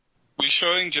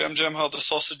showing Jam Jam how the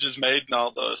sausage is made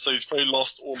now, though? So he's probably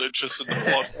lost all interest in the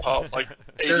pod. How like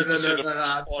 80% of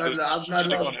the pod is I've not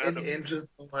shitting on lost Adam. any interest.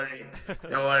 Don't worry.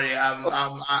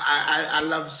 I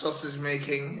love sausage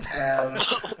making.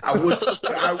 I would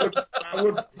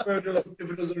prefer it if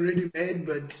it was already made,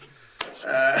 but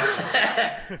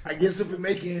I guess if we're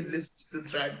making it, let's do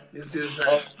this right. Let's do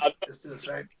this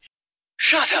right.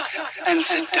 Shut up and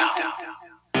sit down.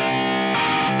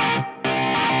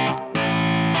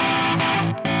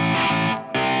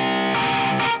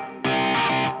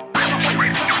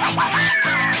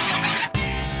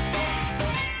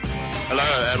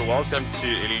 Hello and welcome to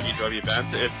Elite Rugby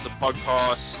Banter. It's a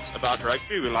podcast about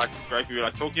rugby. We like rugby. We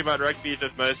like talking about rugby,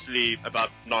 but mostly about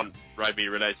non-rugby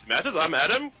related matters. I'm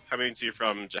Adam, coming to you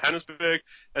from Johannesburg,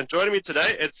 and joining me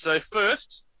today, it's a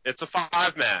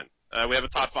five-man. We have a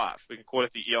type 5. We can call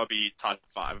it the ERB type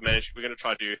 5. We're going to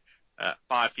try to do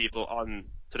 5 people on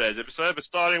today's episode, but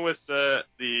starting with the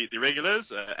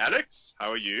regulars. Alex, how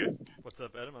are you? What's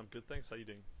up, Adam? I'm good, thanks. How you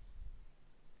doing?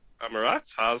 I'm alright.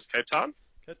 How's Cape Town?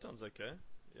 Cape Town's okay.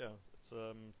 Yeah,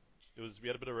 we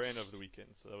had a bit of rain over the weekend,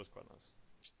 so that was quite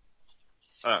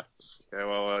nice. Okay.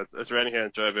 Well, it's raining here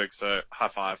in Joburg, so high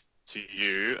five to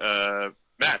you.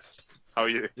 Matt, how are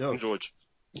you? Yo. And George.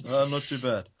 Not too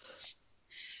bad.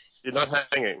 You're not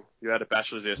hanging. You had a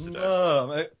bachelor's yesterday. No,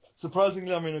 mate.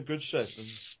 Surprisingly, I'm in a good shape. And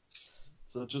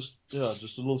so just a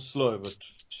little slow, but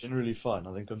generally fine.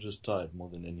 I think I'm just tired more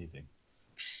than anything.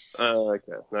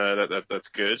 Okay. No, that's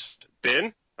good.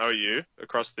 Ben, how are you?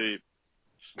 Across the,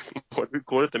 what do we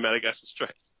call it, the Madagascar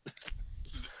Strait?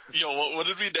 Yo, what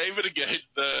did we name it again?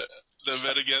 The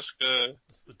Madagascar.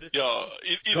 It's the ditch. Yeah.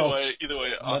 Either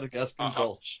way. Madagascar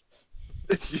Gulch.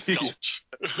 Gulch.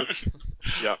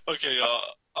 Yeah. Okay.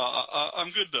 I'm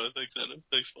good though. Thanks, Adam.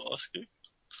 Thanks for asking.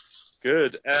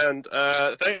 Good. And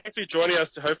thank you for joining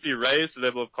us to hopefully raise the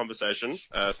level of conversation,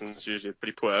 since it's usually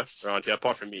pretty poor around here,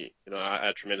 apart from me. I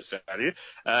add tremendous value.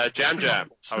 Jam,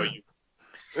 how are you?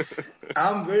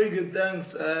 I'm very good,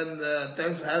 thanks, and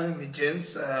thanks for having me,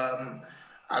 gents. I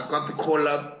got the call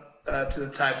up to the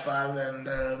Type 5, and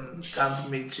it's time for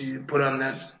me to put on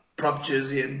that prop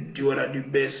jersey and do what I do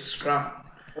best, scrum.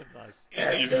 Nice.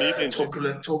 And talk a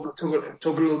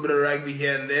little bit of rugby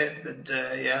here and there, but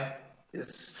yeah,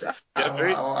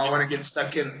 I want to get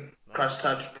stuck in, cross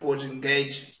touch, pause,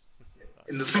 engage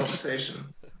in this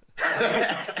conversation.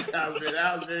 that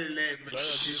was very lame. No,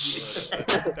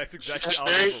 that's exactly our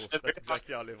level. That's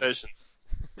exactly our level.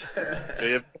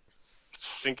 Yeah,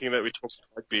 thinking that we talk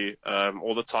rugby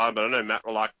all the time, but I know Matt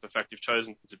will like the fact you've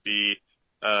chosen to be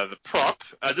the prop.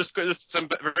 Just some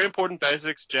very important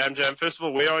basics. Jam. First of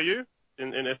all, where are you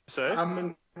in SA?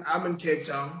 I'm in Cape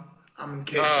Town.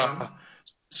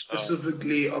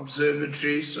 Specifically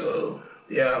Observatory. So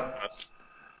yeah. Nice.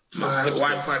 My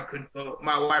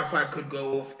Wi-Fi could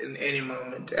go off in any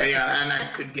moment. Yeah, and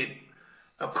I could get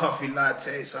a coffee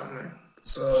latte somewhere.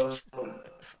 So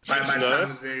my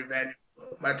time is very valuable.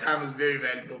 My time is very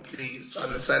valuable. Please,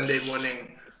 on a Sunday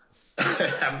morning.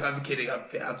 I'm kidding. I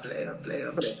play.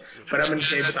 But I'm in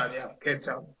Cape Town. Yeah, Cape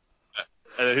Town.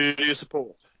 And who do you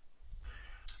support?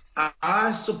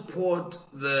 I support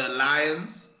the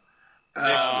Lions.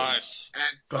 Nice.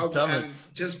 And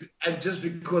just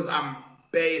because I'm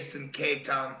based in Cape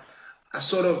Town, I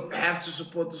sort of have to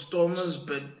support the Stormers,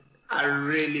 but I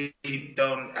really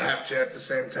don't have to at the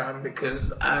same time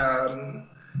because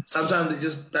sometimes they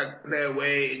just like play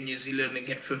away in New Zealand and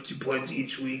get 50 points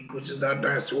each week, which is not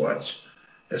nice to watch,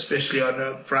 especially on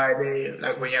a Friday,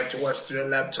 like when you have to watch through a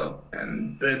laptop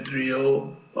and burn through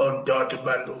your own data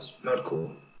bundles. Not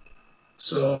cool.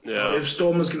 So if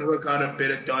Stormers can work out a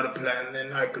better data plan,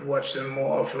 then I could watch them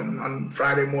more often on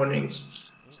Friday mornings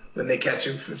when they catch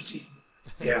him 50.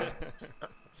 Yeah.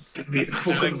 Could be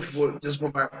just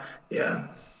for my, yeah.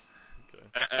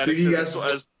 Okay. Who do you guys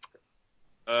support?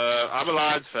 I'm a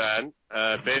Lions fan.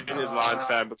 Ben is a Lions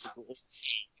fan, but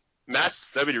Matt,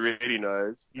 nobody really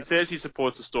knows. He says he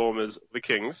supports the Stormers, the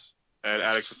Kings, and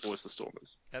Alex supports the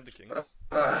Stormers. And the Kings.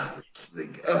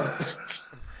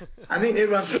 I think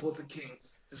everyone supports the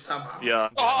Kings somehow. Yeah.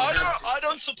 I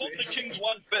don't support the Kings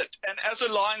one bit. And as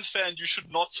a Lions fan, you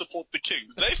should not support the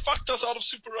Kings. They fucked us out of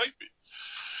Super Rugby.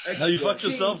 No, you fucked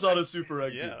yourselves out of Super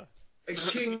Rugby. Yeah.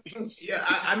 Yeah,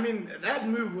 I mean, that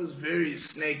move was very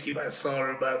snaky by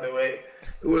Sarri, by the way.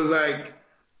 It was like,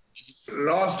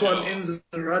 last one ends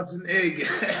a rotten egg.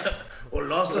 Or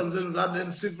last one ends not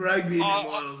in Super Rugby anymore.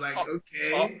 I was like,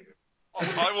 okay.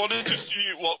 I wanted to see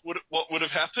what would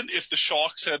have happened if the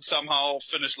Sharks had somehow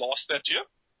finished last that year.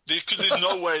 Because there's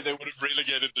no way they would have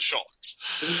relegated the Sharks.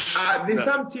 There's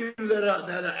some teams that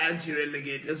are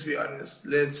anti-relegate. Let's be honest.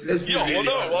 Let's be real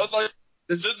honest.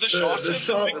 The Sharks the, have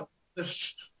Shark,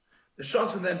 the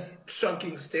Sharks in that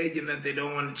shocking stadium that they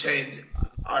don't want to change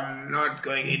are not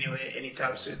going anywhere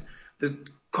anytime soon. The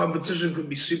competition could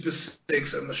be Super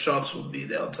 6 and the Sharks will be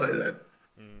there, I'll tell you that.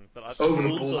 But I Over the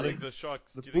think, Bulls, I think the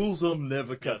Sharks. The do you think- Bulls will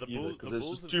never cut the either Bulls- because the there's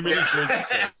Bulls just have too got- many jersey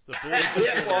sales. The Bulls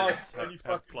Just have, any have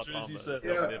fucking club jersey armor. set.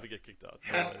 They'll Yeah. never get kicked out.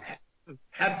 No ways.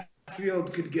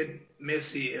 Hatfield could get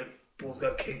messy if Bulls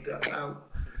got kicked out now.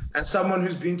 As someone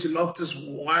who's been to Loftus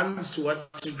once to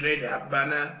watch a great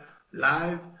Habana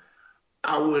live,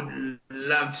 I would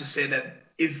love to say that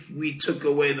if we took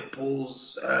away the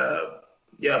Bulls,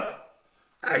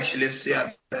 actually,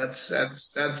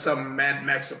 that's some Mad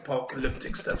Max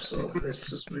apocalyptic stuff. So let's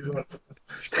just move on.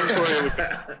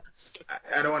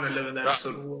 I don't want to live in that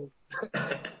sort of world.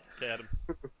 Okay, Adam.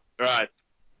 Right.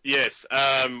 Yes.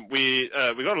 We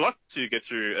got a lot to get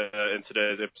through in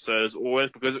today's episode as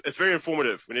always because it's very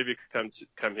informative. Whenever you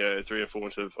come here, it's very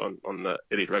informative on the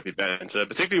Elite Rugby banter,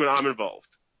 particularly when I'm involved.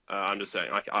 I'm just saying,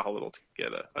 I hold it all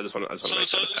together. I just want to make that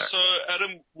apparent. So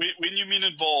Adam, when you mean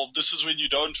involved, this is when you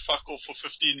don't fuck off for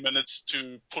 15 minutes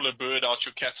to pull a bird out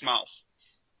your cat's mouth.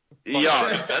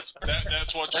 Yeah, that's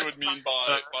That's what you would mean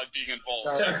by being involved.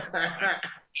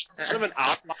 sort of an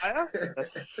outlier.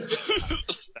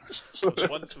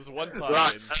 It was one time.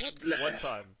 Right. Ben. One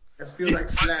time. That feels like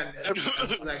slander. That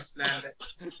feels like slander.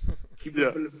 Keep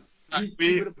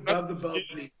it above the belt,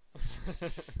 please.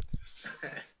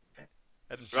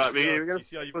 Adam, Right, we're do gonna you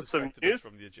see how you've put some distracted us news?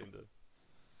 from the agenda?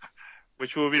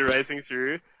 Which we'll be racing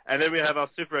through. And then we have our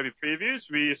Super Rugby previews.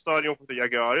 We're starting off with the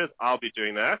Jaguars. I'll be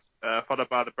doing that. Followed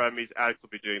by the Brumbies. Alex will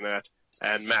be doing that.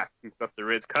 And Matt, he's got the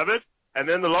Reds covered. And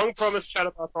then the long-promised chat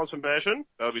about transformation.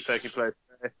 That'll be taking place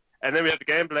today. And then we have the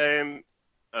Game Blame.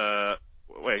 The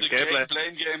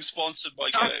Blame game sponsored by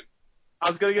Game. I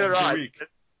was going to get it Of the right. week.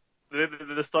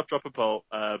 The Stop Drop a Poll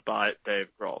by Dave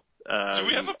Grohl. Do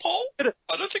we have a poll?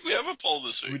 I don't think we have a poll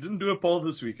this We week. didn't do a poll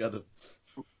this week, Adam.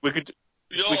 We could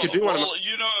Yeah, we could do one. well,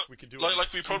 We could do it.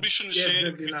 like we probably shouldn't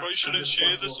Definitely we not probably shouldn't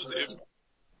share this with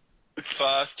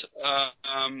responsible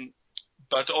everyone.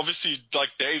 But obviously, like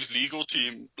Dave's legal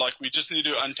team, like we just need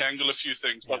to untangle a few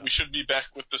things. But Yeah. we should be back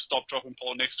with the Stop, Drop, and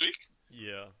Poll next week.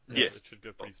 Yeah. Yes. It should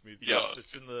go pretty smooth. Yeah. Yeah.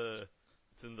 It's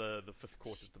in the fifth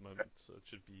quarter at the moment, so it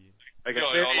should be. Okay,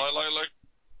 Yeah,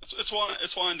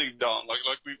 it's winding down. Like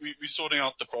we sorting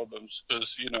out the problems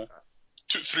because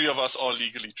 3 of us are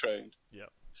legally trained. Yeah.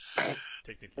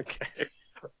 Technically. Okay.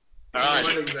 All right.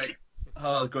 What exactly?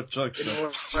 Oh, I got jokes. You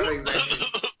know what exactly?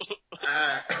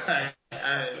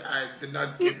 I did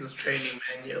not get this training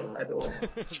manual at all.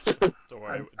 Don't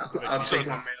worry. I'll take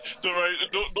my mail. No, right?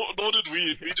 Nor did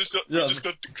we. We just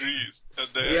got degrees. And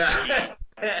then Yeah,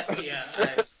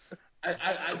 yeah.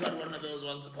 I got one of those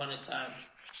once upon a time.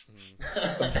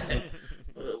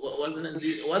 It wasn't as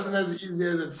easy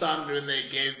as it sounded when they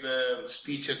gave the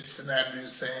speech at St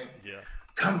Andrews saying, Yeah.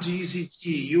 "Come to UCT,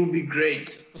 you'll be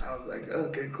great." I was like,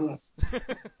 "Okay, cool."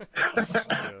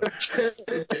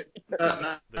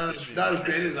 Not as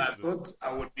great as I thought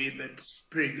I would be, but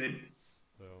pretty good.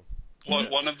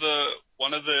 one of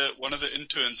the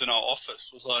interns in our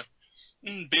office was like,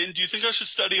 Ben, do you think I should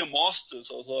study a master's?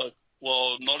 I was like,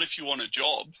 well, not if you want a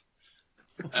job.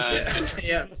 And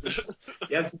Yeah.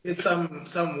 You have to get some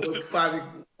work,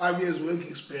 5 years work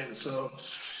experience. So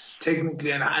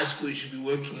technically, in high school, you should be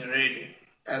working already.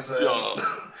 As a,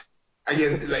 I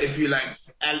guess, like if you like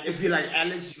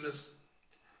Alex, you must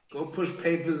go push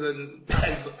papers and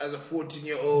as a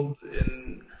 14-year-old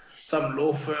in some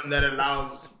law firm that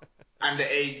allows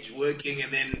underage working,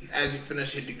 and then as you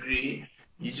finish your degree,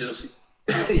 you just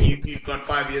you've got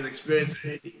 5 years experience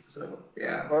already. So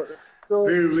yeah,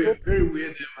 very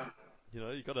weird.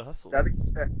 You gotta hustle.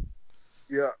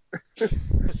 Yeah.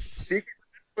 Speaking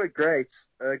of great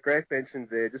mentioned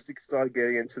there, just to start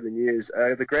getting into the news,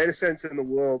 the greatest centre in the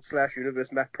world /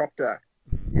 universe, Matt Proctor.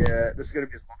 Yeah, this is going to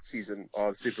be his last season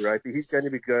of Super Rugby. He's going to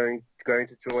be going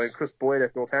to join Chris Boyd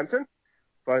at Northampton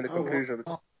following the conclusion of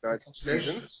the 2019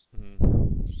 season.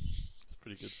 It's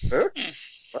pretty good.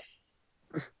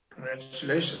 Huh?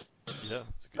 Congratulations. Yeah,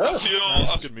 it's a good. I feel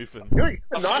It's a good move for him. Really,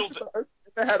 the nicest I've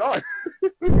ever had on.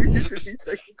 Usually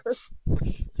taking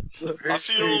I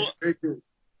feel Very good.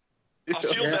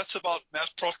 that's about Matt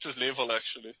Proctor's level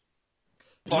actually.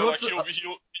 Like he'll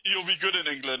be good in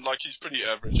England. Like he's pretty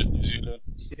average in New Zealand.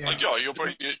 Yeah. Like he'll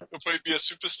probably be a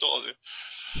superstar there.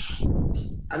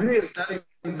 I think there's nothing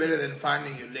better than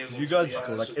finding your level. You guys,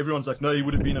 like everyone's like, no, he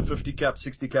would have been a 50 cap,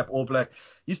 60 cap, All Black.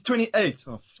 He's 28.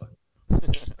 Oh fuck.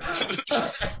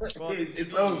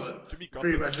 It's over. Jimmy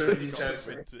Pretty much what Coppins you trying to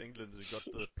say. went to England and got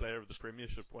the player of the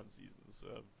Premiership one season, so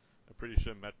I'm pretty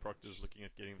sure Matt Proctor's looking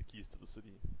at getting the keys to the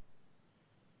city.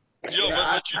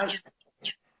 Yeah, but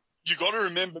you got to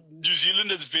remember, New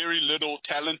Zealand has very little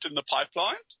talent in the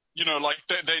pipeline. You know, like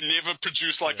they never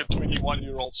produce like a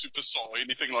 21-year-old superstar or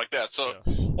anything like that. So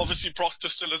obviously Proctor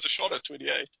still has a shot at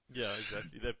 28. Yeah,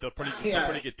 exactly. They'll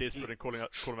probably get desperate and call him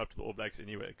up to the All Blacks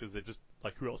anyway, because they're just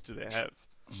like, who else do they have?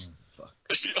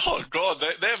 Oh God,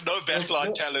 they have no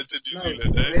backline talent in New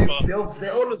Zealand. They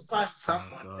always find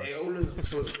someone. They always,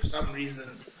 for some reason,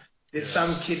 there's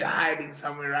some kid hiding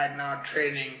somewhere right now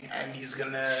training, and he's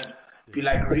gonna be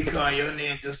like Rico Ione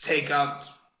and just take out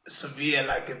Sevilla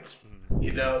like it's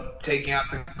taking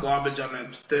out the garbage on a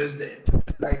Thursday.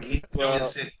 Like he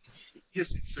just said,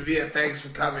 Sevilla, thanks for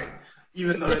coming.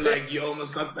 Even though you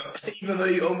almost got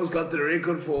the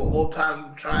record for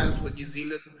all-time tries for New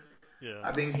Zealand. Yeah.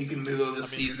 I think he can move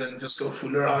overseas and just go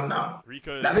fool around now.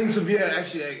 Rico, I think Sevilla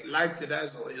actually liked it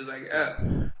as well. He was like, I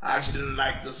actually didn't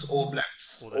like this All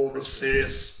Blacks, all the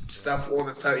serious stuff all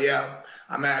the time. Yeah,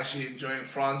 I'm actually enjoying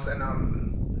France and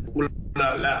I'm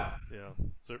la. Yeah.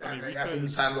 So I think he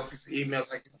signs off his emails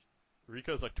like.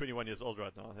 Rico's like 21 years old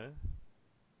right now, hey?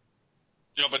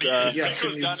 Yeah, but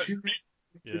Rico's done it.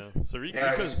 Yeah. So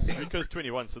Rico's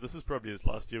 21, so this is probably his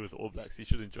last year with the All Blacks. He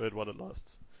should enjoy it while it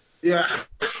lasts. Yeah.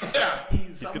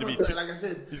 He's gonna be like I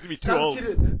said, he's gonna be too old.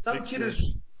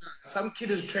 Some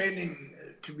kid is training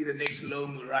to be the next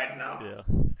Lomu right now. Yeah.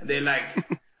 And they're like,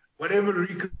 whatever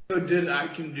Rico did, I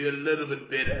can do a little bit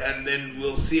better, and then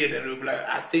we'll see it, and we'll be like,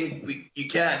 I think you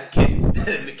can,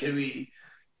 kid. Can we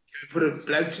put a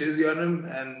black jersey on him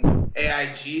and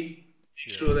AIG?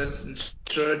 Sure, that's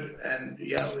insured, and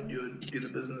when you do the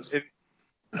business. If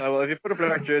you put a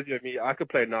black jersey on me, I could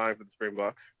play 9 for the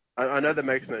Springboks. I know that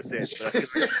makes no sense, but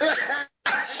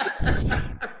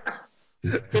Adam,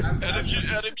 you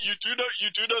do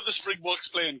know the Springboks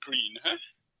play in green, huh?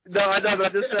 No, I know, but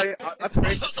I'm just saying, I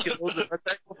break the skills. I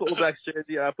take off the All Blacks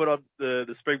jersey, I put on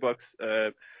the Springboks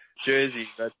jersey.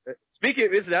 But speaking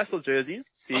of international jerseys,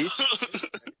 see,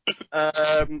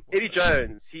 Eddie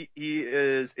Jones, he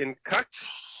is in cut.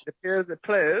 It appears that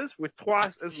players were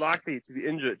twice as likely to be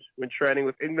injured when training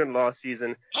with England last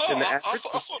season than the average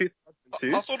of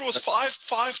 2002. I thought it was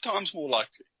five times more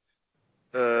likely.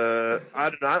 I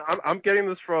don't know. I'm getting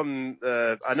this from.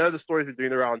 I know the stories are doing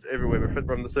the rounds everywhere, but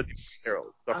from the Sydney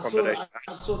Herald. I saw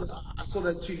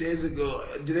that 2 days ago.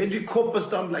 Do they do corpus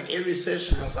dump like every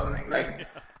session or something? Like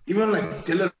even like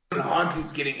Dylan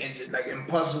Hartley's getting injured. Like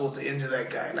impossible to injure that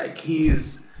guy. Like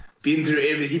he's been through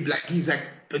everything. He's like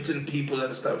bitten people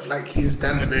and stuff. Like he's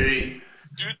done very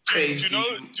crazy. Do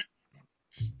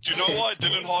you know why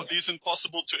Dylan Hartley is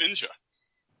impossible to injure?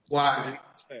 Why?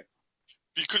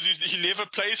 Because he never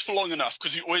plays for long enough,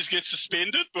 because he always gets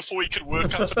suspended before he can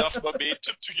work up enough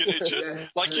momentum to get injured.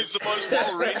 Like he's the most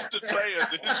well-rested player in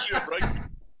the history of rugby.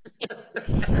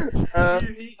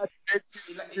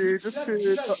 He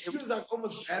was like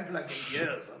almost banned for like a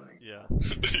year or something. Yeah.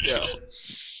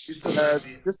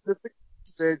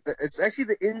 It's actually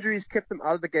the injuries kept him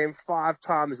out of the game 5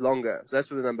 times longer. So that's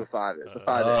what the number 5 is. The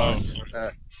 5 is.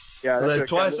 So they're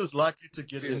twice as likely to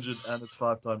get injured, and it's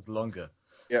 5 times longer.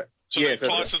 Yeah. So they're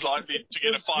twice as likely to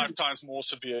get a 5 times more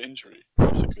severe injury,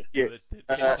 basically. Yes.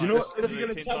 You know, if you're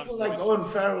gonna tackle like Owen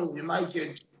Farrell, you might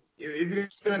get. If you're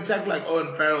gonna tackle like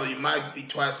Owen Farrell, you might be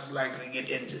twice as likely to get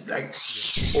injured,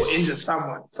 or injure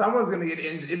someone. Someone's gonna get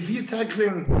injured if he's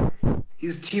tackling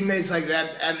his teammates like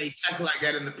that, and they tackle like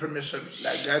that in the Premiership.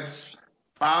 Like that's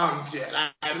bound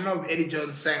to. I don't know if Eddie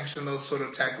Jones sanctioned those sort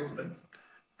of tackles, but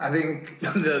I think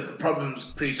the problem's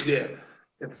pretty clear.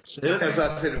 As I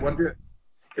said,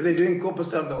 if they're doing corpus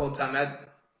stuff the whole time, that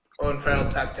Owen Farrell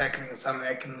type tackling is something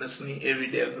that can miss me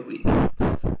every day of the week.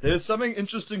 There's something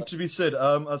interesting to be said.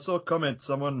 I saw a comment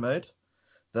someone made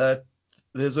that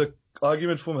there's an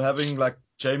argument for having like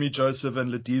Jamie Joseph and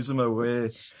Ledizema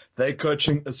where they're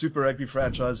coaching a Super Rugby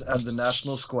franchise and the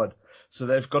national squad. So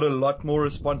they've got a lot more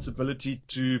responsibility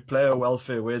to player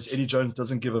welfare, whereas Eddie Jones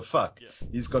doesn't give a fuck. Yeah.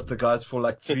 He's got the guys for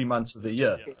like 3 months of the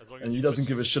year, and he doesn't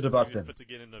give a shit about them. If it's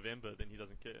again in November, then he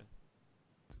doesn't care.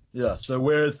 Yeah, so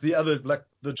whereas the other, like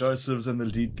the Josephs and the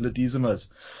Ledizemas,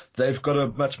 they've got a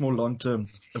much more long-term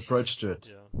approach to it.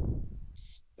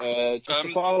 Yeah. Just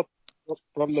to follow up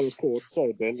from the report,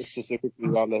 sorry Ben, let's just quickly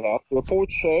round that out. The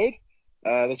report showed,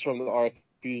 that's from the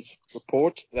RFU's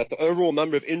report, that the overall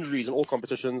number of injuries in all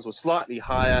competitions was slightly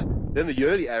higher than the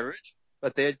yearly average,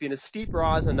 but there had been a steep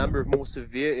rise in the number of more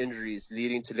severe injuries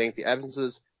leading to lengthy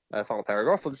absences. Final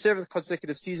paragraph. For the 7th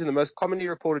consecutive season, the most commonly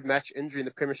reported match injury in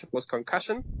the Premiership was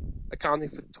concussion, accounting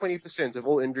for 20% of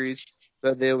all injuries.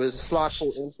 But there was a slight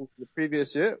fall instance in the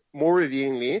previous year. More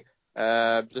revealingly,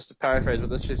 just to paraphrase what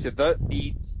this says,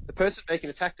 the person making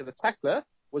the tackle, the tackler,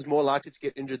 was more likely to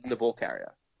get injured than the ball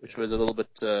carrier. which was a little bit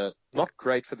not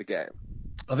great for the game.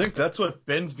 I think that's what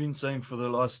Ben's been saying for the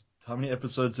last, how many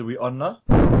episodes are we on now?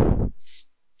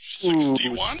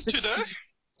 61 today?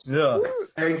 Yeah.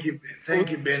 Thank you,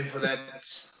 Ben, for that.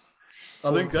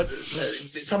 I think that's,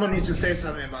 Someone needs to say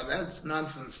something about that. It's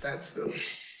nonsense, that still.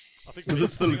 I think because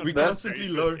it's I think the, on we the constantly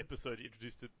very first low. episode he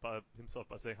introduced it by himself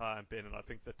by saying, "Hi, I'm Ben," and I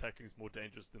think the tackling is more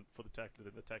dangerous for the tackler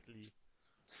than the tacklee.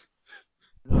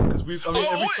 Because every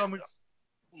time we.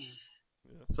 Yeah.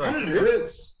 Sorry. And it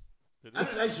hurts. It And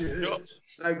is. it actually hurts.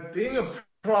 Like, being a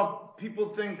prop, people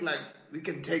think, like, we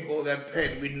can take all that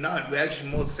pain. We're not. We're actually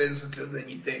more sensitive than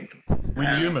you think.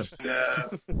 We're human. Yeah,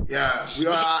 we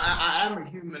are. I am a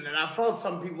human, and I felt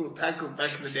some people's tackles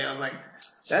back in the day. I was like,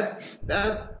 that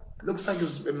looks like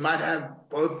it might have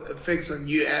both effects on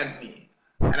you and me,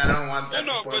 and I don't want that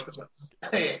for both of us.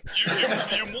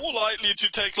 You're more likely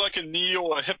to take like a knee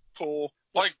or a hip or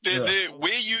like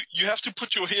where you have to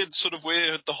put your head sort of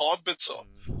where the hard bits are.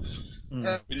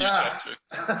 When you get to.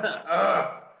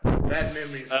 Bad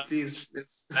memories, please.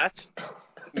 Matt,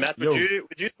 would you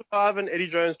survive an Eddie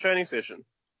Jones training session?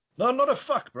 No, not a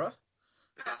fuck, bro.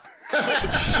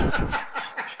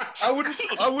 I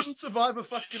wouldn't survive a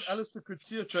fucking Alistair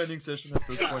Coetzee training session at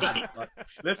this point.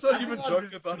 Let's not even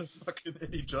joke about a fucking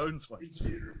Eddie Jones one.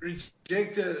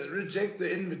 Reject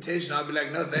the invitation. I'll be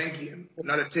like, no, thank you,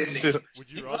 not attending. Would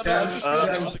you rather go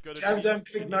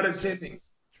to not attending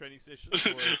training session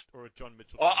or a John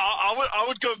Mitchell? I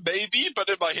would go maybe, but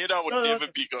in my head I would never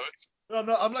be going.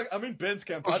 No, I'm in Ben's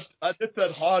camp. I did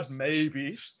that hard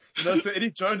maybe. So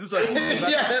Eddie Jones is like,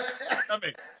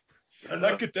 coming.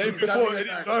 Like a day before Eddie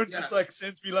Jones just like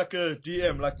sends me like a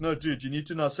DM, like, no, dude, you need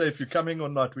to now say if you're coming or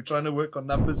not. We're trying to work on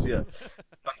numbers here.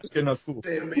 Okay, no, cool.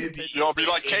 Maybe. Yeah, be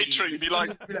like catering, be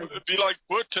like,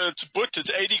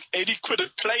 it's 80 quid a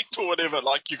plate or whatever.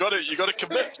 Like you gotta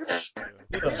commit.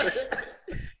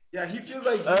 Yeah, he feels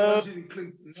like he wants you to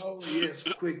click no, yes,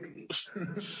 quickly.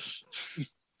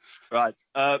 Right.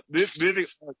 Moving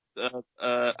on.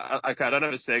 Okay, I don't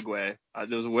have a segue.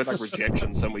 There was a word like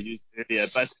rejection somewhere used earlier,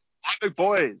 but Wynberg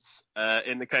Boys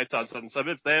in the Cape Town Southern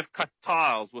Suburbs, they have cut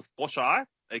ties with Bosch High,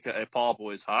 aka Paarl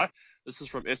Boys High. This is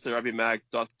from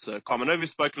STRugbyMag.com. I know we've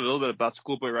spoken a little bit about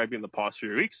schoolboy rugby in the past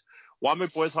few weeks.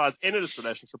 Wynberg Boys High has ended its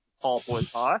relationship with Paarl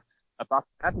Boys High about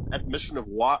the admission of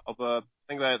I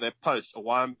think they post a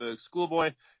Wynberg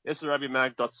schoolboy.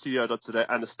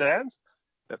 STRugbyMag.co.za understands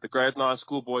that the grade 9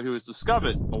 schoolboy who was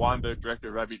discovered by Wynberg director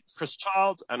of rugby Chris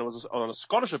Childs and was on a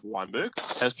scholarship at Wynberg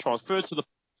has transferred to the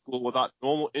school without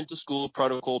normal inter-school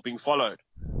protocol being followed.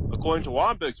 According to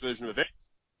Wynberg's version of events,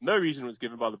 no reason was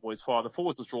given by the boy's father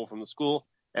for his withdrawal from the school,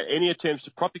 and any attempts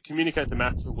to properly communicate the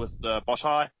matter with Bosch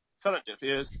High fell on deaf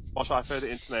ears. Bosch High further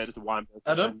intimated to Wynberg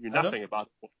that they knew nothing about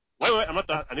it. Wait, I'm not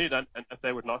done. I knew that, and if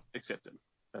they would not accept him.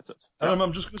 That's it. Adam,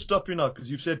 I'm just going to stop you now because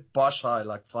you've said Bosch High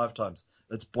like 5 times.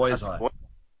 It's Boys High.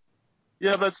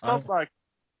 Yeah, but it's not like...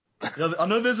 Yeah, I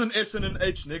know there's an S and an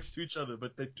H next to each other,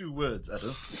 but they're 2 words,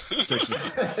 Adam.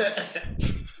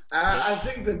 I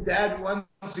think the dad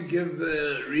wants to give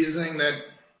the reasoning that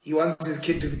he wants his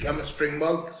kid to become a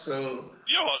Springbok, so...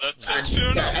 Yeah, that's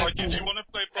fair enough. Like, if you want to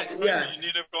play proper rugby, you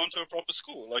need to have gone to a proper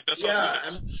school. Like, that's how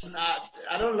it is.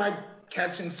 I don't like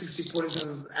catching 60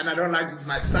 points, and I don't like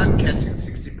my son catching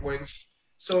 60 points,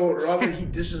 so rather he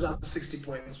dishes out the 60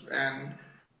 points, and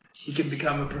he can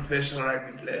become a professional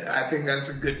rugby player. I think that's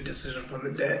a good decision from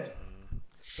the dad.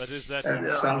 But is that?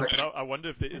 I wonder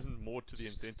if there isn't more to the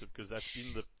incentive, because that's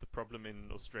been the problem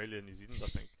in Australia and New Zealand, I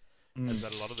think, is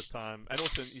that a lot of the time, and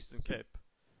also in Eastern Cape,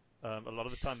 a lot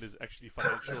of the time there's actually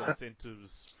financial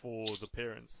incentives for the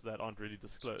parents that aren't really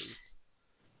disclosed.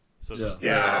 So I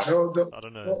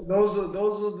don't know. Those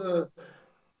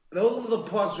are the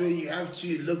parts where you have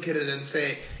to look at it and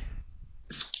say,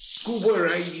 schoolboy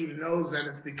rugby knows that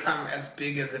it's become as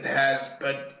big as it has,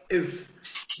 but if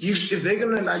they're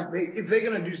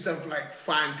gonna do stuff like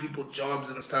find people jobs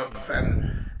and stuff,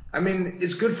 and I mean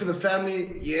it's good for the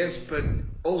family, yes, but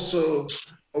also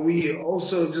are we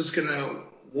also just gonna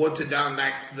water down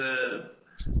like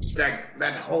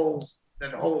that whole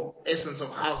essence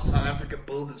of how South Africa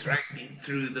builds its rugby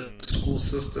through the school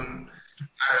system?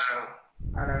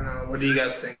 I don't know. What do you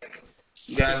guys think?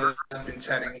 You guys have been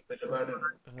chatting a bit about it.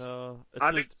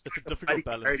 It's a difficult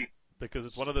balance, because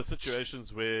it's one of those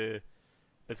situations where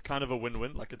it's kind of a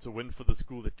win-win. Like, it's a win for the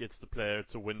school that gets the player,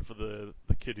 it's a win for the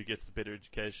kid who gets the better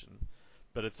education.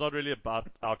 But it's not really about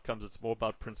outcomes, it's more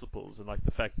about principles, and like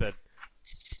the fact that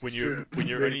when you're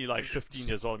only like 15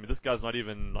 years old, I mean, this guy's not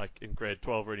even like in grade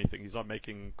 12 or anything. He's not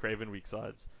making Craven week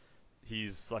sides.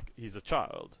 He's a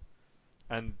child.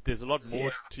 And there's a lot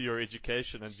more to your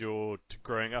education and to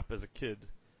growing up as a kid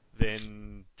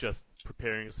than just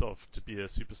preparing yourself to be a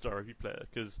superstar rugby player.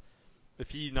 Because if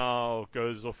he now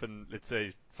goes off and, let's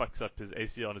say, fucks up his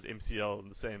ACL and his MCL in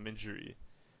the same injury,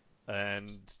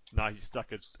 and now he's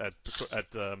stuck at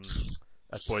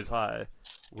Boys High,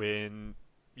 when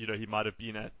he might have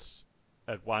been at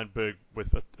Wynberg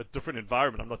with a different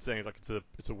environment. I'm not saying like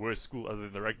it's a worse school other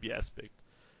than the rugby aspect,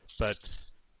 but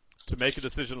to make a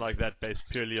decision like that based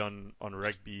purely on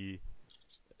rugby,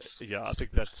 yeah, I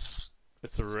think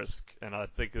it's a risk, and I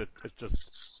think that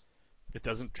it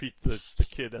doesn't treat the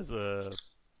kid as a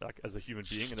human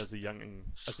being and as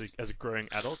a growing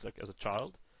adult, like as a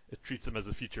child. It treats him as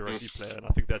a future rugby player, and I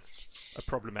think that's a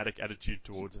problematic attitude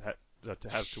to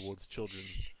have towards children.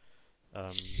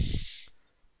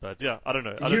 But yeah, I don't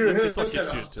know. Let's not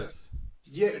get too into it.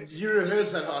 Yeah, you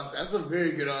rehearse that answer. That's a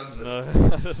very good answer. No.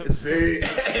 It's very,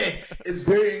 it's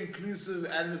very inclusive,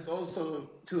 and it's also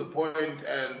to the point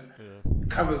and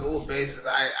covers all bases.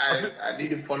 I need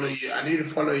to follow you. I need to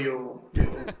follow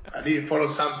I need to follow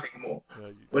something more.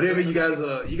 Whatever you guys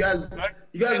are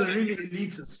really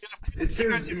elitist. It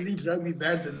says elite rugby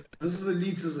banter. This is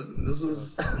elitism. This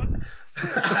is.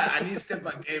 I need to step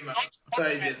my game up.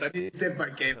 Sorry, Jess. I need to step my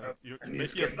game up. You're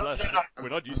making us blush. We're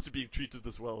not used to being treated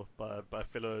this well by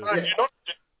fellow.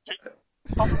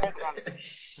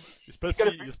 You're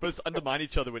supposed to undermine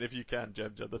each other whenever you can,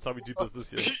 Jam. That's how we do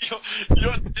business here.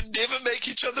 You never make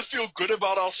each other feel good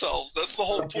about ourselves. That's the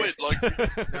whole point. Like, we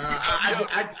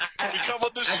come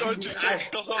on this show to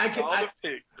take ourselves down a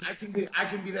peg. I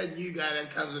can be that new guy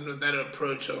that comes in with that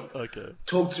approach of, okay,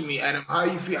 talk to me, Adam. How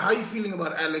are you feeling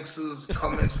about Alex's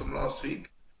comments from last week?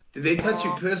 Did they touch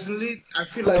you personally? I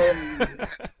feel like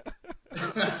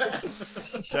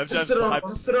just sit on.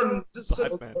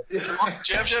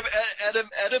 Jam,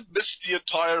 Adam missed the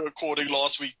entire recording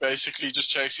last week, basically just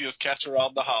chasing his cat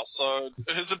around the house. So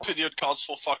his opinion counts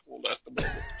for fuck all at the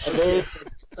moment.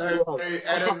 Sorry,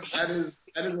 Adam.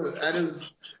 That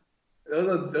is. Those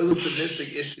are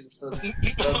domestic issues. So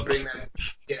don't bring that.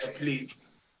 Yeah, please.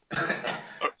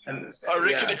 And,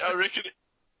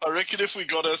 I reckon if we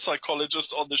got a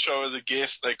psychologist on the show as a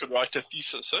guest, they could write a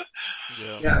thesis, huh?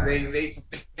 Yeah, they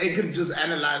could just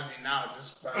analyze me now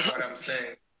just by what I'm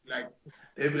saying. Like,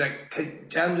 they'd be like, hey,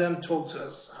 Jam, talk to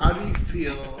us. How do you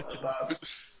feel about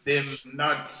them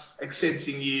not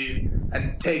accepting you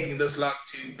and taking this long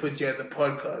to put you at the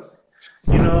podcast?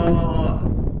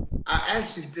 I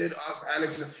actually did ask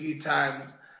Alex a few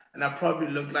times, and I probably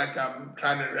look like I'm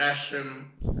trying to rash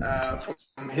him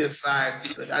from his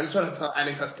side. But I just want to tell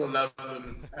Alex I still love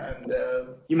him, and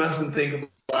you mustn't think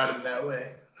about him that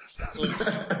way.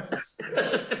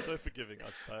 So forgiving.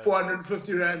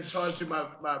 450 rand charged to my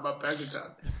bank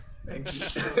account. Thank you.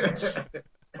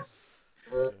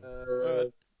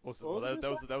 Alright. Awesome. Well,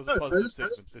 that was a positive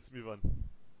segment. Let's move on.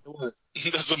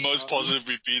 That's the most positive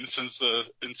we've been since the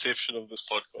inception of this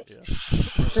podcast.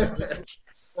 Yeah.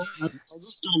 I was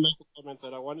just going to make a comment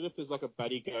that I wondered if there's like a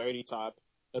Buddy Garrity type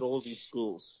at all these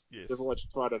schools. Yes. You ever watch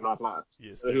Friday Night Lights?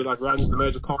 Yes. Who like runs the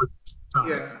major colleges.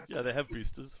 Yeah, they have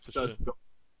boosters for sure.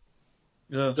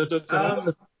 Yeah.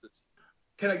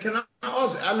 Can I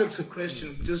ask Alex a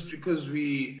question? Just because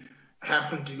we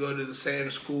happen to go to the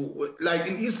same school, like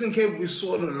in Eastern Cape, we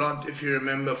saw it a lot. If you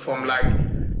remember, from like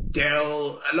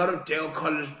Dale, a lot of Dale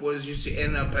College boys used to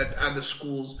end up at other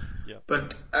schools. Yeah.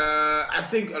 But I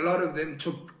think a lot of them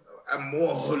took a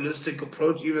more holistic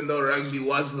approach, even though rugby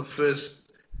was the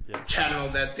first channel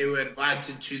that they were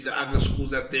invited to the other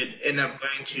schools that they'd end up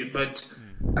going to. But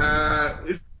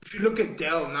if you look at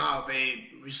Dale now, they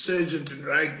resurgent in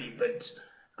rugby, but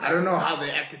I don't know how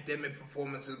their academic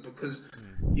performance is, because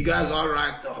you guys are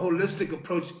right. The holistic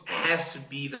approach has to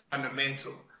be the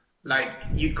fundamental. Like,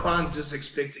 you can't just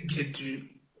expect a kid to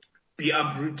be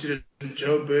uprooted in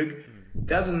Joburg,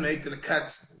 doesn't make the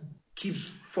cut, keeps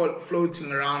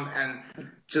floating around, and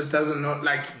just doesn't know.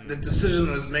 Like, the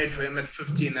decision was made for him at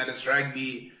 15 that it's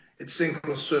rugby, it's sink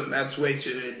or swim. That's way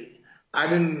too early. I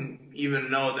didn't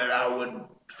even know that I would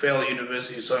fail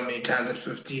university so many times at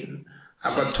 15.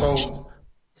 I got told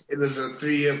it was a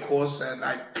 3-year course, and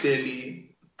I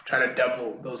clearly tried to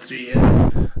double those 3 years.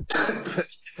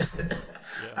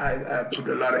 I put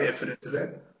a lot of effort into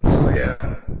that. So yeah,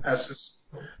 that's just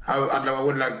how I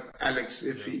would like Alex.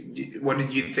 What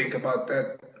did you think about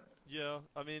that? Yeah,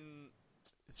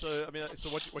 so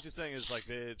what you're saying is like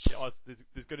there's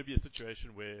going to be a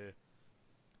situation where,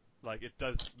 like, it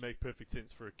does make perfect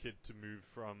sense for a kid to move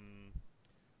from.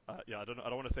 I don't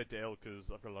want to say Dale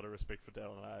because I've got a lot of respect for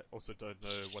Dale, and I also don't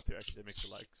know what their academics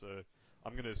are like. So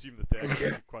I'm going to assume that they're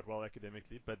actually quite well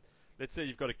academically. But let's say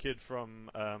you've got a kid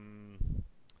from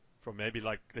maybe,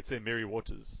 like, let's say Mary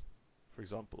Waters, for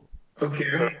example.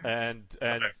 Okay. and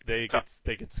they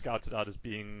get scouted out as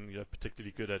being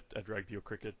particularly good at rugby or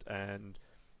cricket, and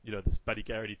this Buddy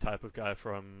Garrity type of guy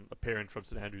from a parent from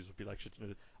St Andrews would be like, shit,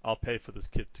 I'll pay for this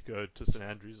kid to go to St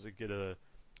Andrews and get a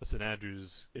St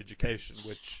Andrews education,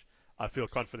 which I feel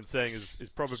confident saying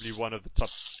is probably one of the top,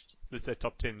 let's say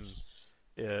top 10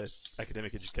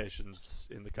 academic educations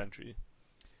in the country.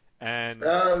 And we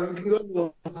can go a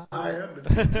little higher,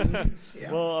 but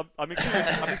yeah. Well, I'm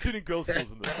including girls'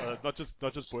 schools in this, not just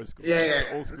boys' schools. Yeah.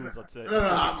 All schools, I'd say. No,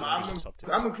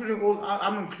 I'm including all.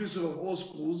 I'm inclusive of all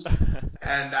schools,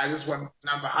 and I just want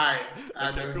number high.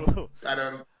 Cool. I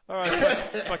don't. All right,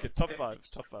 fuck it. Top five.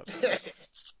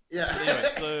 Yeah.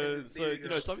 Anyway, so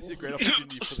it's obviously a great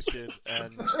opportunity for the kid,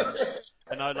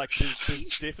 and I like.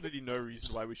 There's definitely no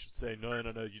reason why we should say no.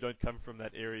 You don't come from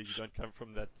that area. You don't come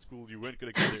from that school. You weren't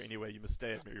going to go there anyway. You must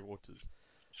stay at Mary Waters.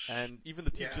 And even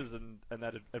the teachers and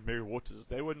that at Mary Waters,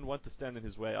 they wouldn't want to stand in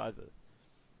his way either.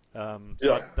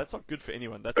 So that's not good for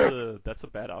anyone. That's a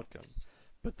bad outcome.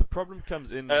 But the problem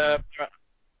comes in.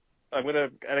 I'm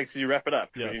gonna, Alex, you wrap it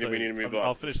up. Yeah, we need to move on.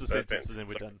 I'll finish the sentence and then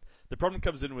we're done. The problem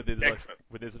comes in when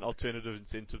there's an alternative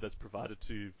incentive that's provided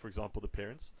to, for example, the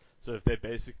parents. So if they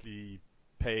basically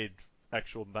paid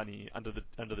actual money under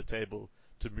the table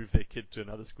to move their kid to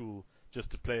another school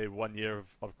just to play 1 year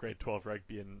of grade 12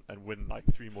 rugby and win like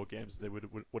 3 more games they would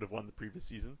have won the previous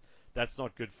season, that's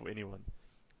not good for anyone.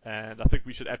 And I think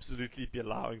we should absolutely be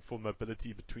allowing for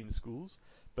mobility between schools,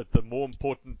 but the more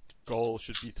important goal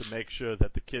should be to make sure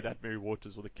that the kid at Mary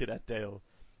Waters or the kid at Dale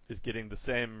is getting the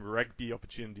same rugby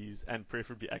opportunities and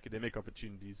preferably academic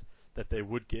opportunities that they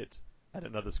would get at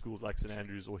another school like St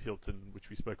Andrews or Hilton, which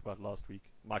we spoke about last week,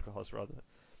 Michaelhouse rather.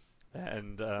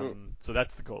 And so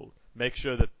that's the goal. Make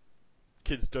sure that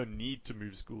kids don't need to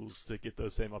move schools to get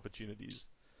those same opportunities.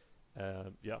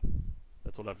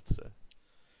 That's all I have to say.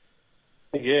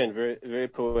 Again, very, very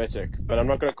poetic, but I'm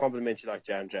not going to compliment you like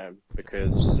Jam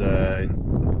because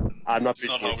I'm not. It's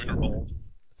not how we roll.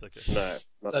 It's okay.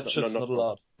 No, that shit's not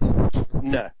allowed.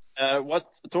 No.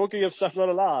 Talking of stuff not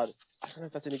allowed, I don't know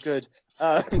if that's any good.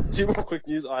 2 more quick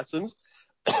news items.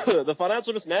 The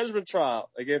financial mismanagement trial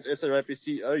against SA Rugby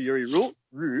CEO Yuri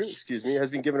Roux, has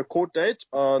been given a court date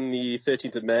on the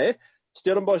 13th of May.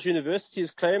 Stellenbosch University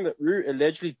has claimed that Roux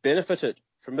allegedly benefited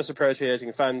from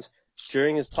misappropriating funds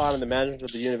during his time in the management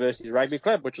of the university's rugby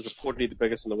club, which was reportedly the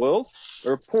biggest in the world.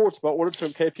 A report by audit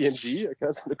firm KPMG, okay,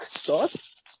 that's a good start,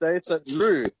 states that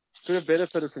Roux could have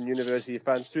benefited from university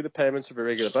funds through the payments of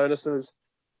irregular bonuses.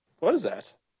 What is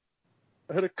that?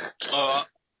 I heard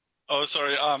a...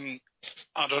 sorry. I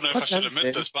don't know if I should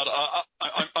admit this, but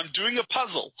I'm doing a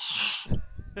puzzle.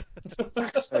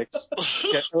 Okay.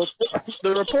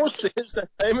 The report says that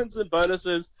payments and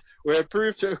bonuses were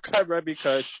approved to a club rugby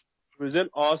coach who was then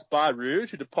asked by Roux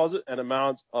to deposit an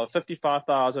amount of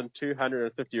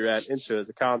 55,250 Rand into his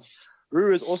account.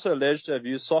 Roux is also alleged to have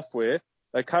used software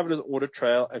that covered his audit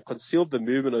trail and concealed the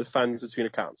movement of funds between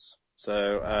accounts.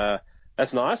 So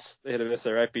that's nice. The head of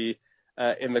SA Rugby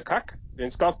in the cuck. Then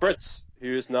Schalk Brits,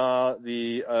 who is now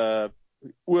the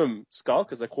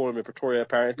Schalk, as they call him in Pretoria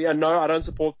apparently. And no, I don't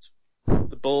support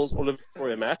the Bulls or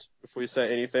Pretoria, Matt, before you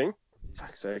say anything.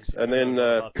 Fuck's sakes. And then...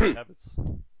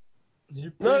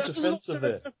 You're pretty defensive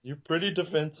there. You're pretty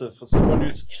defensive for someone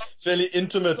who's fairly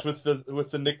intimate with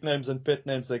the nicknames and pet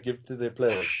names they give to their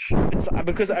players. It's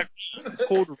because it's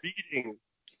called reading.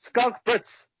 Schalk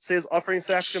Brits says offering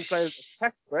South African players a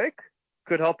tax break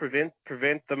could help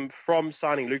prevent them from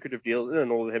signing lucrative deals in the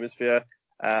Northern Hemisphere.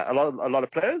 A lot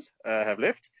of players have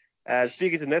left.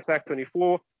 Speaking to Netback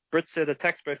 24, Brits said the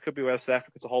tax breaks could be a way for South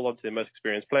Africa to hold on to their most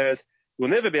experienced players. We'll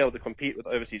never be able to compete with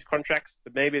overseas contracts,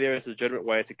 but maybe there is a legitimate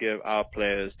way to give our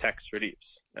players tax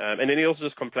reliefs. And then he also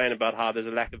just complained about how there's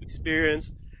a lack of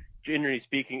experience, generally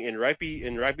speaking, in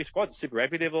rugby squads, Super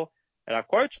Rugby level. And I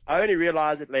quote, I only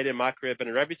realized it later in my career, but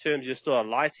in rugby terms, you're still a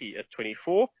lighty at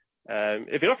 24.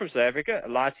 If you're not from South Africa, a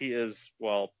lighty is,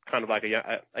 well, kind of like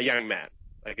a young man,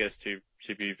 I guess, to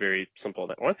be very simple on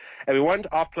that one. And we want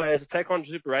our players to take on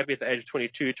Super Rugby at the age of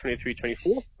 22, 23,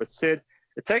 24, but said,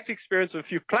 it takes experience of a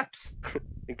few claps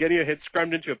and getting your head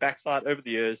scrummed into your backside over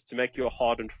the years to make you a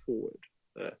hardened forward.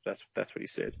 That's what he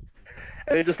said.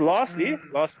 And then just last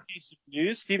piece of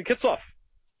news, Stephen Kitsoff.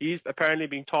 He's apparently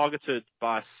being targeted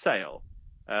by Sale,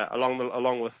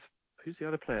 along with, who's the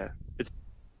other player? It's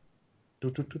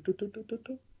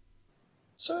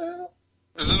Sale.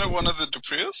 Isn't it one of the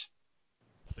Dupreus?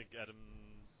 I think Adams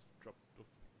dropped off.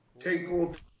 Take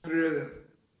all 3 of them.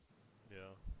 Yeah.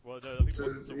 Well, no, I think So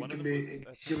one it of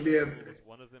them can be was a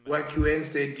one of them Wacky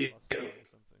Wednesday deal. or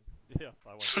something. Yeah, I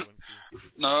want to win too.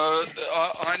 No,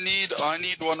 I need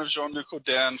one of Jean-Luc or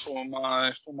Dan for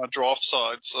my draft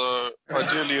side. So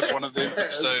ideally, if one of them could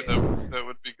stay, that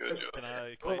would be good. Yeah. Can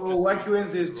I Wacky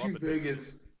Wednesday is two Robert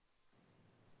burgers.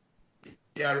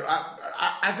 Yeah,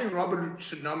 I think Robert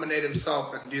should nominate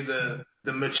himself and do the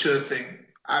mature thing.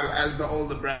 As the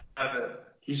older brother,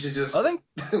 he should just. I think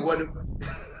what?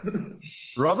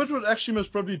 Robert would actually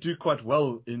most probably do quite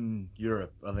well in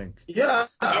Europe, I think. Yeah.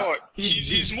 No,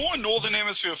 he's more a Northern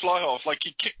Hemisphere fly half. Like,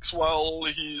 he kicks well.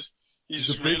 He's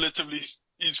relatively.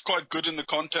 He's quite good in the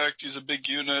contact. He's a big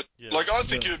unit. Yeah. Like, I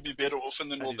think he would be better off in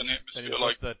the And Northern he's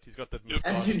Hemisphere. he's got that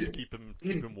moustache to keep him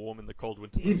warm in the cold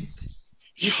winter months.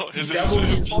 Yeah, his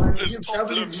top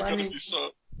limp's gonna be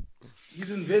so.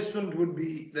 His investment would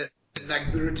be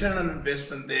like the return on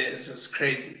investment there is just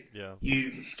crazy. Yeah.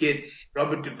 You get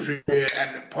Robert Dupree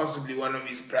and possibly one of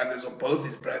his brothers or both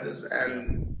his brothers,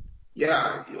 and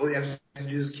all you have to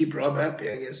do is keep Rob happy,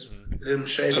 I guess. Let him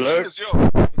shave. Hello?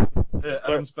 Yeah,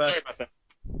 Adam's back.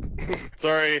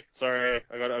 Sorry. I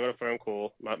got a phone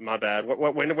call. My bad.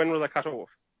 When was I cut off?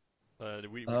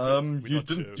 We you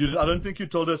didn't. Sure. I don't think you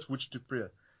told us which Dupree.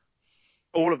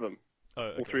 All of them. Oh,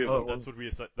 okay. All three of them. That's what we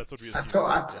assumed. I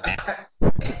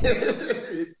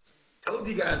told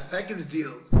you guys, package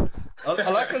deals.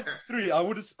 I like it's 3. I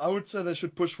would say they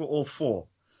should push for all 4.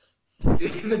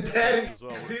 The dad as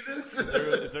well.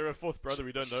 Is there a fourth brother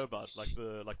we don't know about? Like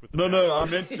with the No, I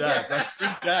meant dad.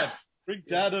 Like, bring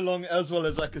dad along as well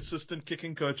as like assistant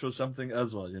kicking coach or something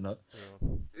as well, you know.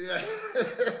 Yeah.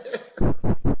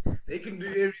 They can do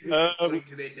everything according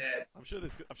to their dad. I'm sure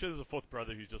there's a fourth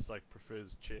brother who just like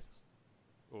prefers chess,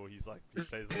 or he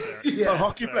plays a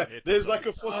hockey player. There's like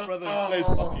a fourth brother who plays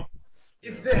hockey.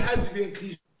 If there had to be a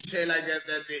cliche like that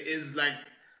there is like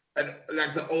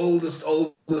the oldest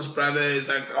brother is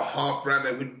like a half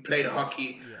brother who played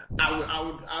hockey. Yeah.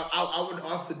 I would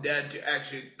ask the dad to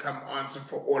actually come answer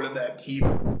for all of that.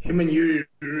 Him and Yuri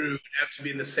would have to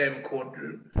be in the same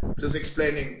courtroom, just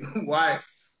explaining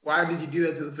why did you do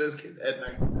that to the first kid, and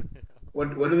like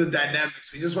what are the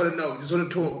dynamics? We just want to know. We just want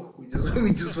to talk. We just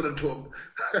want to talk.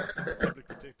 Public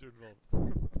protector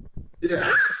involved.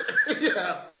 Yeah.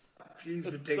 Yeah. Please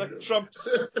protect them.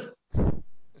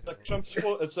 It's like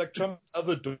Trump's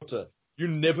other daughter. You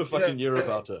never fucking hear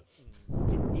about her.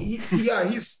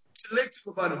 He's selective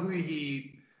about who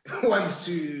he wants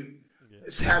to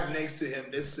have next to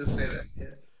him. Let's just say that.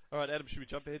 Yeah. All right, Adam, should we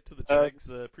jump ahead to the Jags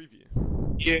preview?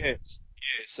 Yes.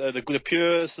 The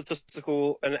pure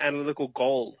statistical and analytical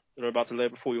gold that are about to lay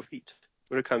before your feet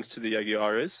when it comes to the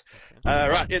Jaguares. Okay.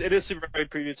 Right, it is Super Rugby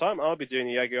preview time. I'll be doing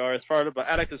the Jaguares followed by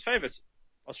Alex's favourite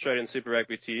Australian Super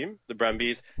Rugby team, the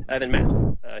Brumbies, and then Matt,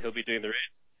 he'll be doing the Reds.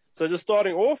 So just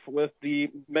starting off with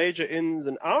the major ins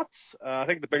and outs, I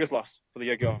think the biggest loss for the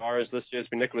Jaguares this year has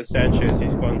been Nicolas Sanchez.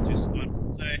 He's gone to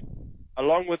Stade,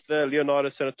 along with Leonardo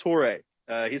Senatore.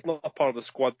 He's not part of the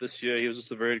squad this year. He was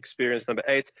just a very experienced number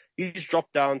 8. He's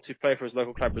dropped down to play for his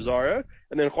local club, Rosario.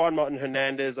 And then Juan Martin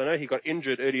Hernandez, I know he got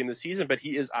injured early in the season, but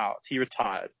he is out. He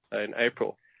retired in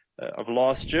April of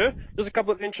last year. There's a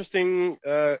couple of interesting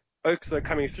Oaks that are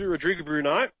coming through. Rodrigo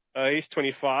Brunei, he's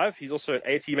 25. He's also an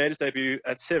 8. He made his debut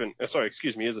at 7.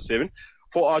 He is a 7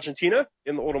 for Argentina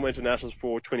in the Autumn Internationals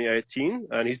for 2018,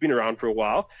 and he's been around for a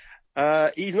while.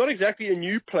 He's not exactly a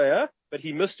new player, but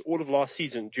he missed all of last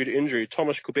season due to injury.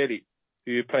 Thomas Kubeli,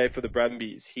 who played for the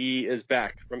Brumbies, he is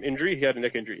back from injury. He had a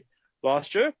neck injury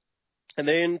last year. And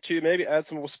then to maybe add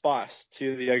some more spice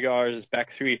to the Jaguars'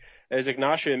 back 3 is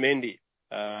Ignacio Mendy,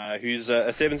 who's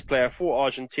a 7th player for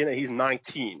Argentina. He's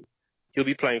 19. He'll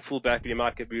be playing fullback, but he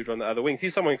might get moved on the other wings.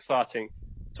 He's someone exciting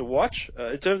to watch.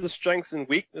 In terms of strengths and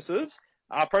weaknesses,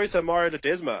 I'll probably say Mario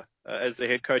Ledesma as the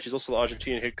head coach. He's also the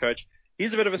Argentinian head coach.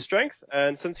 He's a bit of a strength,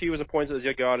 and since he was appointed as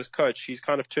Jaguars coach, he's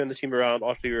kind of turned the team around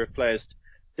after he replaced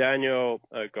Daniel,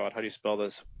 how do you spell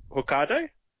this? Hourcade?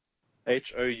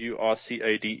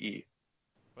 Hourcade.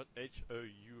 What?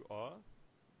 Hour?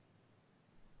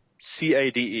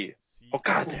 Cade.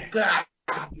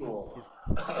 Hourcade.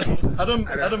 Adam,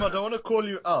 I don't want to call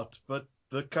you out, but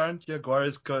the current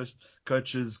Jaguars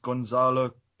coach is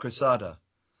Gonzalo Quesada.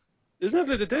 Isn't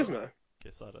it Ledesma?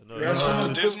 Quesada. No.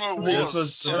 Ledesma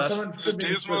was.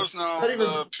 Ledesma's now the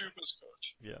Pumas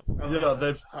coach. Yeah.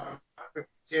 They've.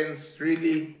 Gents,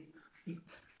 really,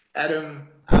 Adam,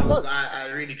 I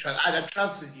really trust. I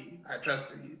trusted you.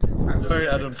 Sorry,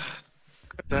 Adam.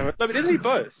 God damn it. No, but isn't he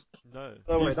both? No.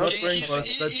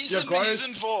 He's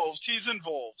involved. He's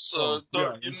involved. So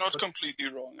you're not completely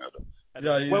wrong, Adam.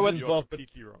 Yeah, he's involved. You're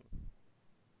completely wrong.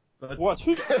 But what?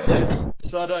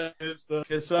 Quesada is the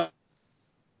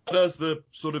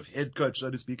sort of head coach, so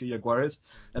to speak, of Jaguares,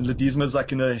 and Ledesma is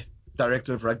like in a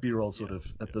director of rugby role, sort of,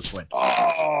 at this point.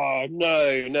 Oh, no.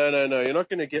 You're not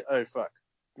going to get... Oh, fuck.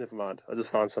 Never mind. I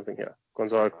just found something here.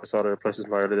 Gonzalo Quesada replaces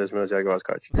Mario Ledesma as Jaguars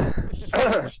coach.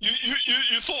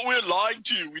 You thought we were lying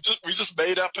to you. We just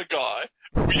made up a guy.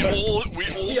 We all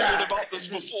thought about this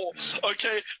before.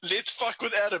 Okay, let's fuck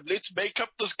with Adam. Let's make up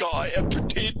this guy and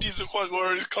pretend he's a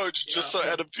Jaguars coach just so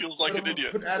Adam feels like an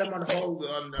idiot. Put Adam on hold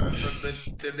on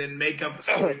and then make up a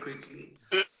story quickly.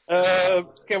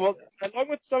 Okay, well, along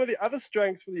with some of the other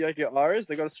strengths for the Jaguars,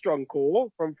 they got a strong core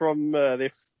from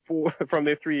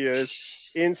their 3 years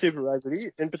in Super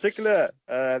Rugby. In particular,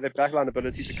 their backline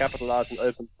ability to capitalize on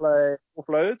open play,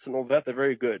 offloads, and all that. They're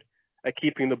very good at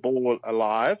keeping the ball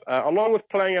alive, along with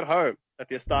playing at home at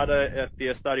the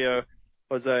Estadio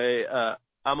Jose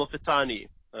Amalfitani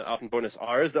out in Buenos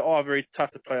Aires. They are very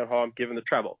tough to play at home given the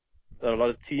travel that a lot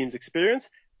of teams experience,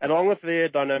 and along with their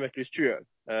dynamic loose trio,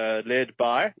 led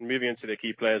by, moving into their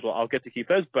key players, well, I'll get to key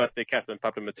players, but their captain,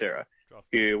 Pablo Matera,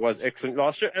 who was excellent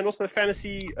last year, and also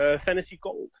fantasy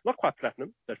gold. Not quite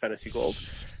platinum, but fantasy gold.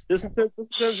 Just in terms of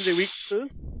their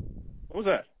weaknesses, what was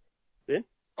that, Ben?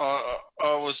 I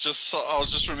was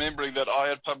just remembering that I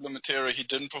had Pablo Matera. He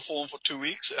didn't perform for 2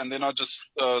 weeks, and then I just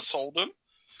sold him.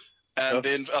 And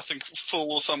then I think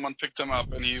Phil or someone picked him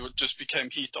up, and he just became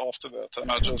heat after that.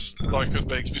 And I just, it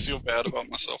makes me feel bad about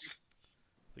myself.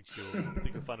 I think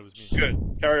you'll find it was me. Good.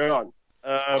 Carry on.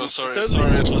 Sorry,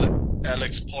 it was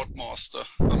Alex Podmaster.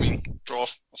 I mean,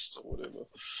 Draftmaster, whatever.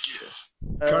 Yes.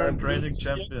 Current reigning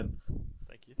champion.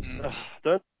 Thank you.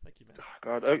 Don't. Thank you, man.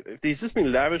 Oh, God, he's just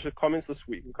been lavish with comments this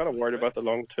week. I'm kind of worried about the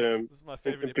long-term This is my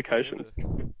favorite implications.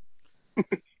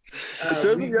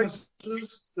 Weaknesses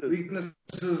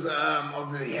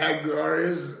of the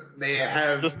Jaguars, they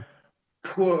have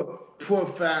poor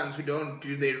fans who don't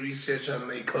do their research on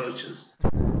their coaches.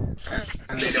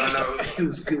 And they don't know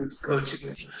who's coaching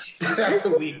them. That's a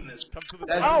weakness. It's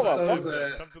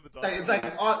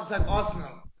like Arsenal.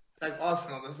 It's like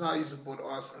Arsenal. That's not how you support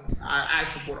Arsenal. I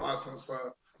support Arsenal,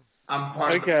 so I'm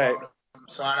part of the problem.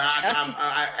 So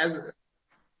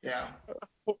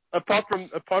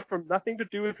Apart from nothing to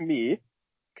do with me,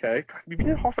 okay, we've been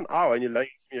here half an hour and you're laying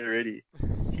me already.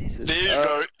 Jesus. There you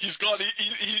go.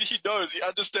 He knows. He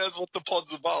understands what the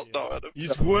pod's about now, Adam.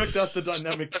 He's worked out the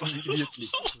dynamic immediately.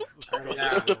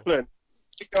 Discipline.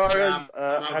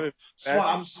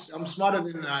 I'm smarter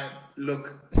than I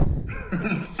look.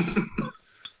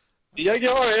 The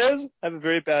Jaguars have a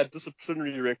very bad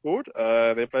disciplinary record.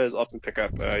 Their players often pick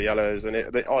up yellows and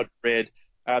they are red.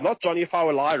 Not Johnny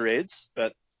Fawalai reds,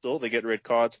 but still they get red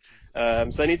cards. So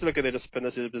they need to look at their discipline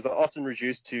because they're often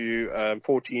reduced to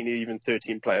 14 or even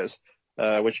 13 players,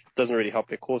 which doesn't really help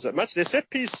their cause that much. Their set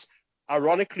piece,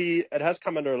 ironically, it has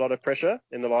come under a lot of pressure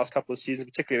in the last couple of seasons,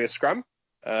 particularly their scrum.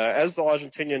 As the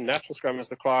Argentinian natural scrum has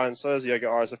declined, so as the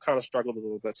Jaguars have kind of struggled a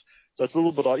little bit. So it's a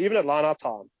little bit odd, even at line-out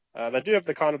time. They do have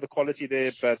the quality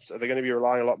there, but they're going to be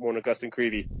relying a lot more on Augustin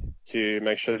Creevy to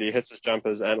make sure that he hits his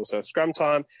jumpers and also scrum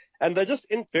time. And they're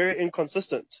just very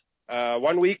inconsistent.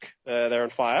 1 week, they're on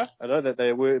fire. I know that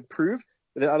they were improved,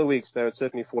 but then other weeks they would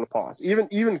certainly fall apart.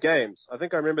 Even games. I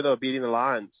think I remember they were beating the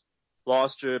Lions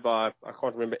last year by, I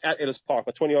can't remember, at Ellis Park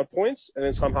by 20-odd points, and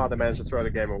then somehow they managed to throw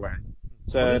the game away.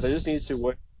 So they just need to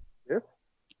work. Yeah.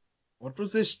 What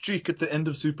was their streak at the end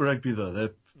of Super Rugby, though? They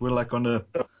were like on a...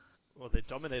 Well, they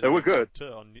dominated. They were good.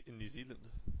 In New Zealand.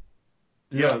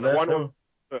 Yeah, they won.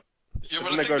 Yeah,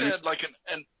 but I think they had like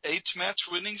an 8-match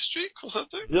winning streak or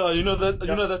something. Yeah, you know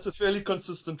that's a fairly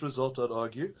consistent result, I'd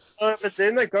argue. But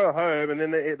then they go home and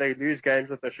then they lose games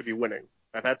that they should be winning.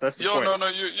 That's the point. No,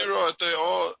 you're right.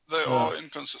 They are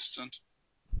inconsistent.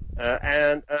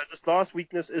 And just last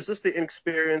weakness is just the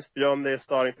inexperience beyond their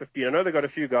starting 15. I know they got a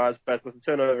few guys, but with the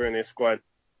turnover in their squad,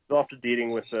 after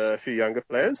dealing with a few younger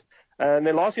players. And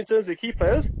then last in terms of the key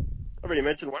players, I already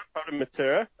mentioned one, Pablo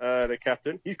Matera, their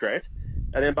captain. He's great.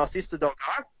 And then Bautista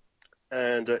Delgado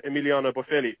and Emiliano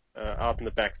Boffelli out in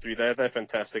the back three. They're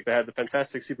fantastic. They had the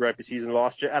fantastic Super Rugby season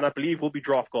last year, and I believe will be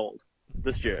draft gold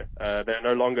this year. They're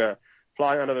no longer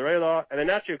flying under the radar. And then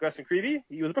naturally, Augustin Creevy,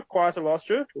 he was a bit quieter last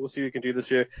year. We'll see what he can do this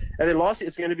year. And then lastly,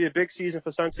 it's going to be a big season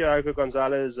for Santiago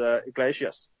Gonzalez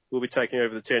Iglesias, who will be taking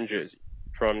over the 10 jersey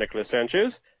from Nicolas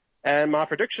Sanchez. And my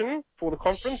prediction for the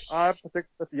conference, I predict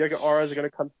that the Jaguars are going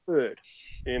to come third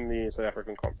in the South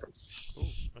African Conference.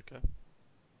 Ooh, okay.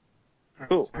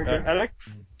 Cool. Alec,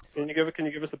 can you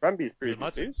give us the Brumbies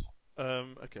preview, please?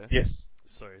 Okay. Yes.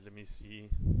 Sorry, let me see.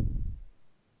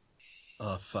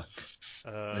 Oh, fuck.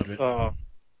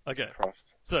 Okay.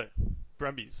 Christ. So,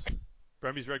 Brumbies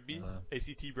Rugby,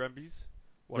 ACT Brumbies.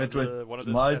 One of those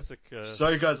classic.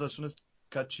 Sorry, guys, I just want to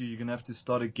cut you. You're going to have to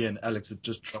start again. Alex, it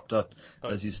just dropped out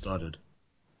as you started.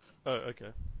 Oh,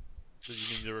 okay. So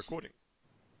you mean the recording?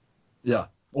 Yeah.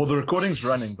 Well, the recording's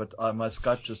running, but my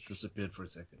Skype just disappeared for a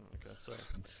second. Okay, sorry.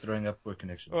 It's throwing up poor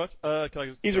connection. All right.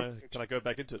 Can I go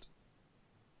back into it?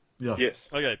 Yeah. Yes.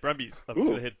 Okay, Brumbies. I'm just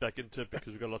going to head back into it because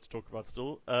we've got a lot to talk about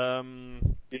still.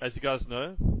 As you guys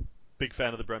know, big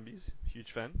fan of the Brumbies.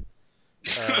 Huge fan.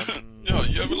 Yeah,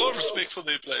 you have a lot of respect for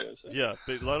their players. Yeah,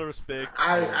 a lot of respect.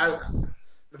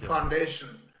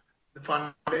 The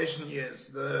foundation years,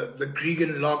 the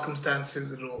Gregan Larkham stance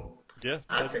says it all. Yeah,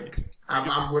 I think.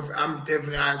 I'm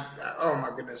definitely, oh my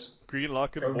goodness. Gregan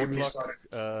Larkham, Don't get me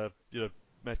Mortlock,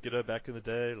 Matt Giddo back in the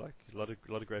day, like a lot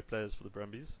of great players for the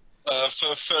Brumbies.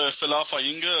 For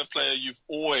Falafainga, a player you've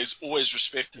always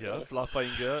respected. Yeah, Right?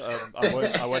 Falafainga.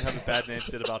 I won't have a bad name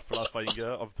said about Falafainga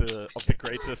of the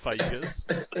greater Faingas.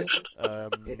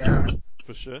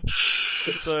 For sure.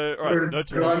 So, all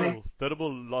right,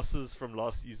 notable losses from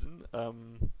last season.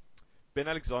 Ben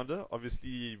Alexander,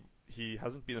 obviously, he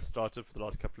hasn't been a starter for the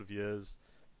last couple of years,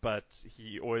 but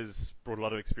he always brought a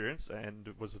lot of experience and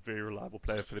was a very reliable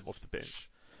player for them off the bench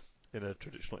in a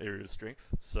traditional area of strength.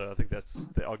 So I think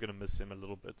they are going to miss him a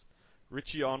little bit.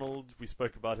 Richie Arnold, we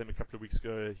spoke about him a couple of weeks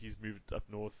ago. He's moved up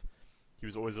north. He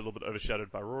was always a little bit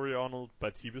overshadowed by Rory Arnold,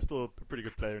 but he was still a pretty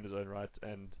good player in his own right,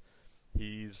 and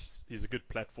he's a good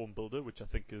platform builder, which I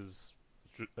think is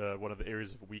one of the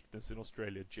areas of weakness in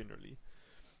Australia generally.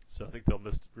 So I think they'll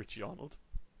miss Richie Arnold.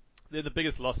 Then the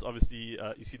biggest loss, obviously,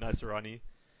 Isi Naisarani.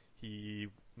 He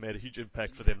made a huge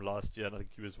impact for them last year, and I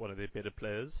think he was one of their better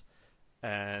players.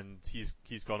 And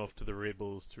he's gone off to the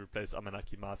Rebels to replace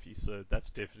Amanaki Mafi, so that's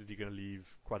definitely going to leave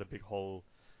quite a big hole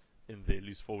in their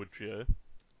loose forward trio.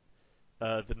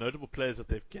 The notable players that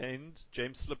they've gained,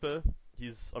 James Slipper,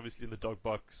 he's obviously in the dog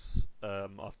box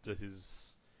after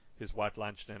his white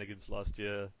line shenanigans last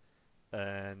year,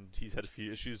 and he's had a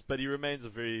few issues, but he remains a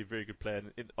very, very good player.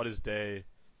 And on his day,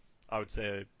 I would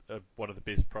say one of the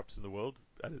best props in the world.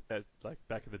 Like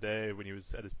back in the day when he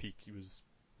was at his peak, he was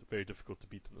very difficult to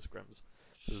beat in the scrums.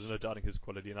 So there's no doubting his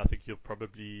quality, and I think he'll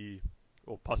probably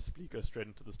or possibly go straight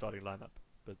into the starting lineup.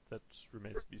 But that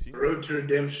remains to be seen. Road to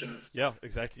redemption. Yeah,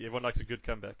 exactly. Everyone likes a good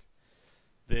comeback.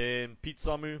 Then Pete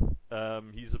Samu,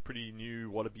 he's a pretty new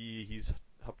Wallaby. He's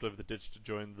hopped over the ditch to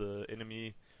join the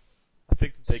enemy. I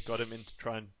think that they got him in to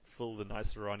try and fill the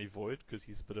Naisarani void because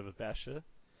he's a bit of a basher.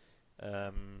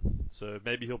 So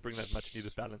maybe he'll bring that much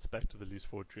needed balance back to the loose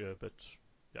forward trio, but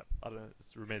yeah, I don't know.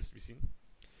 It remains to be seen.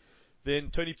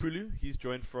 Then Tony Pulu, he's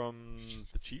joined from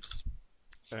the Chiefs,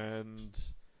 and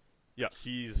yeah,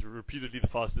 he's reputedly the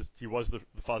fastest. He was the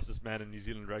fastest man in New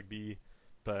Zealand rugby,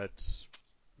 but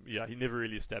yeah, he never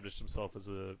really established himself as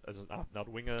an out-and-out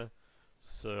winger.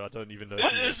 So I don't even know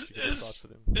if he's actually going to start for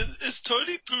them. Is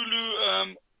Tony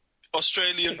Pulu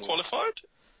Australian qualified?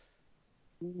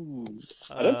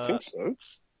 I don't think so.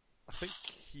 I think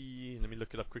let me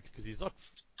look it up quickly because he's not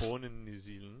born in New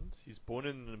Zealand. He's born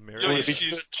in America. Yeah,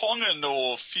 he's a Tongan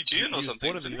or Fijian or something.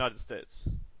 He was born in the United States.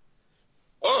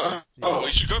 Oh,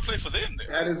 he should go play for them then.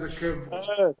 That is a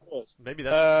curveball. Maybe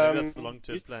that's the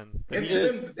long-term plan. They've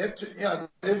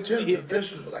turned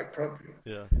professional, like properly.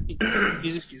 Yeah.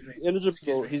 He's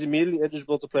eligible. He's immediately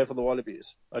eligible to play for the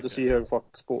Wallabies. I just see here on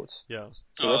Fox Sports. Yeah.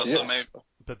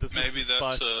 But this is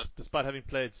despite having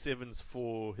played sevens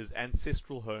for his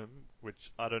ancestral home,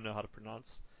 which I don't know how to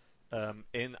pronounce,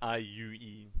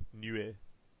 Niue, Niue.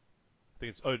 I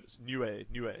think it's Niue.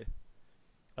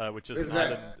 Which is an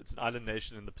island. It's an island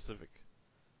nation in the Pacific.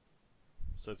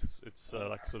 So it's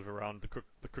like sort of around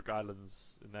the Cook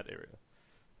Islands in that area.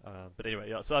 But anyway,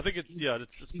 yeah. So I think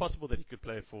it's possible that he could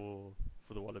play for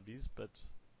the Wallabies, but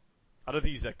I don't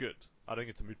think he's that good. I don't think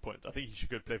it's a moot point. I think he should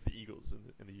go play for the Eagles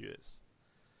in the US.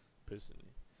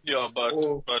 Personally. Yeah, but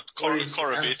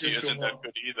Coravetti isn't that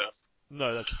good either.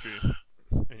 No, that's true.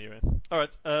 Anyway, all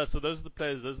right. So those are the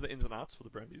players. Those are the ins and outs for the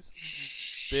Brumbies.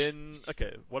 Then,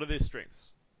 okay, what are their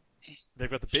strengths? They've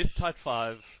got the best tight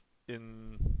five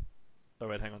in. Oh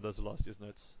wait, hang on. Those are last year's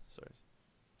notes. Sorry.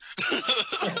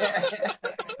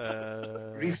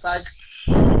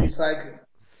 Recycle.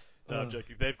 No, I'm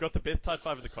joking. They've got the best tight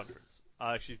five in the conference.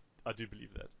 I do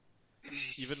believe that.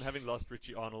 Even having lost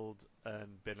Richie Arnold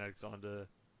and Ben Alexander,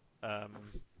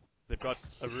 they've got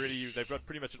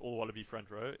pretty much an all Wallaby front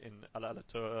row in Ala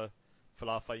Alatoa,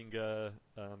 Falafainga,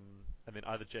 and then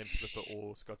either James Slipper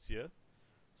or Scott Sear.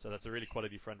 So that's a really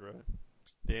quality front row.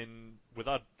 Then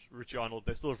without Richie Arnold,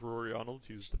 they still have Rory Arnold,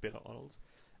 who's the better Arnold,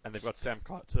 and they've got Sam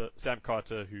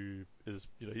Carter, who is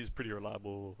he's pretty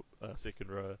reliable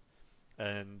second row,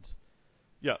 and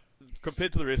yeah,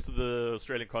 compared to the rest of the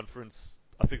Australian conference,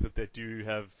 I think that they do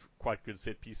have quite good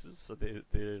set pieces. So their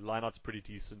lineout's pretty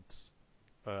decent.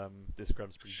 Their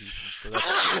scrum's pretty decent. So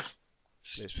that's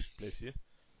bless you.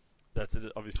 That's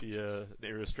obviously an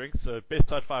area of strength. So best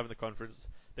tight 5 in the conference.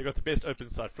 They've got the best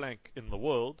open side flank in the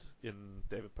world in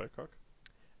David Pocock.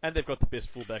 And they've got the best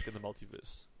fullback in the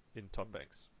multiverse in Tom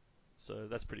Banks. So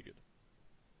that's pretty good.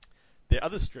 Their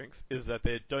other strength is that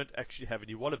they don't actually have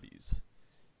any wallabies,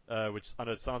 which I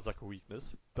know it sounds like a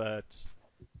weakness, but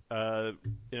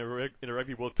in a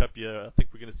Rugby World Cup year, I think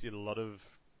we're going to see a lot of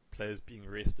players being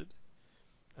rested,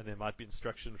 and there might be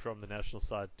instruction from the national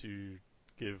side to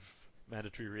give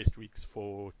mandatory rest weeks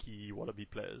for key wallaby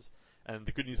players. And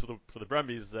the good news for the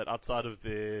Brumbies is that outside of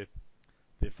their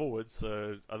forwards,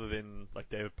 so other than like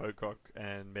David Pocock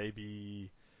and maybe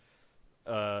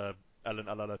Alan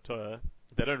Alalatoa,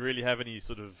 they don't really have any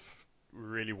sort of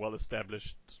really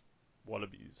well-established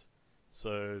wallabies.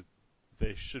 So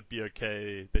they should be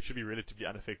okay. They should be relatively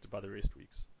unaffected by the rest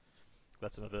weeks.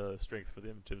 That's another strength for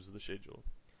them in terms of the schedule.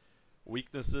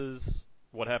 Weaknesses,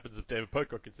 what happens if David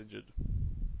Pocock gets injured?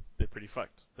 They're pretty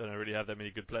fucked. They don't really have that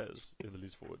many good players in the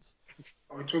loose forwards.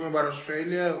 Are we talking about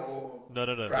Australia or No,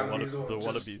 the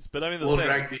Wallabies. But I mean the World same.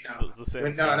 Rugby now. The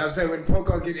same. No, I'm saying when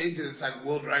Pocock gets injured, it's like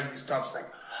World Rugby stops. Like,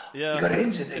 yeah, he got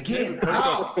injured again.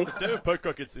 How? If David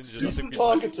Pocock gets injured, I think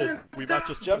we might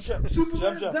just jump. down.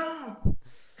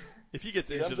 If he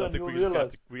gets injured, I think we're gonna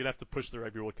have to push the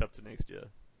Rugby World Cup to next year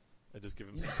and just give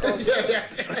him some time.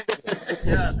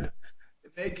 yeah.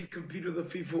 Make it compete with the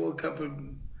FIFA World Cup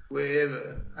and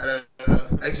wherever. I don't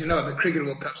know. Actually, no, the Cricket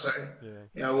World Cup. Sorry.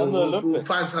 Yeah. We'll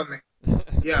find something.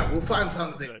 Yeah, we'll find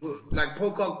something. Exactly. Like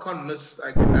Pocock can't miss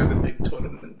like another big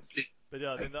tournament. Please. But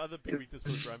yeah, then the other big weakness for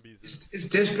the Brumbies is it's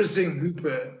desperate seeing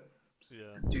Hooper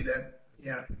yeah. do that.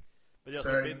 Yeah. But yeah,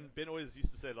 so Ben always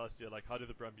used to say last year, like, how do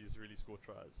the Brumbies really score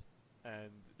tries?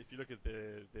 And if you look at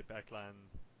their backline,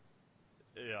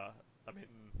 yeah, I mean,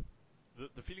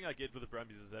 the feeling I get with the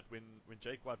Brumbies is that when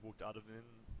Jake White walked out of them,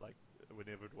 like,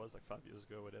 whenever it was, like 5 years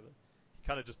ago or whatever, he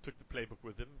kind of just took the playbook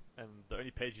with him, and the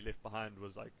only page he left behind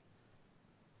was, like,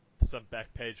 some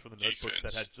back page from the notebook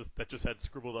that just had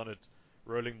scribbled on it,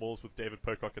 rolling mauls with David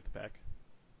Pocock at the back.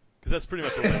 Because that's pretty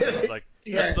much all they do. Like,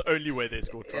 that's the only way they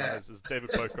score tries is David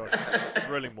Pocock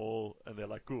rolling maul, and they're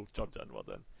like, cool, job done, well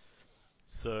done.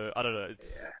 So I don't know.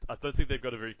 I don't think they've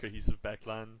got a very cohesive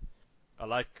backline. I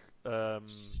like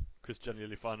Christian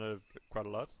Leali'ifano quite a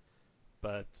lot,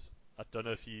 but I don't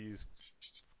know if he's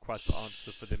quite the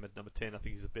answer for them at number 10. I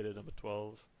think he's a better number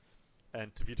 12.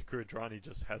 And Tavita Kuridrani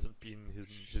just hasn't been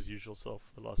his usual self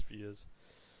for the last few years.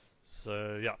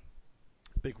 So yeah,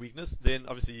 big weakness. Then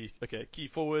obviously, okay, key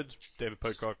forward David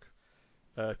Pocock,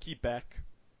 key back.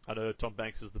 I know Tom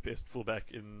Banks is the best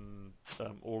fullback in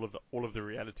all of the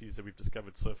realities that we've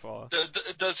discovered so far.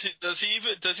 Does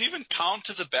he even count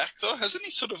as a back though? Hasn't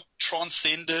he sort of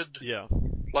transcended? Yeah,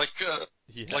 like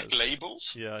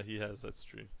labels. Yeah, he has. That's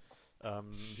true.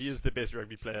 He is the best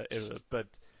rugby player ever, but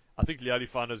I think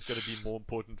Leali'ifano is going to be more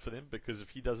important for them because if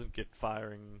he doesn't get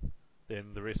firing,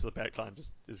 then the rest of the backline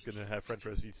just is going to have front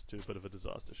row seats to a bit of a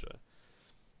disaster show.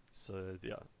 So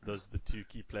yeah, those are the two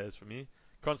key players for me.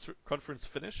 Conference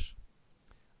finish.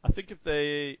 I think if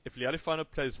Leali'ifano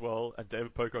plays well and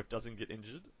David Pocock doesn't get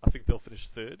injured, I think they'll finish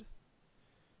third.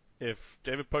 If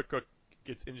David Pocock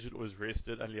gets injured or is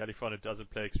rested and Leali'ifano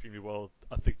doesn't play extremely well,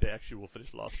 I think they actually will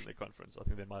finish last in their conference. I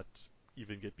think they might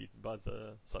even get beaten by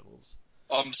the Sunwolves.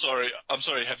 I'm sorry.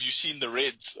 Have you seen the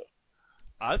Reds?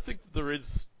 I think the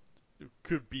Reds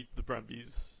could beat the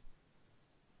Brumbies.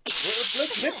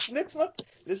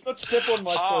 Let's not step on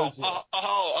my toes here.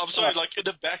 I'm sorry, like in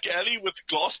a back alley with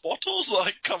glass bottles?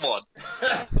 Like, come on.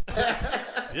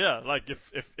 Yeah, like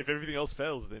if everything else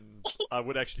fails, then I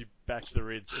would actually back the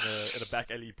Reds in a back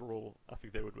alley brawl. I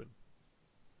think they would win.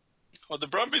 Well, the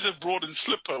Brumbies have brought in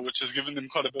Slipper, which has given them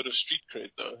quite a bit of street cred,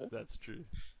 though. Huh? That's true.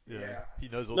 Yeah. He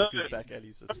knows all the good back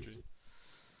alleys. That's true.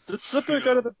 Did Slipper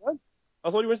go to the Brumbies? I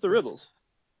thought he went to the Rebels.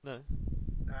 No.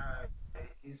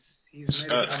 He's it's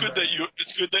good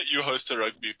that you host a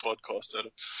rugby podcast,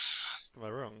 Adam. Am I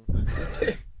wrong?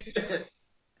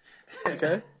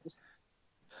 Okay.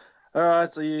 All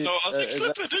right. So you. No, I think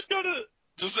Slipper did go to.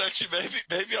 Just actually,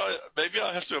 maybe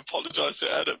I have to apologize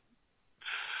to Adam.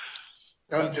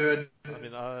 Don't do it. I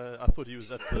mean, I thought he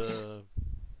was at the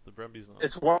Brumbies now.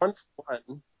 It's 1-1.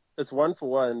 It's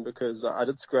 1-1 because I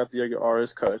did scrap Yogi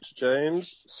Ara's coach,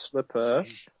 James Slipper.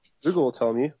 Google will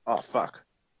tell me. Oh fuck.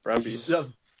 Brumbies. Yeah.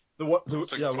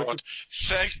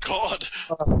 Thank God.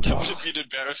 That would have been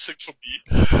embarrassing for me.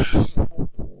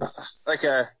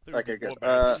 Okay, good.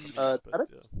 Adam,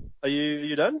 are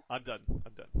you done? I'm done.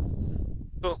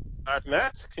 Cool. All right,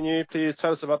 Matt, can you please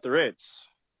tell us about the Reds?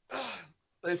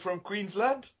 They're from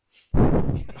Queensland.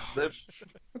 Why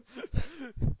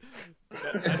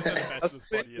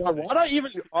do I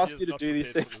even ask you to do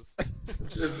these things?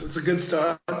 It's a good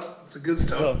start. It's a good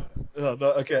start. No,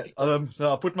 okay. No,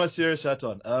 I'll put my serious hat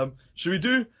on. Should we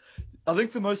do? I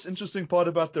think the most interesting part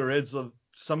about the Reds are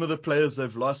some of the players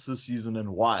they've lost this season and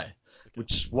why.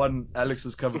 Which one Alex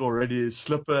has covered already is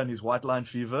Slipper and his white line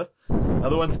fever.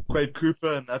 Other one's Quade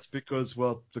Cooper, and that's because,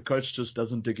 well, the coach just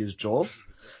doesn't dig his job.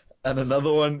 And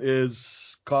another one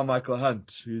is Carmichael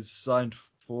Hunt, who's signed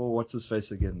for what's his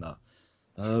face again now.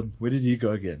 Where did he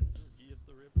go again?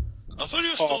 I thought he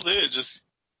was still there, just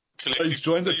collecting. He's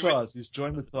joined the Tars. He's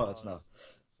joined the Tars now.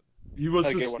 He was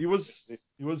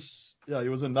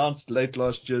announced late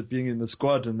last year being in the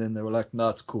squad, and then they were like, "Nah,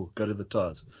 it's cool, go to the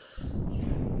Tars."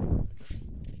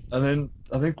 And then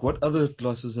I think what other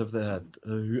losses have they had?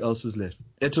 Who else is left?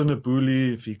 Eto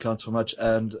Nabuli, if he counts for much,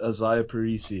 and Isaiah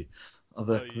Parisi. And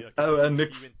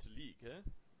Nick. He went to league, eh?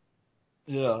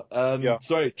 Yeah, and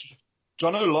sorry,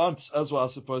 Jono Lance as well, I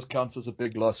suppose, counts as a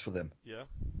big loss for them. Yeah.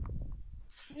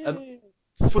 And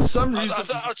for some reason,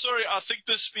 I'm sorry, I think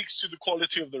this speaks to the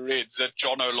quality of the Reds that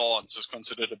John O'Lance is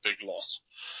considered a big loss.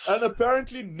 And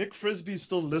apparently Nick Frisbee is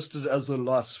still listed as a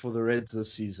loss for the Reds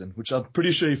this season, which I'm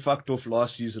pretty sure he fucked off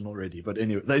last season already. But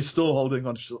anyway, they're still holding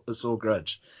on a sore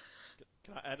grudge.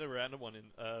 Can I add a random one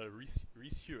in? Reece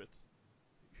Hewitt.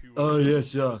 Who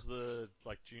was the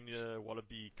junior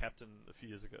Wallaby captain a few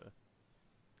years ago.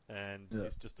 And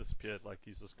he's just disappeared. Like,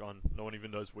 he's just gone. No one even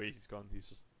knows where he's gone. He's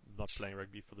just not playing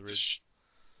rugby for the Reds.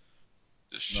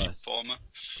 The sheep farmer.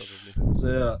 Probably.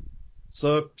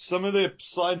 So some of their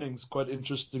signings, quite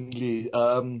interestingly,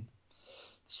 Sefo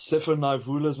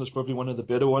Naivulas was probably one of the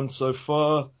better ones so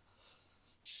far.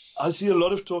 I see a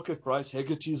lot of talk that Bryce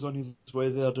Hegarty's on his way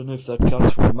there. I don't know if that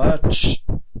counts for much.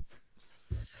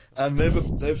 And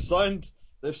they've signed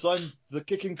the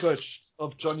kicking coach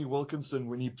of Johnny Wilkinson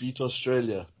when he beat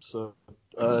Australia. So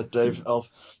Dave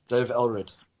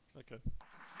Elred. Okay.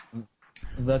 And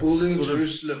that's Building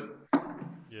Jerusalem.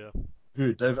 Yeah.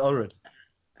 Who? Dave Elred.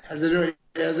 Has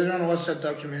anyone watched that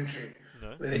documentary?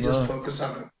 No. Where they just focus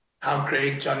on how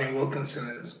great Johnny Wilkinson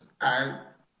is?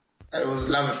 It was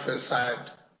love at first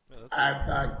sight. Yeah,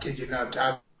 I kid you not.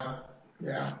 Yeah.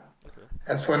 Okay.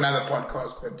 That's for another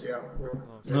podcast, but yeah.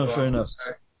 No, fair enough.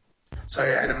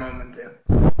 Sorry, I had a moment there.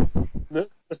 No.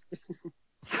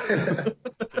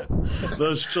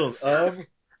 That's chill. So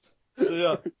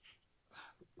yeah,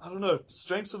 I don't know.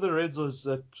 Strengths of the Reds is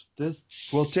that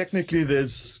technically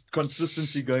there's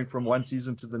consistency going from one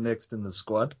season to the next in the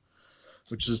squad,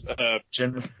 which is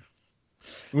general.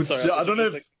 Sorry, I don't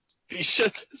know.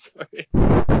 Sorry.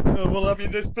 Well, I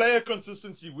mean, there's player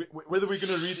consistency. Whether we're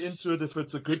going to read into it if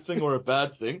it's a good thing or a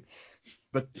bad thing,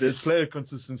 but there's player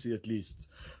consistency at least.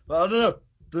 But I don't know.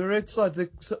 The Red side,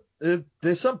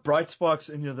 there's some bright sparks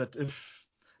in here that if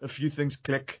a few things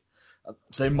click,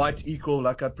 they might equal,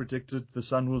 like I predicted, the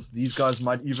Sunwolves. These guys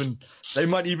might even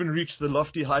reach the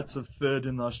lofty heights of third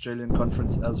in the Australian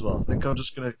Conference as well. I think I'm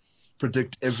just going to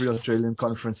predict every Australian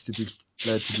Conference to be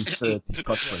third in the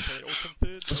conference. Third.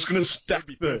 I'm just going to stack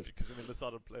third. Because then they miss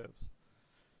out on playoffs.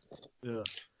 Yeah.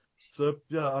 So,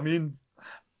 yeah, I mean,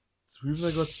 who have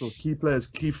they got still? Key players,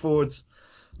 key forwards.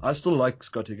 I still like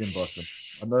Scott Higginbotham.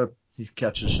 I know he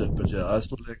catches shit, but yeah, I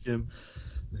still like him.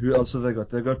 Who else have they got?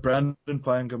 They've got Brandon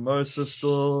Payangamosa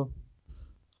still.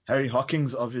 Harry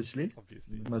Hawkins, obviously.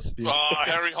 Must be. Oh,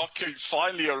 Harry Hawkins,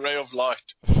 finally a ray of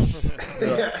light.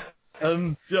 Yeah.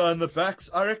 And the backs,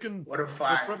 I reckon. What a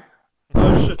fight.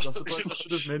 Oh shit, I suppose I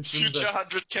should have mentioned Future that.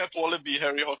 100 cap Wallaby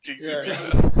Harry Hawkins.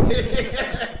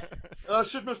 Yeah. I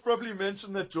should have probably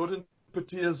mentioned that Jordan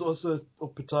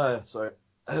Pattaya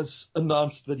has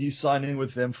announced that he's signing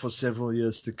with them for several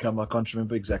years to come. I can't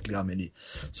remember exactly how many.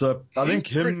 So I think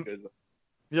him.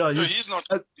 Yeah, he's not.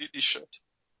 He's shit.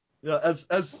 Yeah, as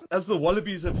the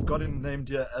Wallabies have got him named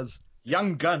here as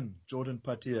young gun, Jordan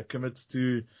Pattaya commits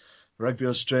to Rugby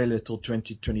Australia till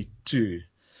 2022.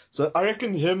 So I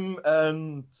reckon him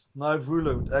and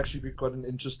Naivula would actually be quite an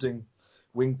interesting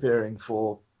wing pairing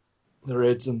for the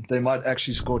Reds, and they might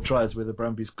actually score tries where the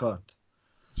Brumbies can't.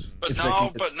 But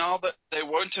now that they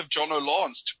won't have John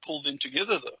O'Lance to pull them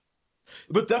together, though.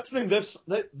 But that's the thing.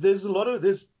 There's a lot of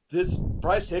there's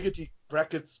Bryce Hegarty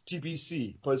brackets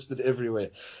TBC posted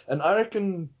everywhere, and I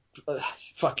reckon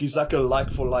he's like a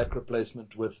like-for-like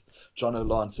replacement with John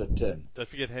O'Lance at 10. Don't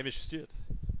forget Hamish Stewart.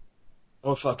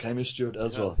 Oh fuck, Hamish Stewart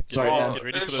as well. Sorry,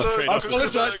 Andrew. get ready for the trade. I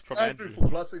apologize from Andrew for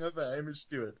glossing over Hamish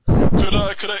Stewart. Could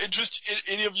I interest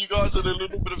any of you guys in a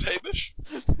little bit of Hamish?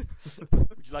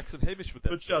 Would you like some Hamish with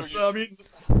that? But yeah, so I mean,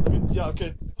 yeah,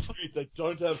 okay. They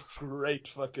don't have great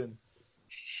fucking.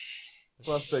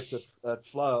 prospects at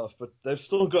fly off, but they've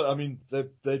still got. I mean,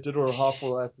 they did a half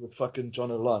all right with fucking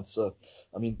John O'Lance, so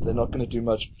I mean, they're not going to do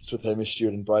much with Hamish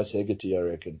Stewart and Bryce Hegarty, I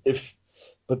reckon.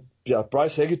 But yeah,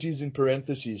 Bryce Hegarty's in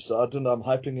parentheses, so I don't know. I'm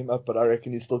hyping him up, but I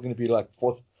reckon he's still going to be like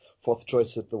fourth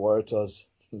choice at the Waratahs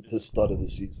his start of the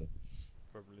season.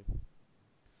 Probably.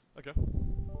 Okay.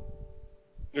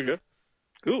 Okay.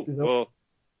 Cool. Yeah. Well,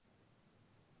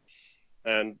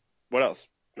 and what else,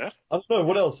 Matt? I don't know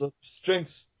what else.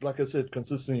 Strengths, like I said,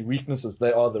 consistency. Weaknesses,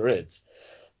 they are the Reds.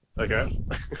 Okay.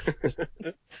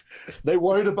 They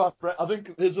worried about Brad. I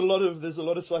think there's a lot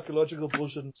of psychological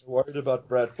bullshit worried about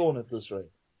Brad Thorne at this rate.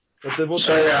 But they've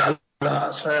also.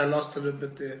 Sorry, I lost a little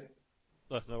bit there.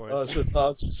 No worries. Oh shit! No, I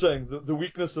was just saying the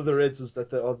weakness of the Reds is that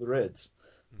they are the Reds.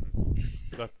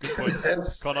 No, good point.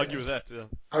 Can't argue with that.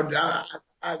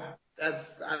 Yeah.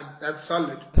 That's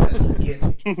solid. As we get.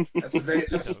 That's very.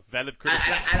 Yeah, valid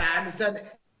criticism. I understand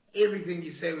everything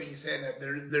you say when you say that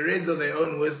the Reds are their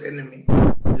own worst enemy,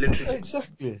 literally.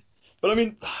 Exactly. But I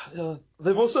mean,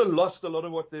 they've also lost a lot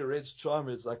of what their Reds charm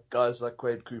is, like guys like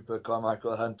Quade Cooper,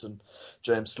 Carmichael Hunt, and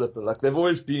James Slipper. Like they've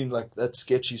always been like that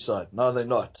sketchy side. Now they're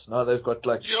not. Now they've got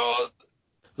like. Yeah,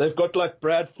 They've got like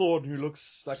Brad Thorne, who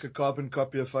looks like a carbon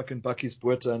copy of fucking Bucky's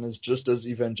Botha and is just as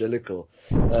evangelical.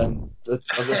 I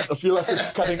feel like it's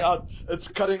cutting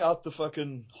out the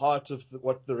fucking heart of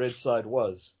what the Red side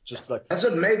was. Just like That's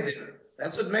what made them.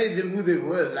 That's what made them who they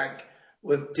were. Like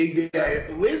with Digby.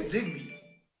 Where's Digby?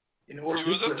 In all he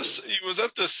was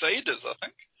at the Saders, I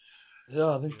think.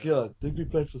 I think Digby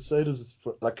played for Saders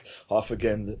for like half a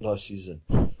game last season.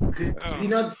 Could he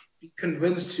not be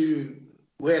convinced to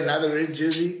wear another red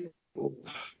jersey? Well,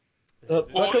 yeah,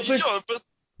 but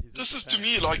this is to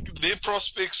me like their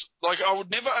prospects. Like I would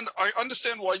never. I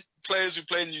understand why players who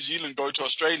play in New Zealand go to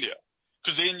Australia,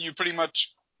 because then you pretty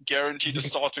much guaranteed a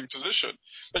starting position.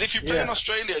 But if you play in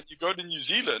Australia and you go to New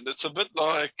Zealand, it's a bit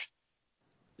like.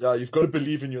 Yeah, you've got to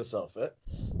believe in yourself, eh?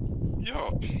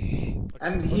 Yeah.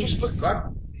 And he's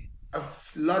got a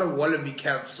lot of Wallaby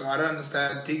caps, so I don't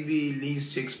understand. Digby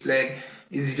needs to explain.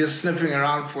 Is he just sniffing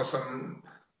around for some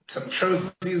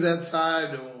trophies that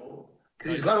side, or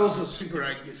because he's got also Super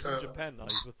Rugby? He's So in Japan now.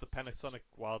 He's with the Panasonic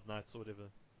Wild Knights or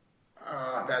whatever.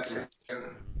 that's it.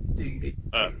 Digby.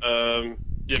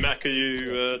 Yeah, Matt, can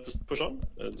you just push on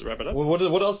and wrap it up? Well,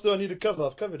 what else do I need to cover?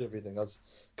 I've covered everything.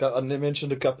 I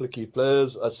mentioned a couple of key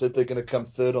players. I said they're going to come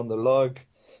third on the log.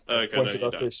 I pointed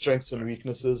out their strengths and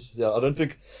weaknesses. Yeah, I don't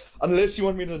think, unless you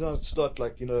want me to now start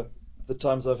like, the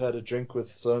times I've had a drink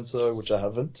with so-and-so, which I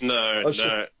haven't. No.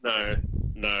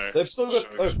 They've still got,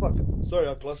 oh fuck, sorry,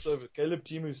 I glossed over. Caleb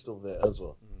Timu's still there as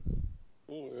well.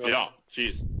 Yeah,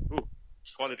 jeez. Ooh,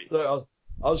 quality. So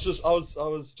I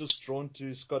was just drawn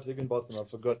to Scott Higginbotham. I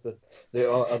forgot that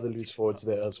there are other loose forwards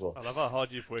there as well. I love how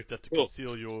hard you've worked at to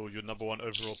conceal your number one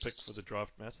overall pick for the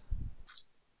draft, Matt.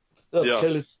 That's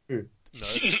Caleb Timu. No,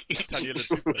 it's Taniela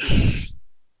Tupou.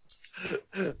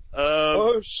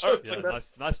 Oh shit! Yeah,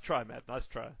 nice try, Matt. Nice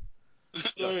try.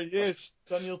 Sorry, yes,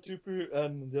 Daniel Tupu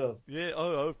and Yeah.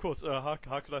 Oh, of course. How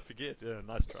could I forget? Yeah,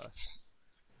 nice try.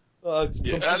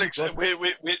 Alex,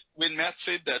 when Matt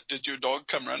said that, did your dog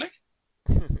come running?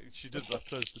 She did. I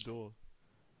closed the door.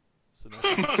 So now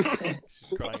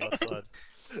she's crying outside.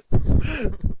 All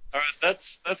right,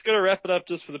 that's gonna wrap it up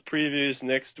just for the previews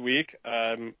next week.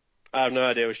 I have no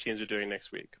idea which teams we're doing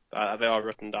next week. They are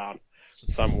written down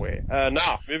somewhere.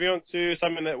 Now, moving on to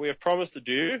something that we have promised to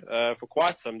do for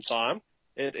quite some time.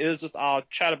 It is just our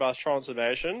chat about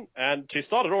transformation. And to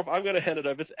start it off, I'm going to hand it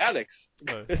over to Alex.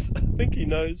 Because I think he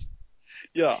knows.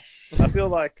 Yeah, I feel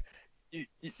like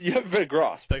you have a bit of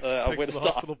grasp Thanks of where to for the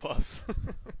start. hospital pass.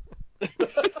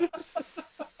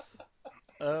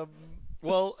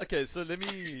 Well, okay, so let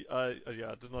me. I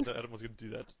did not know Adam was going to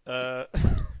do that.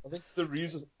 I think the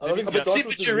reason. I think I'll start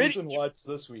with the reason why it's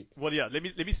this week. Well, yeah. Let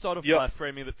me start off by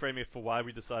framing it for why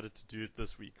we decided to do it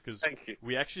this week, because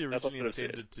we actually originally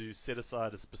intended to set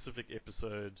aside a specific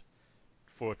episode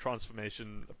for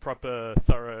transformation, a proper,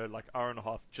 thorough, like hour and a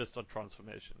half just on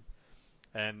transformation.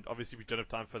 And obviously we don't have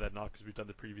time for that now because we've done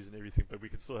the previews and everything, but we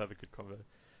can still have a good convo.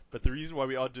 But the reason why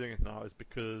we are doing it now is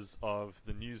because of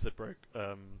the news that broke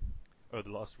over the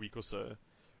last week or so,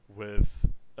 with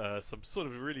some sort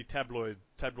of really tabloid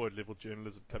level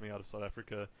journalism coming out of South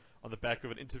Africa on the back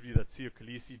of an interview that Siya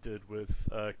Kolisi did with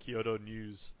Kyodo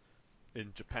News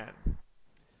in Japan.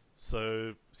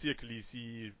 So Siya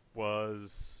Kolisi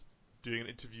was doing an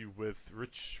interview with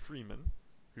Rich Freeman,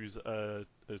 who's a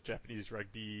Japanese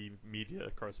rugby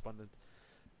media correspondent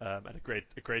and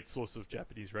a great source of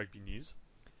Japanese rugby news.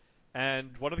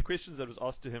 And one of the questions that was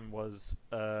asked to him was,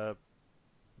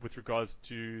 with regards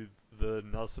to the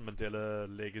Nelson Mandela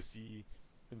legacy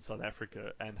in South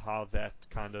Africa and how that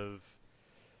kind of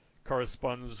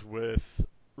corresponds with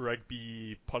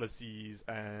rugby policies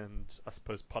and I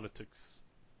suppose politics,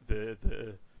 the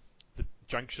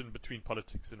junction between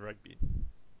politics and rugby.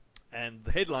 And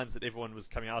the headlines that everyone was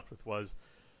coming out with was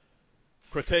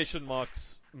quotation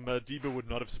marks, Madiba would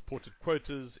not have supported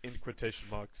quotas, end quotation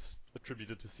marks,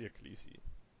 attributed to Siya Kolisi.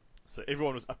 So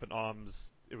everyone was up in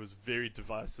arms. It was very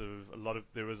divisive.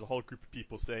 There was a whole group of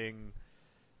people saying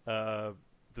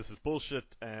this is bullshit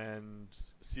and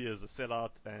Siya's a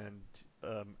sellout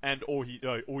or he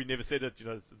never said it.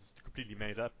 It's completely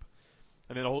made up.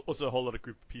 And then also a whole lot of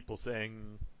group of people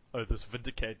saying, oh, this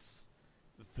vindicates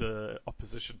the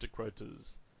opposition to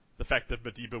quotas. The fact that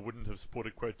Madiba wouldn't have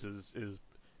supported quotas is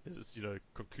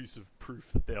conclusive proof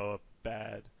that they are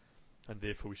bad, and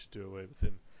therefore we should do away with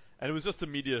them. And it was just a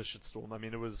media shitstorm. I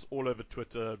mean, it was all over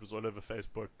Twitter, it was all over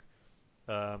Facebook.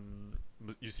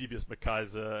 Eusebius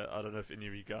McKaiser, I don't know if any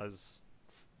of you guys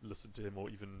listen to him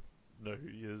or even know who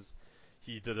he is.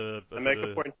 He did I make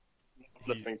a point of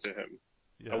listening to him.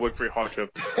 Yeah. I work very hard to.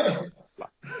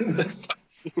 You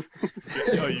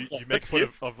make a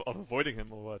point of avoiding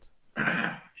him or what?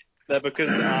 No, because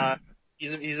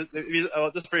he's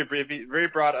just very brief, very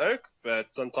bright oak, but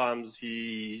sometimes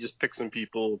he just picks on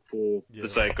people for the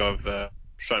sake of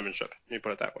showmanship. Let me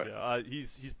put it that way. Yeah,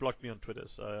 he's blocked me on Twitter,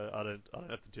 so I don't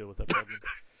have to deal with that problem.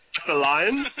 The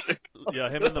Lions? Yeah,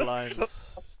 him and the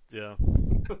Lions. Yeah.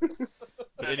 But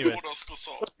anyway,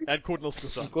 and Courtnall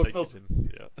Skosan.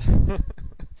 Yeah.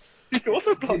 He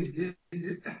also blocked.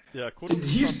 Yeah,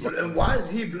 Courtnall. Why is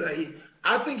he?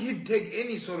 I think he'd take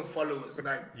any sort of followers,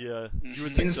 like you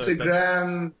would think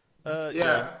Instagram. So,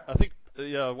 yeah, I think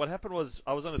what happened was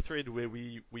I was on a thread where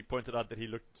we pointed out that he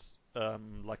looked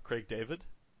like Craig David,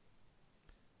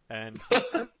 and he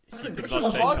did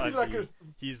not take kindly.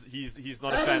 He's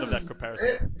not a fan of that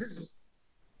comparison.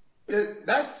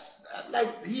 That's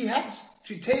like he has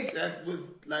to take that with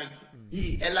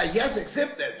he has to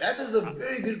accept that. That is a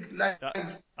very good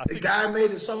the guy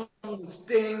made a song with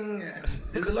Sting, and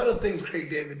there's a lot of things Craig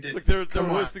David did. Look, there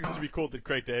are worse things to be called than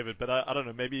Craig David, but I don't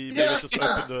know. Maybe it just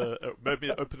opened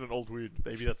an old wound.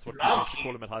 Maybe that's what people used to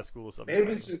call him at high school or something.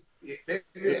 Maybe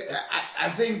I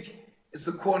think it's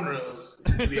the cornrows.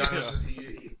 To be honest with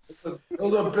you,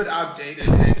 those are a bit outdated,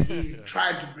 and he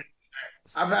tried to bring.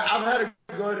 I've had to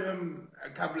go to him a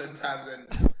couple of times, and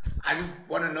I just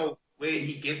want to know where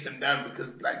he gets them down,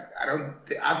 because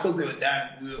I thought they were done.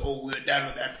 We were done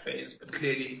with that phase, but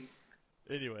clearly.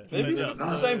 Anyway, maybe it's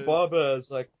the same barber as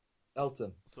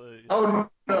Elton. Oh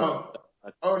no!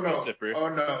 That's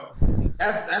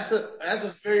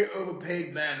a very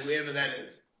overpaid man, whoever that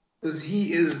is, because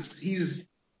he's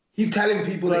telling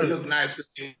people they look nice when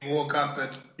they walk out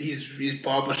that he's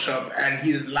barbershop, and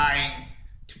he's lying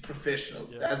to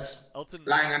professionals. Yeah. That's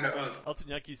lying under oath. Elton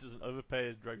Yankees is an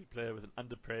overpaid rugby player with an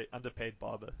underpaid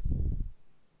barber.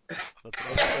 That's an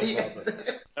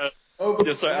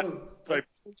overpaid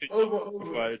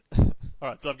barber.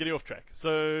 Alright, so I'm getting off track.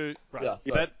 So,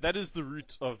 that is the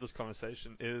root of this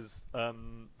conversation, is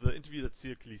the interview that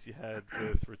Siya Kolisi had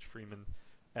with Rich Freeman.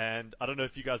 And I don't know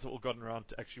if you guys have all gotten around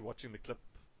to actually watching the clip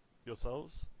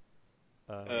yourselves.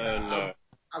 No.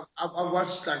 I've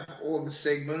watched all the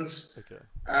segments. Okay.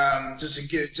 Just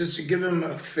to give him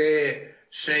a fair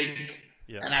shake,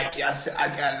 and I guess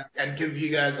I can give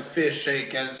you guys a fair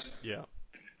shake, as you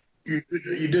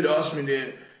did ask me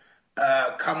to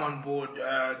come on board,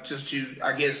 just to,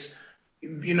 I guess,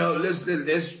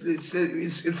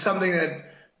 it's something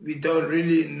that we don't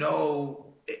really know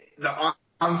the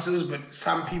answers, but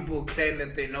some people claim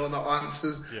that they know the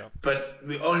answers, but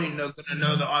we're only going to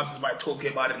know the answers by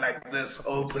talking about it like this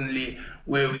openly,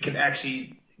 where we can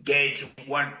actually gauge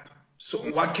what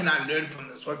can I learn from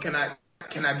this? What can I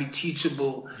be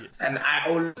teachable? Yes. And I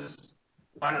always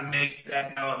want to make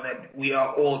that known that we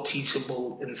are all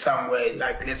teachable in some way.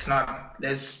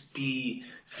 Let's be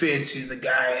fair to the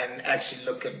guy and actually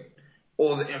look at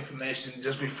all the information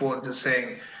just before just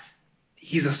saying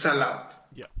he's a sellout.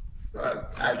 Yeah.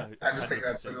 I just think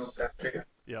that's a little bit fair.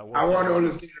 Yeah, I want to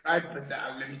always get it right, but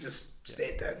let me just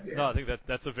state that. Yeah. No, I think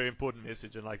that's a very important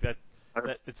message, and that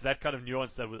it's that kind of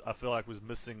nuance that I feel like was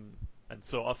missing, and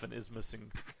so often is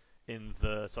missing, in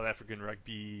the South African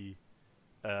rugby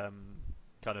kind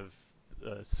of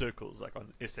circles, like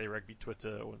on SA Rugby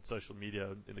Twitter or on social media,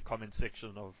 in the comment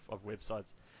section of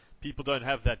websites. People don't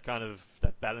have that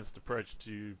balanced approach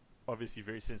to obviously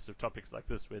very sensitive topics like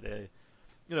this, where they,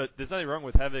 there's nothing wrong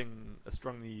with having a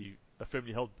firmly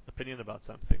held opinion about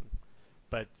something,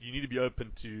 but you need to be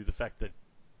open to the fact that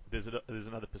there's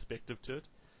another perspective to it.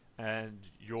 and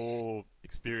your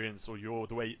experience or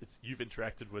the way you've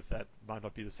interacted with that might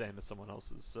not be the same as someone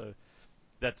else's. So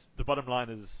that's the bottom line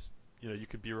is, you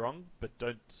could be wrong, but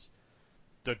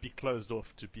don't be closed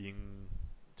off to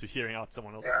hearing out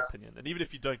someone else's opinion. And even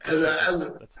if you don't get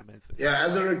that, that's the main thing. Yeah,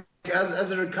 as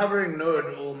a recovering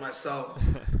know-it-all myself,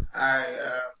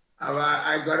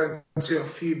 I got into a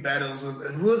few battles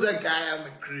with who was that guy on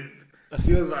the group?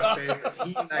 He was my favorite.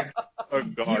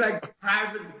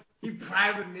 He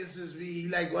private messaged me. He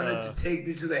wanted to take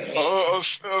me to the head.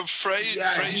 Fraser.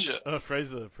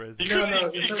 Fraser. He could be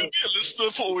a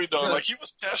listener for all we know. He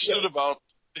was passionate about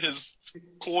his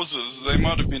causes. They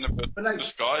might have been a bit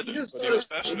misguided, but he was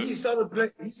passionate. He started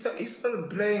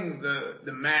playing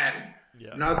the man,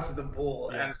 not the ball,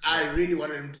 and I really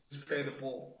wanted him to just play the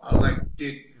ball. I was like,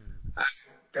 dude, I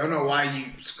don't know why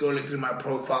you scrolling through my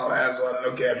profile as well,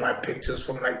 looking at my pictures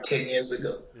from 10 years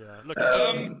ago. Yeah, look,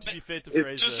 to be fair to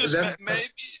Fraser,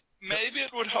 maybe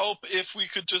it would help if we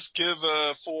could just give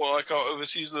for our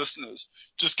overseas listeners,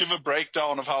 just give a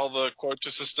breakdown of how the quota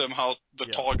system, how the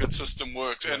target system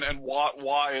works, and why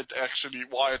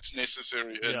it's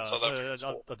necessary in South Africa.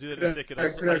 I'll do that in a second. I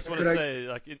just want to say,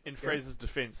 in Fraser's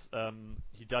defense,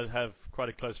 he does have quite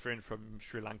a close friend from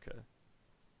Sri Lanka.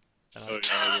 I was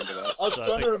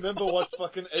trying to remember what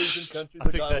fucking Asian country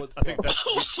the guy was from. I think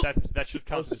that should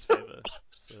count in his favor.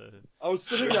 So. I was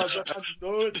sitting there, I was like, I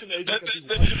know it's an Asian country.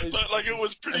 It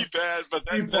was pretty bad, but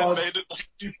that made it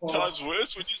 2 times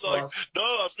worse when he's like, no,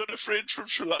 I've got a friend from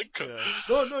Sri Lanka.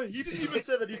 Yeah. No, he didn't even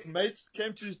say that. His mates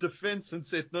came to his defense and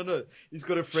said, no, he's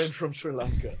got a friend from Sri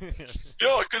Lanka.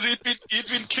 Yeah, because he'd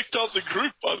been kicked out the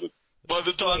group by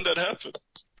the time that happened.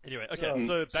 Anyway, okay,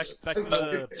 so back to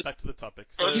the topic.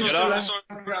 So,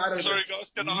 sorry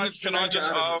guys, can I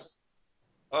just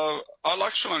I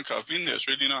like Sri Lanka. I've been there. It's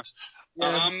really nice.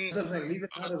 Leave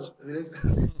it out of it.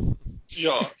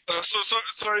 Yeah.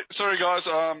 Sorry guys.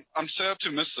 I'm sad to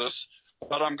miss this,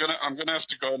 but I'm gonna have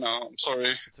to go now. I'm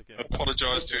sorry. It's okay. I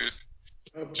apologize to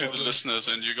the listeners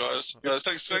and you guys. Yeah,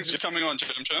 thanks for coming on,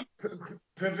 Jam.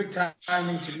 Perfect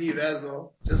timing to leave as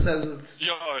well, just as it's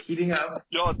heating up.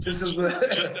 Yeah, just as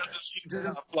it's heating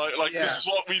up. This is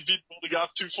what we've been building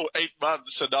up to for 8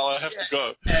 months, and now I have to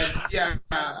go. And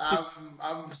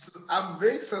I'm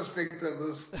very suspect of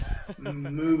this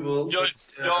move.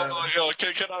 Can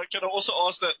I also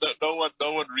ask that no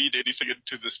one read anything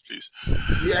into this, please?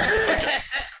 Yeah.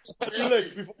 It's too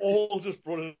late. We've all just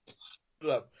brought it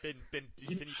up. Ben, can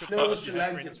you confirm that you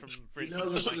have friends from Sri Lanka?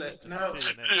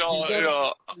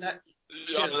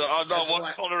 I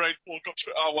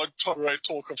won't tolerate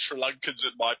talk of Sri Lankans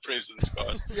in my presence,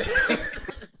 guys.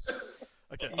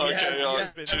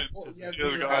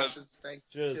 Cheers, guys.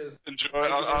 Cheers. Enjoy.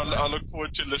 I look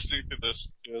forward to listening to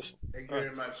this. Cheers. Thank you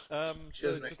very much. So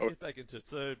just to get back into it.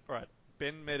 So, right,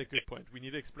 Ben made a good point. We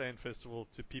need to explain, first of all,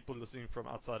 to people listening from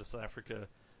outside of South Africa,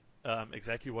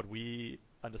 exactly what we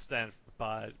understand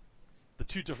by the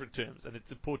 2 different terms, and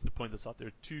it's important to point this out. There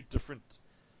are 2 different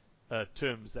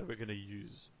terms that we're going to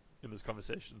use in this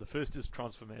conversation. The first is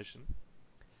transformation,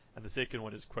 and the second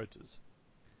one is quotas.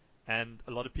 And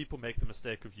a lot of people make the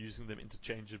mistake of using them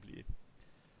interchangeably.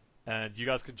 And you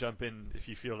guys can jump in if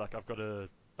you feel like I've got a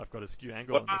skew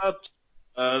angle on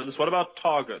this. What about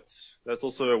targets? That's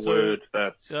also a word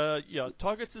that's...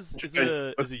 targets is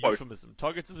a euphemism.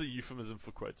 Targets is a euphemism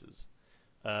for quotas.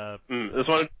 This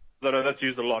one, I know that's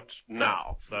used a lot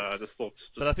now, so I just thought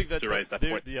to raise that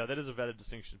point. Yeah, that is a valid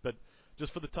distinction. But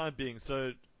just for the time being,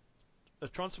 so a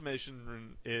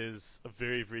transformation is a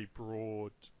very, very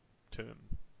broad term.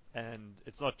 And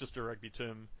it's not just a rugby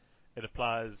term. It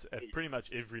applies at pretty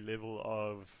much every level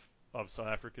of South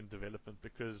African development,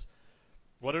 because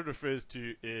what it refers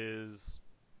to is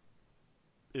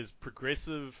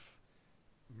progressive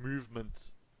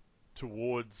movement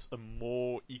towards a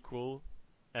more equal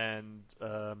and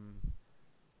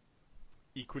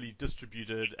equally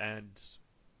distributed and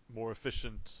more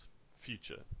efficient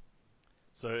future.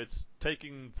 So it's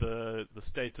taking the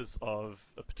status of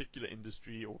a particular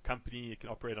industry or company. It can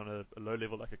operate on a low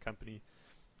level like a company,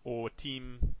 or a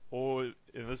team, or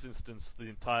in this instance the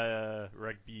entire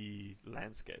rugby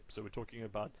landscape. So we're talking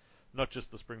about not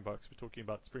just the Springboks. We're talking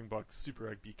about Springboks, Super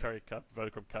Rugby, Currie Cup,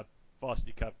 Vodacom Cup,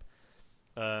 Varsity Cup,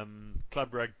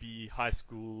 club rugby, high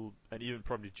school, and even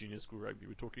probably junior school rugby.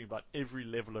 We're talking about every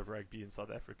level of rugby in South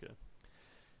Africa.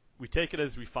 We take it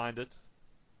as we find it.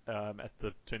 At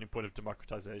the turning point of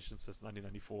democratization since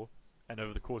 1994, and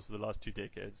over the course of the last 2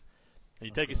 decades, and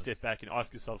you take a step back and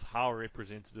ask yourself, how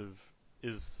representative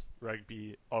is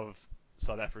rugby of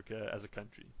South Africa as a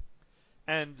country?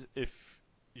 And if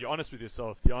you're honest with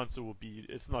yourself, the answer will be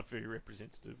it's not very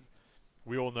representative.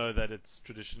 we all know that it's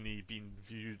traditionally been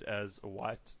viewed as a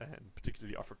white and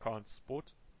particularly Afrikaans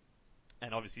sport.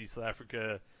 And obviously in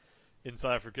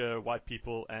South Africa, white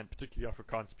people and particularly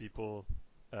Afrikaans people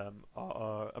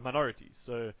are a minority.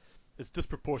 So it's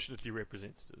disproportionately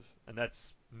representative, and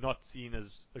that's not seen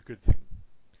as a good thing.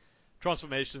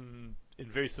 Transformation,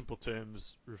 in very simple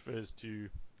terms, refers to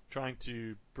trying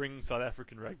to bring South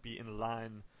African rugby in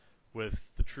line with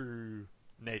the true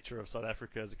nature of South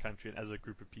Africa as a country and as a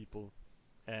group of people,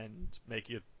 and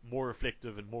making it more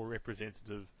reflective and more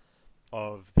representative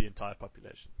of the entire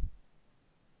population.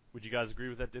 Would you guys agree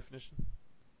with that definition?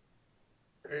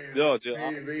 No, dude,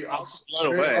 I was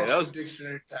blown away. That was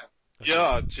dictionary type.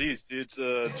 Yeah, jeez, dude.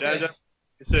 Jan,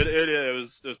 you said earlier it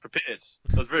was prepared.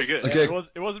 That was very good. Okay.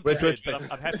 It wasn't prepared, but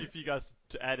I'm happy for you guys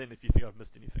to add in if you think I've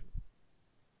missed anything.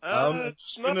 I'm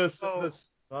just gonna say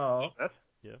this now.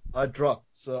 Yeah. I dropped,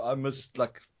 so I missed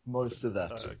like most of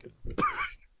that. Oh, okay.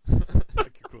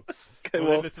 Okay, cool.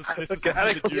 Well, let's just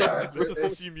Alex,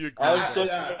 assume you agree. I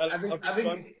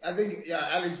think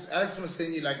Alex must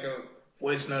send you like a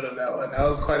voice note of that one. That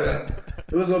was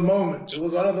it was a moment. It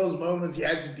was one of those moments you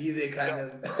had to be there kind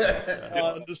of. I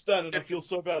understand, and I feel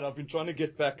so bad. I've been trying to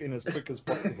get back in as quick as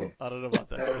possible. I don't know about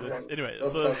that, but anyway,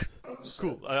 so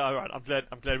cool. All right, I'm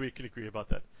glad we can agree about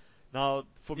that. Now,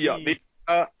 for me,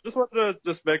 just wanted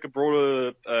to make a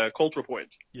broader cultural point.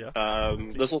 Yeah.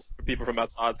 This is for people from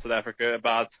outside South Africa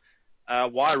about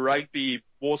why rugby,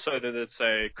 more so than let's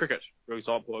say cricket, for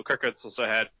example. Cricket's also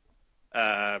had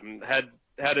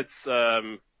its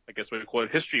I guess we call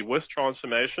it history with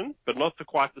transformation, but not to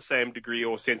quite the same degree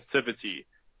or sensitivity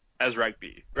as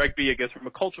rugby. Rugby, I guess, from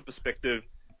a cultural perspective,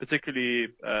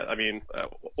 particularly,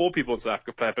 all people in South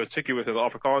Africa play, particularly within the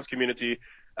Afrikaans community,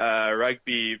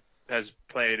 rugby has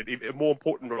played a more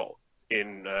important role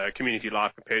in community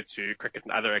life compared to cricket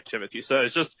and other activities. So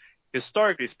it's just,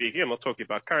 historically speaking, I'm not talking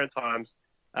about current times,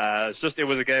 it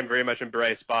was a game very much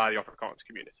embraced by the Afrikaans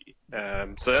community.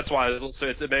 So that's why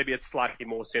it's slightly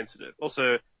more sensitive.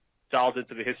 Also delved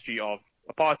into the history of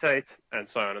apartheid and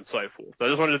so on and so forth. So I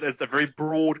just wanted, it's a very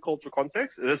broad cultural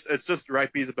context. It's just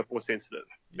rugby is a bit more sensitive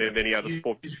than any other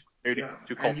sport. And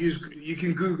you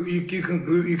can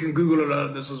Google a lot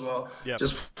of this as well. Yep.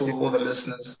 Just for all the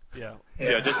listeners. Yeah.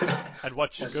 And go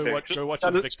watch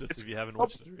Invictus if you haven't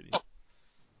watched it already.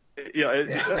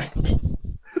 Yeah.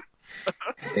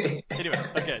 Anyway,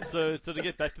 okay, so to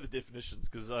get back to the definitions,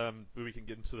 because we can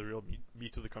get into the real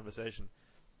meat of the conversation.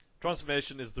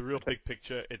 Transformation is the real big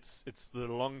picture. It's the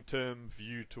long-term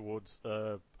view towards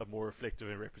a more reflective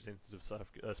and representative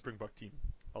Springbok team,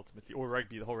 ultimately, or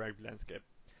rugby, the whole rugby landscape.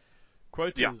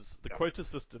 Quotas, the quota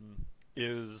system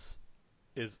is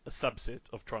a subset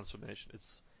of transformation.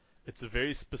 It's a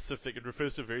very specific. It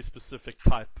refers to a very specific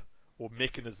type or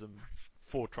mechanism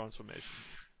for transformation.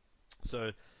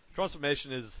 So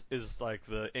transformation is like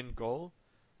the end goal,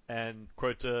 and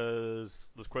this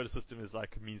quota system is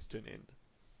like a means to an end.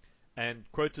 And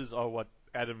quotas are what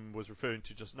Adam was referring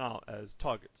to just now as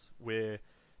targets, where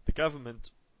the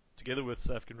government, together with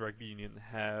South African Rugby Union,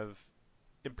 have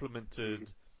implemented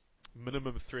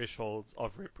minimum thresholds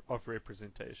of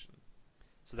representation.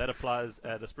 So that applies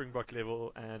at a Springbok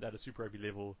level and at a Super Rugby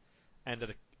level and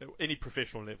at any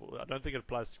professional level. I don't think it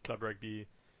applies to club rugby.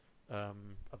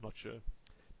 I'm not sure.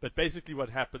 But basically what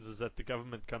happens is that the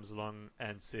government comes along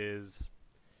and says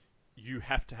you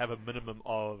have to have a minimum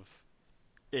of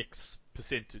X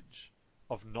percentage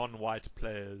of non-white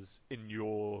players in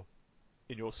your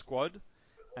squad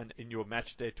and in your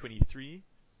match day 23,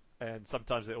 and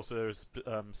sometimes they also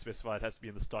specify it has to be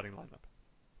in the starting lineup.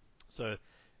 So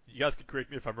you guys can correct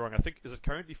me if I'm wrong. I think, is it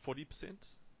currently 40%?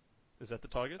 Is that the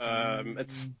target?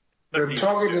 It's the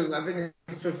target is, I think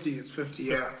it's 50. It's 50,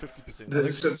 yeah.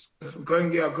 50%.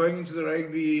 Going into the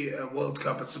Rugby World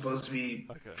Cup, it's supposed to be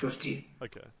 50.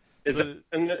 Okay. Is that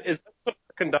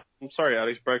broken down? I'm sorry,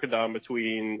 Alex. Broken down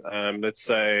between, let's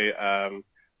say,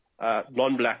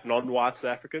 non-black, non-white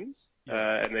South Africans,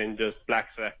 and then just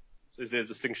black South Africans. Is there a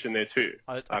distinction there too?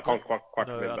 I can't quite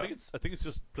remember. I think it's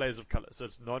just players of color, so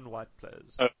it's non-white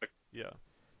players. Oh, okay. Yeah.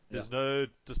 There's no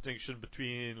distinction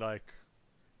between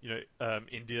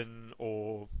Indian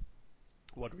or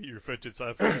what we refer to in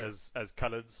South Africa as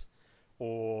coloreds,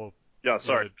 or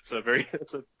it's a very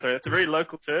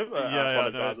local term.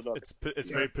 It's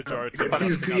very pejorative.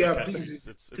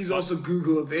 Please also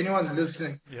Google if anyone's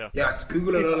listening.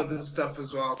 Google a lot of this stuff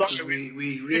as well, because we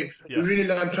really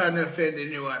not trying to offend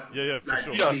anyone. For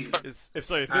sure. Please.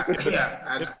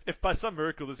 If by some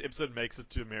miracle this episode makes it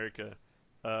to America,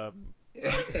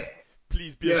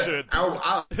 Please be assured,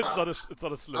 it's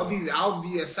not a slur. I'll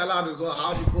be a sellout as well.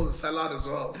 I'll be called a sellout as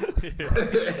well.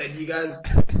 you guys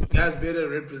better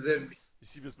represent me. You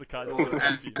see, Miss Mackay.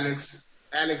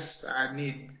 Alex, I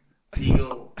need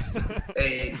legal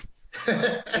aid.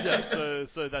 Yeah,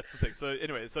 so that's the thing. So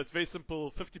anyway, so it's very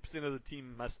simple. 50% of the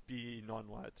team must be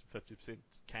non-white. 50%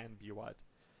 can be white.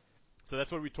 So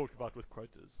that's what we talked about with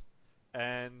quotas.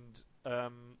 And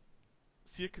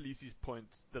Sia Khaleesi's point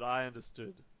that I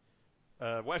understood.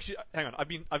 Well, actually, hang on.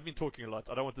 I've been talking a lot.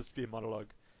 I don't want this to be a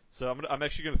monologue. So I'm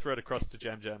actually going to throw it across to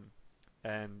Jam Jam,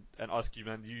 and ask you,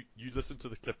 man. You listened to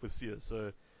the clip with Sia.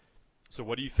 So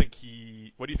what do you think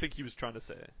he was trying to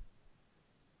say?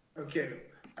 Okay.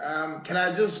 Can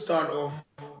I just start off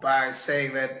by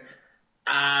saying that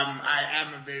I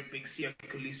am a very big Sia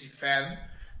Khaleesi fan.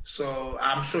 So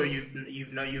I'm sure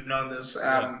you've known this.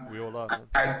 We all are.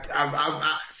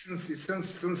 I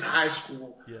since high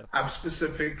school, I've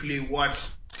specifically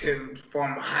watched him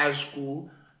from high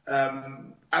school.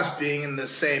 Us being in the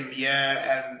same year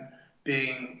and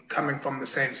coming from the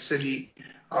same city,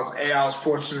 I was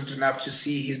fortunate enough to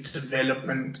see his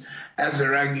development as a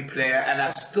rugby player, and I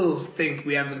still think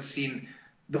we haven't seen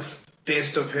the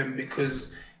best of him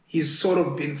because he's sort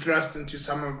of been thrust into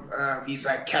some of these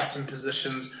like captain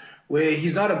positions where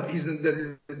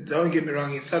don't get me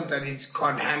wrong, it's not that he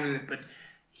can't handle it, but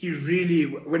he really,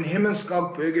 when him and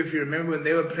Skalkberg, if you remember, when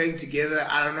they were playing together,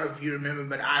 I don't know if you remember,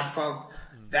 but I felt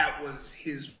that was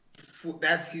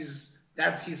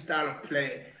that's his style of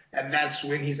play, and that's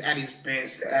when he's at his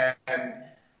best, and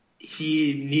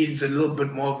he needs a little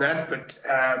bit more of that. But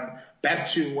back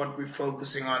to what we're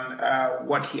focusing on,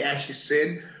 what he actually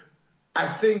said, I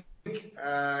think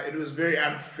it was very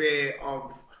unfair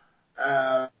of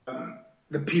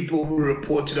the people who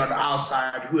reported on our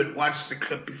side, who had watched the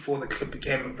clip before the clip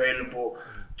became available,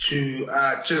 to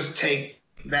just take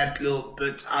that little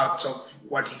bit out of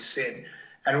what he said.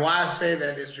 And why I say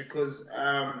that is because,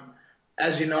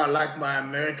 as you know, I like my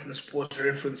American sports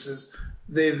references.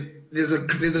 There's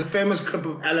a famous clip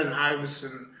of Allen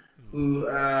Iverson who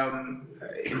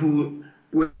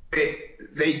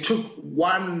they took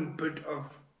one bit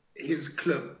of his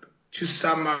clip to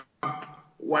sum up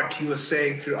what he was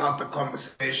saying throughout the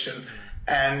conversation.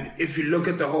 And if you look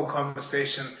at the whole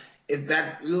conversation,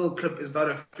 that little clip is not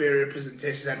a fair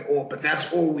representation at all. But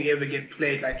that's all we ever get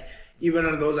played. Like even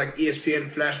on those like ESPN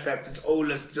flashbacks, it's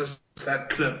always just that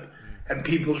clip and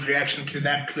people's reaction to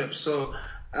that clip. So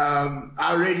I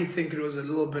already think it was a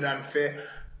little bit unfair.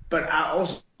 But I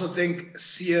also think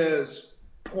Sia's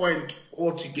point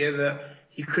altogether,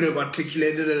 he could have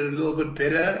articulated it a little bit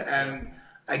better, and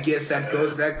I guess that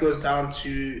goes down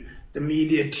to the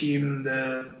media team,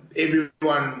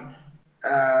 everyone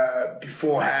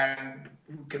beforehand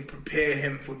who can prepare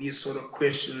him for these sort of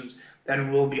questions that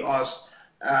will be asked.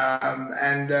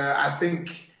 I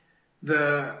think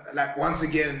once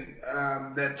again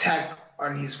the attack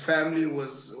on his family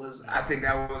was I think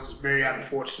that was very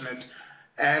unfortunate.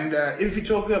 And if you're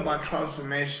talking about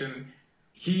transformation,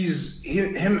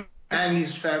 him and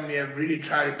his family have really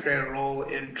tried to play a role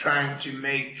in trying to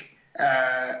make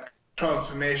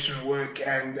transformation work.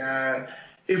 And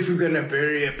if we're going to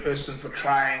bury a person for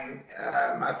trying,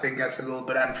 I think that's a little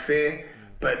bit unfair.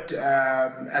 But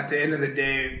at the end of the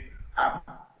day,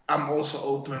 I'm also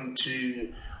open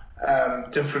to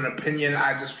different opinion.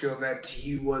 I just feel that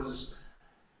he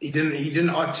didn't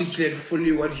articulate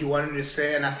fully what he wanted to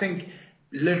say, and I think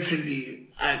literally,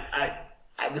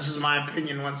 this is my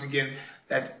opinion once again,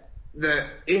 that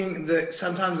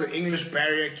sometimes the English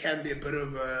barrier can be a bit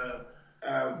of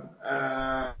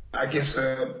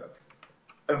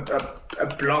a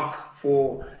block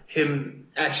for him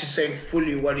actually saying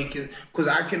fully what he can, because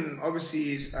I can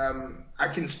obviously I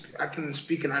can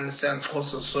speak and understand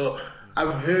Xhosa, so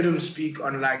I've heard him speak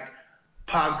on like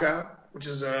Parker, which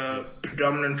is a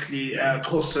predominantly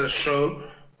Xhosa show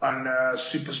on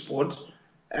SuperSport,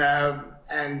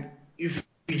 and if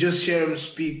you just hear him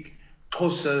speak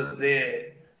Xhosa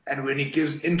there, and when he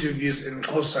gives interviews in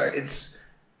Xhosa,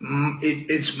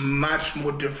 it's much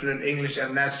more different in English,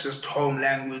 and that's just home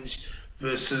language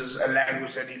versus a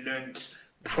language that he learned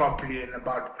properly in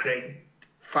about grade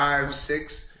 5,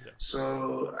 6. Yeah.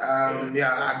 So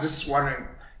I just want to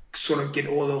sort of get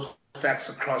all those facts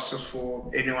across just for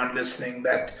anyone listening,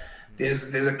 that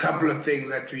there's a couple of things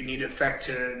that we need to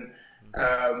factor in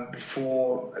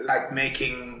before like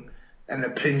making an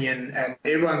opinion, and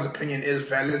everyone's opinion is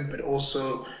valid, but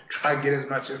also try to get as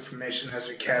much information as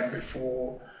we can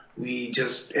before we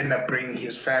just end up bringing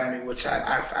his family, which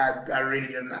I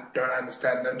really don't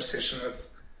understand the obsession with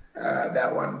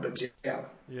that one, but yeah.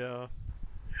 Yeah.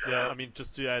 Yeah, I mean,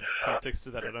 just to add context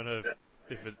to that, I don't know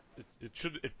if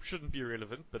it shouldn't be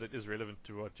relevant, but it is relevant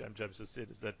to what Jam Jam just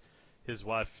said. Is that his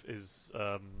wife is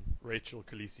Rachel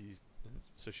Khaleesi,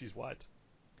 so she's white,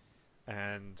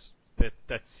 and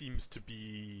that seems to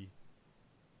be,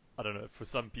 I don't know, for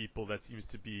some people that seems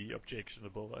to be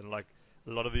objectionable, and like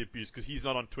a lot of the abuse, because he's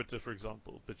not on Twitter, for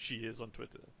example, but she is on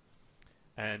Twitter,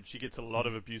 and she gets a lot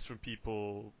of abuse from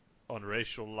people on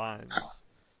racial lines.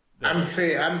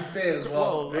 Unfair as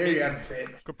well. Very unfair.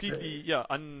 Completely, yeah,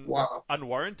 Wow.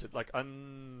 unwarranted, like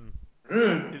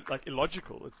like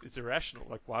illogical. It's irrational.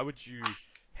 Like, why would you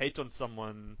hate on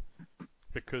someone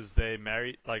because they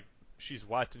married, like, she's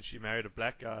white and she married a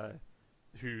black guy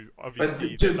who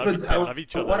obviously they love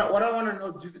each other. What I want to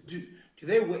know, do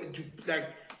they like?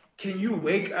 Can you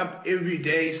wake up every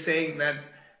day saying that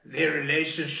their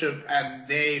relationship and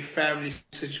their family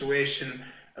situation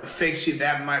affects you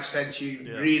that much that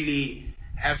you really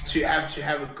have to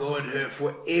have a go at her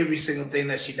for every single thing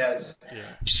that she does? Yeah.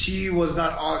 She was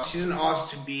not asked. She didn't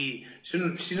ask to be. She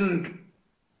didn't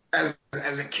as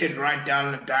a kid write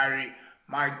down in a diary,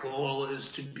 my goal is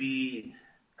to be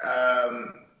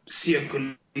Sia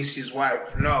Khaleesi's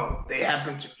wife. No, they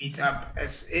happen to meet up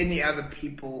as any other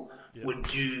people would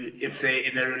do if they're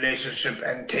in a relationship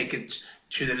and take it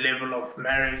to the level of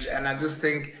marriage. And I just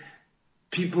think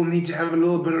people need to have a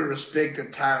little bit of respect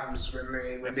at times when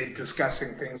they're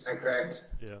discussing things like that.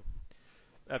 Yeah.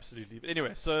 Absolutely. But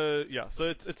anyway, so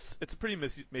it's a pretty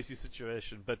messy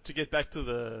situation. But to get back to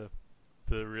the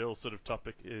real sort of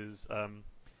topic is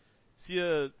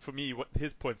Sia, for me, what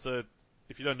his point. So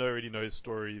if you don't already know his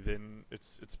story, then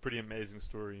it's a pretty amazing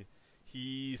story.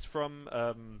 He's from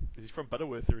is he from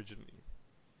Butterworth originally?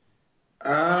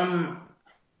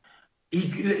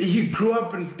 He grew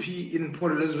up in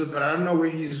Port Elizabeth, but I don't know where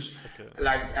his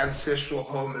like ancestral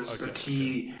home is. But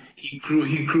he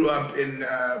grew up in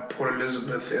Port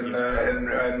Elizabeth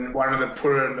in one of the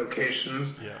poorer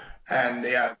locations. Yeah. And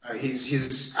yeah,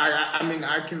 he's I mean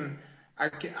I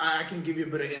can give you a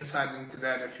bit of insight into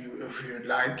that if you'd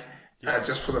like.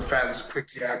 Just for the fans,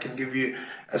 quickly, I can give you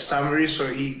a summary. So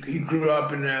he grew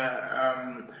up in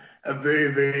a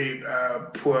very, very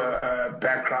poor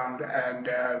background, and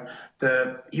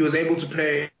he was able to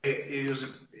play. He was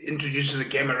introduced to the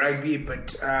game of rugby,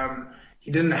 but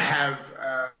he didn't have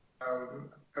a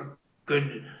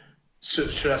good,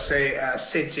 should I say,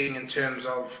 setting in terms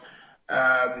of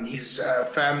his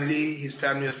family. His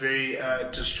family was very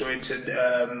disjointed.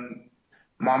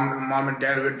 Mom and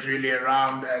dad weren't really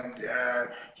around, and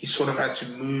he sort of had to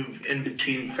move in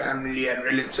between family and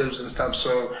relatives and stuff.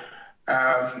 So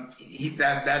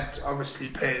that obviously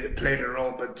played a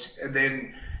role. But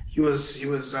then he was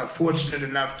fortunate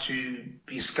enough to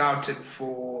be scouted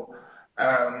for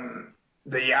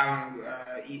the young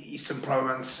Eastern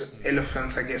Province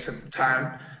Elephants, I guess at the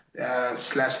time,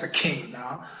 slash the Kings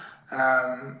now.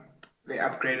 They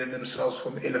upgraded themselves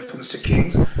from Elephants to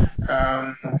Kings.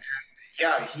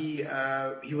 Yeah,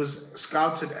 he was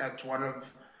scouted at one of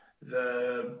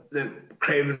the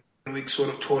Craven Week sort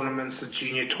of tournaments, the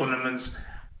junior tournaments,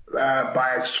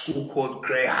 by a school called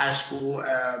Grey High School,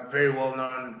 very well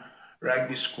known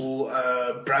rugby school,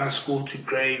 brother school to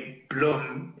Grey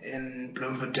Bloem in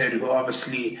Bloemfontein, who are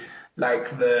obviously like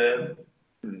the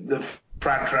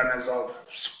front runners of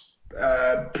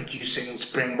producing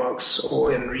Springboks,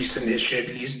 or in recent history at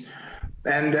least.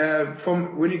 And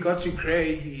from when he got to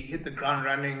Grey, he hit the ground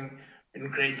running in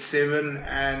grade 7,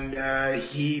 and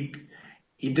he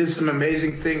did some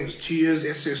amazing things. 2 years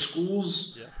SA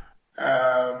schools.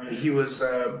 He was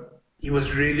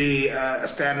really a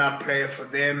standout player for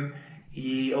them.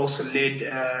 He also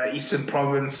led Eastern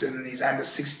Province in his under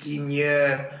 16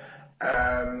 year.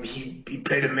 He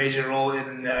played a major role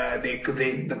in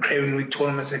the Craven Week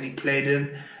tournaments that he played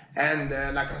in. And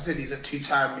like I said, he's a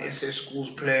 2-time SA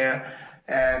schools player.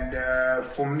 And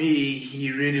for me,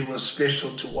 he really was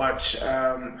special to watch,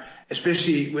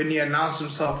 especially when he announced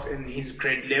himself in his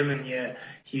grade 11 year.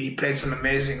 He played some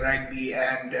amazing rugby,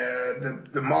 and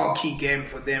the marquee game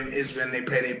for them is when they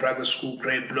play their brother school,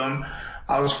 Grey Bloem.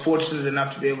 I was fortunate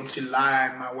enough to be able to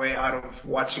lie my way out of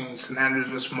watching St Andrews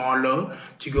vs Marlow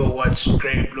to go watch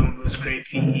Grey Bloem vs Grey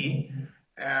PE.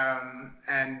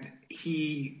 And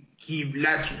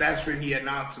that's when he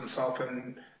announced himself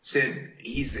and said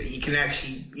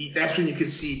that's when you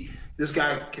could see this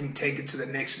guy can take it to the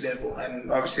next level.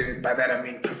 And obviously by that I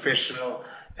mean professional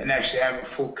and actually have a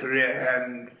full career.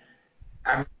 And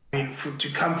I mean, to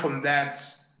come from that,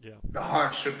 the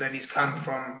hardship that he's come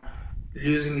from,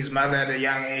 losing his mother at a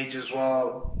young age as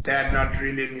well, dad not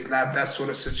really in his life, that sort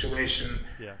of situation.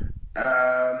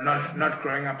 not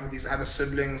growing up with his other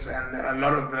siblings, and a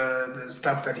lot of the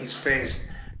stuff that he's faced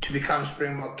to become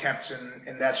Springbok captain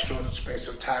in that short space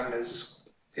of time is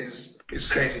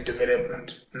crazy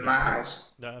development in my eyes.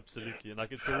 No, absolutely, and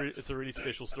like it's a really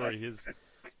special story. His,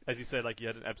 as you say, like he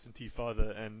had an absentee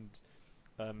father, and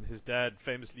his dad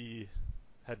famously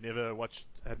had never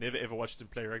ever watched him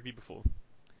play rugby before,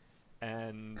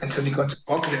 and Until he got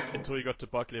to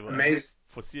Bok level. Amazing.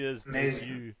 For Sia's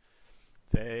Amazing.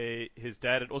 debut, his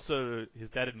dad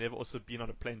had never also been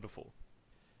on a plane before,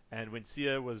 and when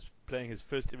Sia was playing his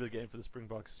first ever game for the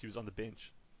Springboks, he was on the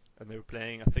bench, and they were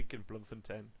playing I think in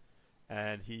Bloemfontein,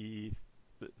 and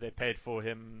they paid for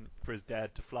his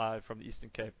dad to fly from the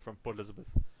Eastern Cape, from Port Elizabeth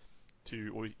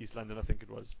or East London I think it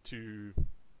was, to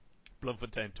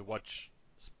Bloemfontein to watch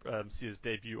Sia's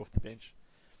debut off the bench.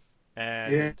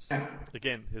 And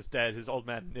again, his old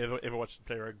man, never ever watched him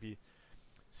play rugby.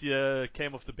 Sia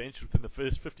came off the bench within the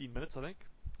first 15 minutes, I think.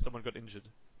 Someone got injured.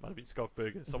 Might have been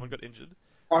Skalkberger. Someone got injured.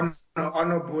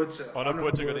 Arno Botha got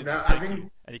injured. I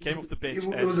think, and he came off the bench.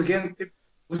 It was again.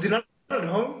 Was he not at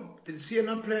home? Did Sia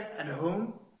not play at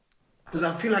home? Because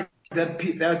I feel like that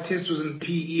test was in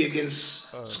PE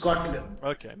against Scotland.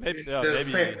 Okay, maybe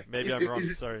I'm wrong.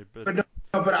 Sorry, but no,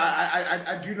 but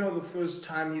I do know the first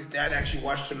time his dad actually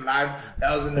watched him live,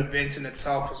 that was an event in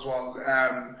itself as well.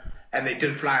 And they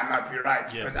did fly him up. You're right,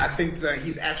 but I think that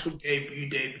his actual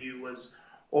debut was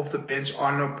off the bench.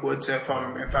 Arno Botha.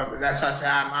 That's why I say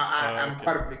I'm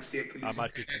quite a big Sia Kolisi. I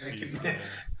might get confused.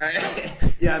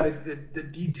 The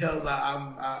details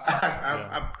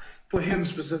are for him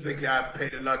specifically, I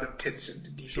paid a lot of attention to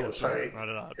details. Sure. Sorry.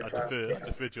 No. I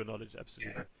defer to your knowledge,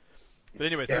 absolutely. Yeah. But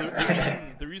anyway, so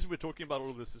the reason we're talking about all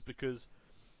of this is because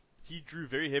he drew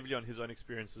very heavily on his own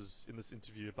experiences in this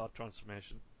interview about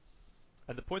transformation.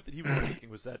 And the point that he was making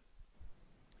was that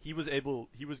he was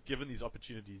given these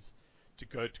opportunities to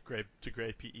go to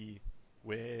grade PE,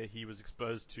 where he was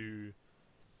exposed to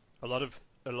a lot of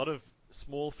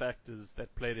small factors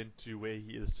that played into where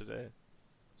he is today.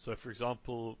 So, for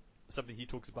example, something he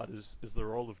talks about is the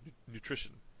role of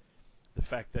nutrition. The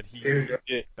fact that he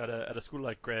at a school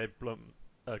like Grey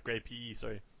PE,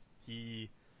 he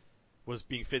was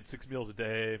being fed 6 meals a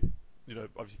day,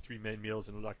 obviously 3 main meals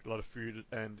and like a lot of food,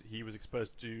 and he was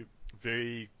exposed to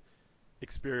very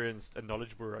experienced and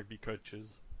knowledgeable rugby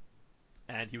coaches,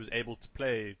 and he was able to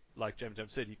play, like Jam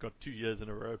said, he got 2 years in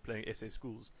a row playing SA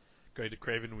schools, going to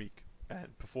Craven Week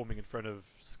and performing in front of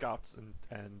scouts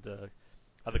and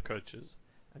other coaches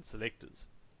and selectors.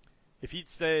 If he'd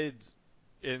stayed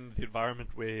in the environment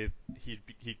where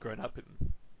he'd grown up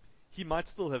in, he might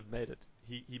still have made it.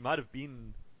 He might have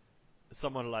been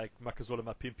someone like Makazola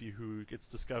Mapimpi, who gets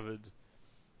discovered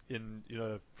in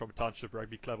from a township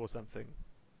rugby club or something,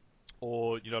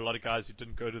 or a lot of guys who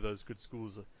didn't go to those good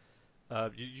schools.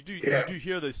 You do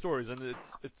hear those stories, and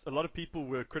it's a lot of people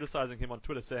were criticizing him on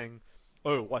Twitter, saying,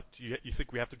 "Oh, what you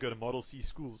think we have to go to Model C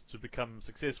schools to become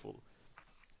successful?"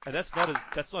 And that's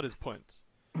not his point.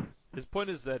 His point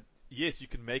is that yes, you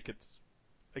can make it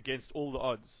against all the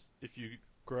odds if you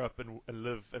grow up and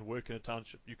live and work in a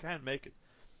township. You can make it,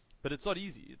 but it's not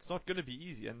easy. It's not going to be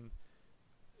easy, and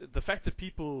the fact that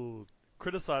people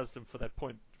criticized him for that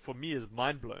point, for me, is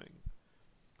mind blowing.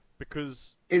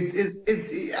 Because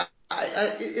it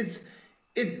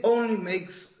only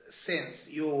makes sense.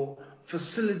 Your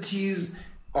facilities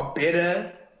are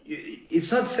better.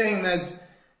 It's not saying that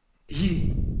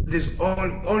there's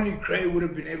only Gray would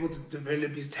have been able to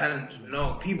develop his talent.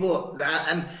 No, people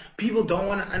don't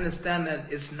want to understand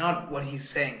that it's not what he's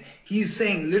saying. He's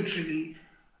saying literally,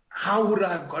 how would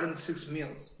I have gotten 6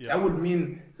 meals? Yeah. That would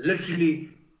mean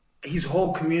literally his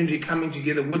whole community coming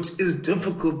together, which is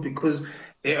difficult because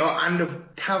they are under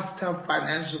tough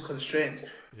financial constraints.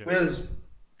 Yeah. Whereas,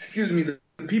 the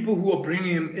people who are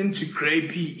bringing him into Grey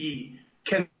PE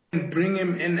can bring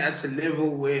him in at a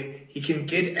level where he can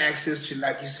get access to,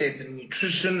 like you said, the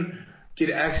nutrition,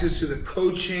 get access to the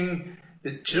coaching,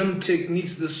 the gym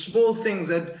techniques, the small things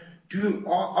that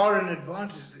are an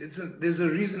advantage. There's a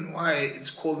reason why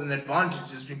it's called an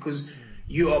advantage, is because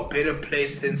you are better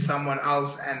placed than someone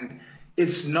else, and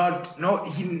it's not. No,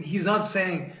 he's not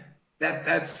saying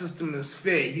that system is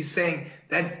fair. He's saying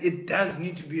that it does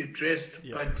need to be addressed,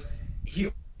 but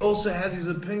he also has his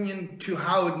opinion to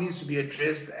how it needs to be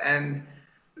addressed, and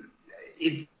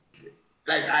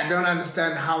I don't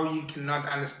understand how you cannot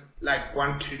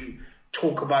want to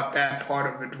talk about that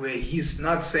part of it, where he's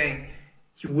not saying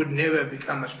he would never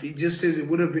become a speaker. He just says it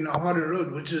would have been a harder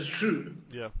road, which is true.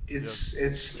 Yeah. It's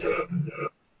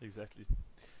exactly.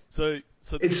 So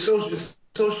it's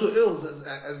social ills,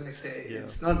 as they say. Yeah.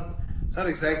 It's not It's not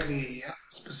exactly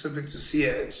specific to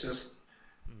Sia. It's just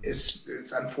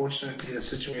it's unfortunately the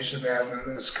situation we have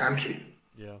in this country.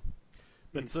 Yeah.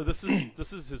 But so this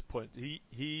is his point.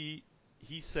 He's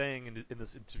saying in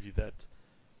this interview that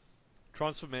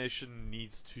transformation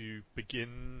needs to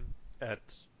begin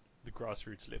at the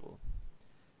grassroots level,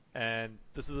 and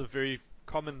this is a very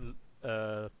common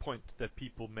point that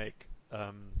people make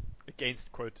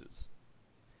against quotas,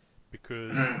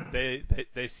 because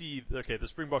they see, okay, the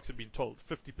Springboks have been told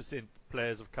 50%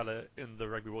 players of color in the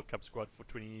Rugby World Cup squad for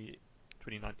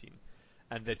 2019,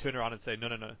 and they turn around and say, no,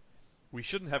 we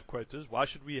shouldn't have quotas. Why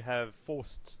should we have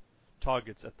forced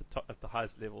targets at the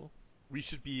highest level? We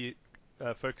should be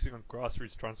focusing on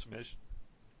grassroots transformation.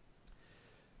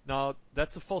 Now,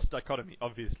 that's a false dichotomy,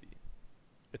 obviously.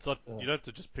 It's not. You don't have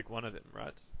to just pick one of them,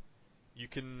 right? You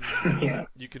can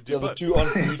you can do both. The two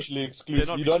aren't mutually exclusive.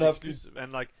 They're not you don't have exclusive.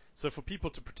 And like, so for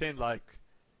people to pretend like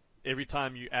every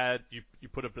time you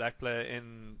put a black player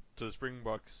in to the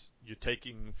Springboks, you're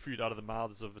taking food out of the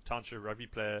mouths of a township rugby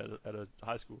player at a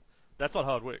high school. That's not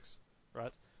how it works,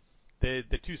 right? They're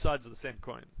two sides of the same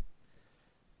coin.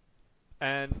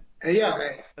 And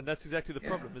and that's exactly the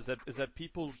problem, is that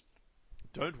people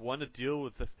don't want to deal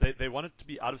with they want it to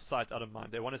be out of sight, out of mind.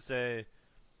 They want to say,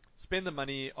 spend the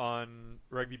money on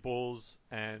rugby balls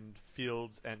and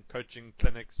fields and coaching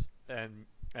clinics and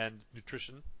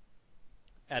nutrition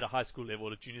at a high school level,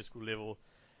 at a junior school level,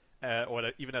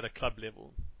 or even at a club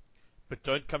level. But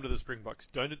don't come to the Springboks.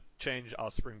 Don't change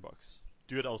our Springboks.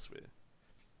 Do it elsewhere.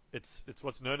 It's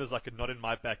what's known as like a not in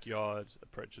my backyard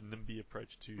approach, a NIMBY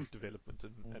approach to development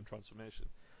and transformation.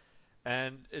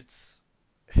 And it's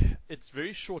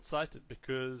very short-sighted,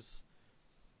 because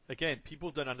again,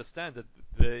 people don't understand that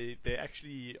they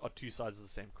actually are two sides of the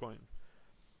same coin.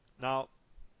 Now,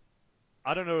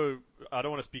 I don't know, I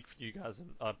don't want to speak for you guys, and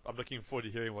I'm looking forward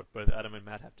to hearing what both Adam and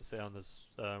Matt have to say on this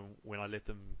when I let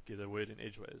them get a word in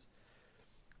edgeways.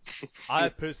 I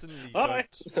personally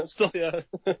don't. Still here.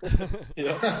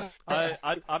 Yeah.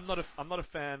 I'm not a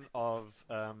fan of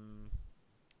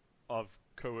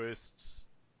coerced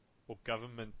or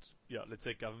government, let's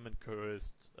say government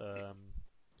coerced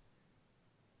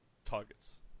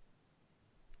targets.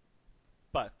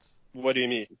 But what do you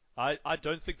mean? I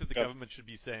don't think that the government should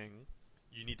be saying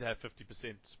you need to have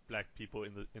 50% black people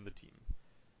in the team.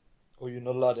 Or you're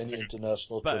not allowed any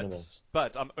international tournaments.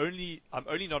 But I'm only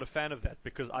not a fan of that,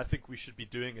 because I think we should be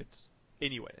doing it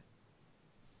anyway.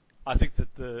 I think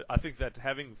that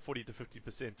having 40 to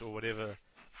 50% or whatever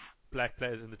black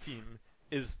players in the team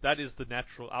is the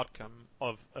natural outcome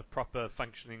of a proper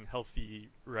functioning, healthy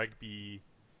rugby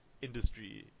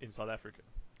industry in South Africa.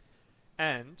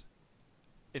 And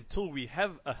until we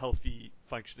have a healthy,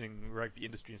 functioning rugby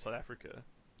industry in South Africa,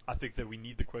 I think that we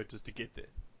need the quotas to get there.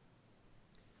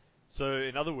 So,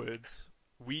 in other words,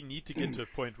 we need to get to a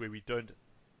point where we don't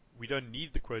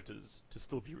need the quotas to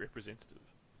still be representative.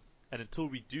 And until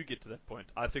we do get to that point,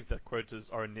 I think that quotas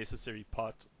are a necessary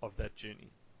part of that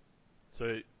journey.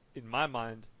 So, in my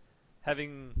mind,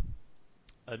 having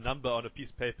a number on a piece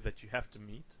of paper that you have to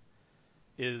meet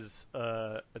is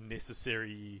a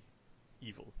necessary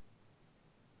evil.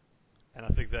 And I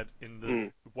think that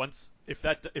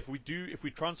if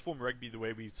we transform rugby the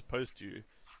way we're supposed to,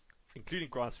 including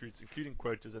grassroots, including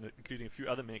quotas, and including a few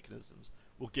other mechanisms,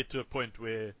 we'll get to a point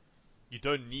where you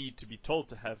don't need to be told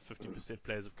to have 50%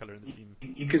 players of color in the team.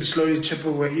 You can slowly chip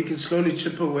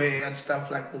away at stuff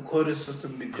like the quota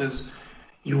system, because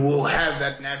you will have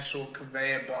that natural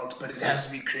conveyor belt, but it has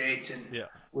to be created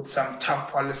with some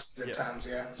tough policies at times.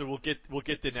 Yeah. So we'll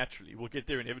get there naturally. We'll get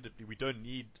there inevitably.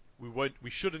 We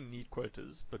shouldn't need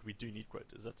quotas, but we do need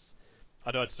quotas.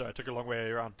 I took a long way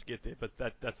around to get there, but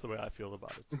that's the way I feel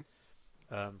about it.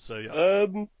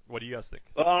 What do you guys think?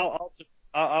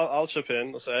 I'll chip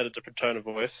in. Also add a different tone of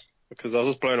voice, because I was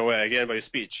just blown away again by your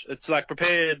speech. It's like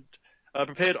prepared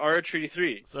oratory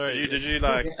 3. Sorry. Did you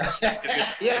like?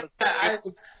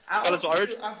 I feel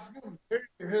very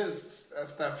rehearsed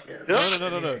stuff here. No.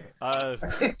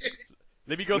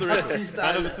 Let me go on the record.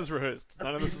 None of this is rehearsed.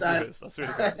 I swear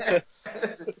to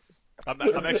God. I'm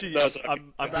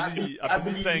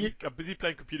busy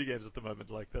playing computer games at the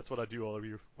moment. Like, that's what I do while we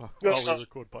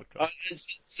record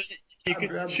podcasts. So you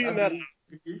can tune that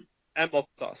and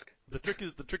multitask. The trick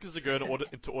is to go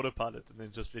into autopilot and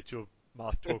then just let your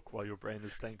mouth talk while your brain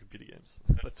is playing computer games.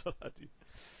 That's what I do.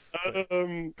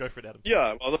 So, go for it, Adam.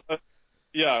 Yeah. Well,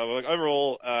 like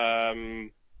overall,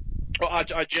 I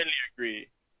generally agree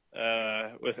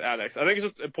with Alex. I think it's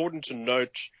just important to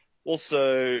note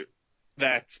also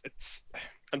that it's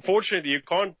unfortunately you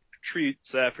can't treat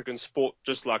South African sport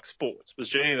just like sports. There's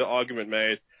generally the argument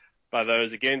made, by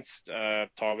those against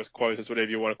targets, quotas,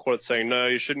 whatever you want to call it, saying, no,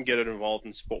 you shouldn't get it involved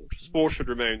in sport. Sport should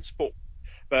remain sport.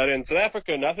 But in South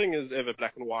Africa, nothing is ever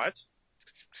black and white.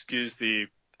 Excuse the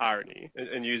irony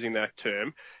in using that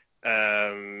term.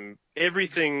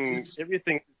 Everything.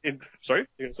 Sorry,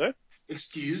 you gonna say?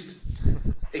 Excused.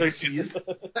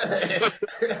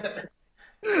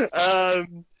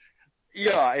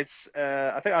 Yeah, it's.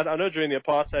 I know during the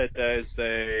apartheid days,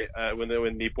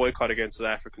 when the boycott against South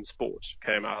African sport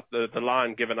came out, the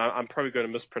line given, I'm probably going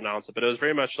to mispronounce it, but it was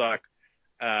very much like,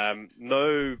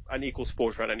 no unequal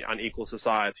sport for an unequal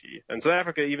society. And South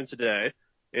Africa, even today,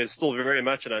 is still very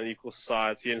much an unequal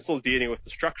society and still dealing with the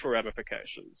structural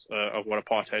ramifications of what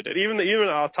apartheid did. Even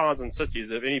our towns and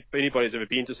cities, if anybody's ever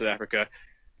been to South Africa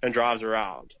and drives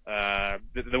around,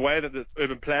 the way that the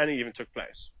urban planning even took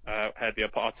place had the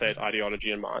apartheid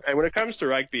ideology in mind. And when it comes to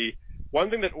rugby,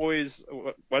 one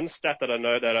stat that I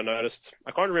noticed,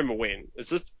 I can't remember when, is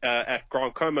just at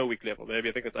Grand Coma week level, maybe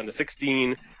I think it's under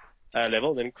 16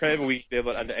 level, then Craven week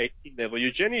level, under 18 level,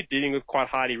 you're generally dealing with quite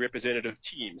highly representative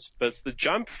teams. But it's the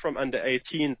jump from under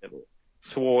 18 level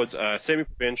towards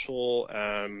semi-professional,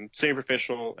 and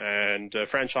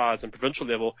franchise and provincial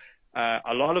level,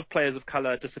 a lot of players of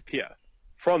color disappear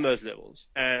from those levels.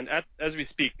 And as we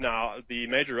speak now, the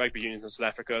major rugby unions in South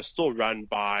Africa are still run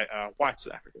by white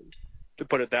South Africans, to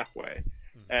put it that way.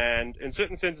 And in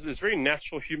certain senses, it's very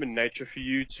natural human nature for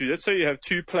you to, let's say you have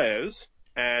two players,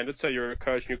 and let's say you're a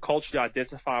coach and you culturally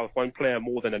identify with one player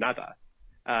more than another.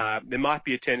 There might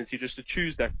be a tendency just to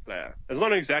choose that player. It's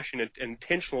not exactly an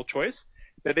intentional choice,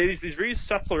 but there's these very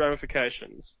subtle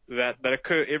ramifications that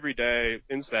occur every day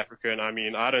in South Africa. And I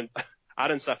mean, I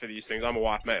don't suffer these things. I'm a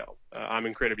white male. I'm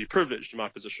incredibly privileged in my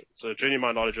position. So generally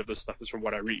my knowledge of this stuff is from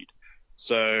what I read.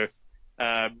 So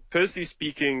personally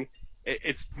speaking,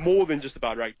 it's more than just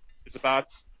about rugby. It's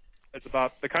about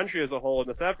the country as a whole, and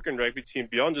the South African rugby team,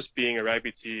 beyond just being a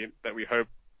rugby team that we hope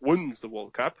wins the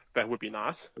World Cup. That would be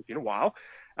nice. It's been a while.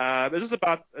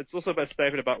 It's also a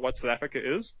statement about what South Africa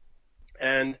is.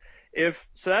 And if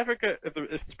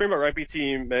the Springbok rugby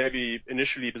team maybe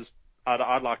initially,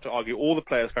 I'd like to argue all the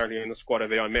players currently in the squad are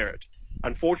there on merit.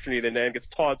 Unfortunately, their name gets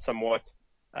tarred somewhat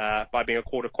by being a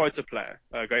quota player,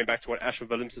 going back to what Ashton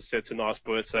Willems has said to Nas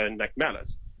Boerta and Nick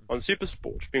Mallet on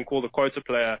SuperSport. Being called a quota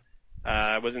player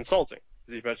was insulting,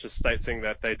 because he was just stating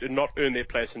that they did not earn their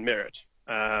place in merit.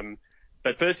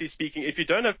 But personally speaking, if you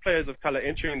don't have players of color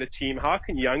entering the team, how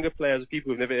can younger players,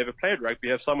 people who've never ever played rugby,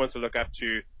 have someone to look up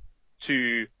to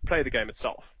play the game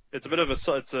itself? It's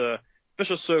a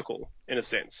vicious circle in a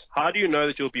sense. How do you know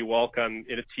that you'll be welcome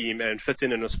in a team and fit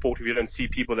in a sport if you don't see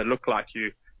people that look like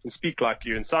you and speak like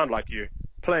you and sound like you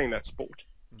playing that sport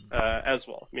as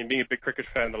well? I mean, being a big cricket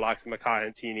fan, the likes of Makhaya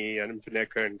Ntini and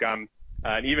Mfuneko and Gum,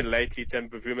 and even lately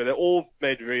Temba Bavuma, they all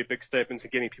made very big statements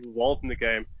in getting people involved in the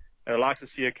game. And the likes of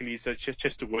Siya Kolisi,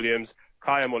 Chester Williams,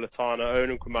 Kaya Molatana,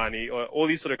 Owen Nkumani, all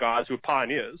these sort of guys who were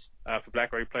pioneers for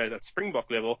black rugby players at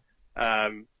Springbok level,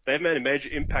 they've made a major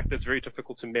impact that's very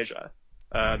difficult to measure,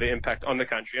 the impact on the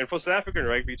country. And for South African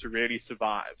rugby to really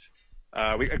survive,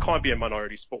 it can't be a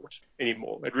minority sport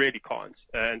anymore. It really can't.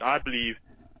 And I believe,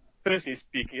 personally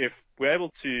speaking, if we're able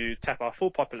to tap our full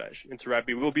population into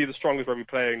rugby, we'll be the strongest rugby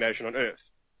playing nation on earth,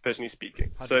 personally speaking.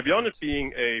 100%. So beyond it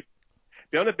being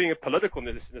a political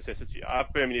necessity, I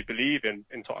firmly believe in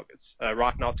targets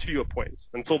right now, to your point,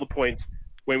 until the point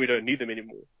when we don't need them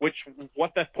anymore.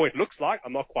 What that point looks like,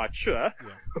 I'm not quite sure. Yeah.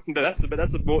 but that's a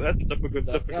difficult let's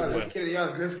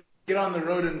get on the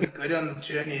road and go down the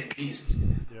journey at least.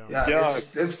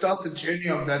 Let's start the journey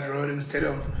of that road instead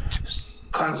of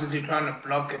constantly trying to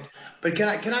block it. But can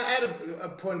I add a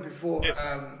point before?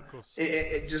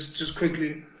 Just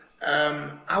quickly.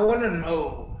 I want to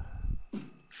know,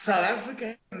 South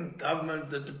African government,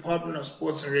 the Department of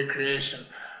Sports and Recreation,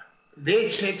 their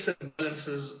checks and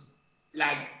balances,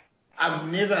 like, I've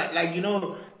never, like,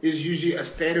 there's usually a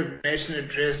State of Nation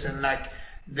address, and like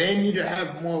they need to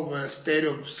have more of a state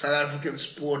of South African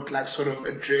sport, like, sort of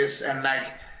address, and like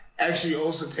actually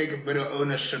also take a bit of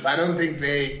ownership. I think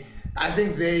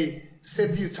they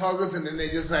set these targets and then they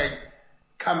just like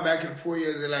come back in 4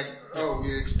 years, they're like, oh,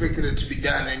 we expected it to be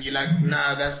done, and you're like,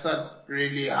 nah, that's not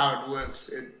really how it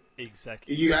works.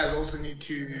 Exactly. You guys also need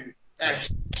to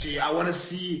actually, I want to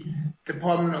see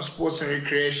Department of Sports and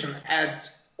Recreation at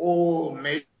all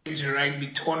major rugby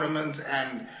tournaments,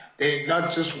 and they're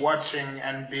not just watching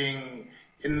and being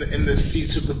in the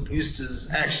seats of the boosters,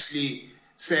 actually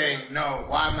saying, no,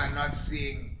 why am I not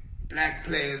seeing black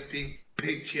players being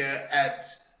picked here at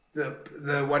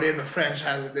the whatever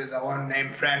franchise it is? I want to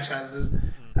name franchises.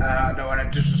 I don't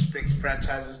want to disrespect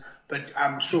franchises, but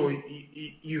I'm sure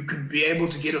you could be able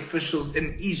to get officials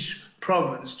in each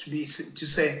province to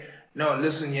say, no,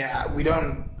 listen, we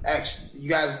don't actually, you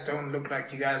guys don't look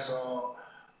like you guys are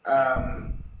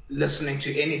listening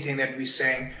to anything that we're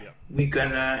saying. Yeah. We're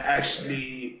gonna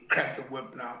actually crack the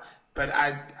whip now. But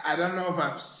I don't know if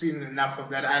I've seen enough of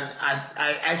that.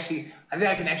 I think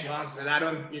I can actually answer that.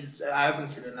 I haven't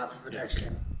seen enough of it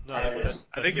actually. No, that's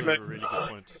you a make really good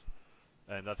point.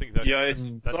 And I think that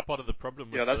that's part of the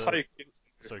problem with that's how you.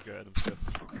 Sorry, go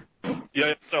Adam.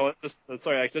 Yeah, no,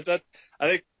 sorry, I said that. I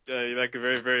think you make a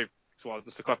very, very, well,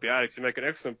 just to copy Alex, you make an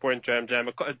excellent point, Jam.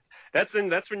 That's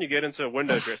when you get into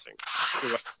window dressing.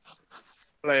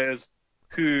 Players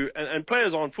and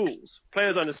players aren't fools.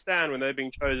 Players understand when they're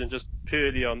being chosen just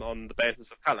purely on the basis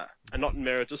of color and not in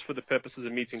merit just for the purposes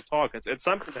of meeting targets. It's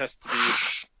something that has to be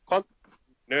constantly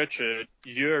nurtured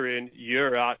year in,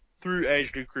 year out, through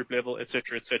age group level,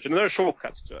 etc., etc. And there are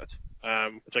shortcuts to it,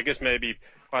 which I guess maybe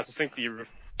quite succinctly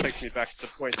takes me back to the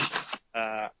point.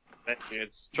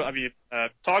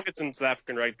 Targets in South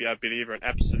African rugby, I believe, are an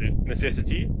absolute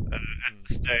necessity at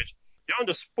this stage. Beyond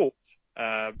a sport,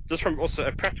 just from also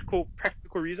a practical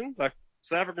reason, like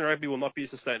South African rugby will not be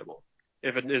sustainable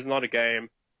if it is not a game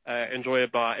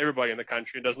enjoyed by everybody in the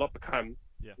country and does not become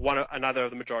another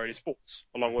of the majority sports,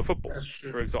 along with football,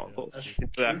 for example, in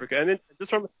South Africa.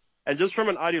 And just from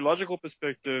an ideological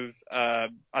perspective, I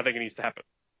think it needs to happen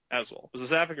as well. Because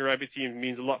the South African rugby team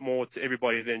means a lot more to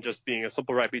everybody than just being a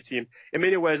simple rugby team. In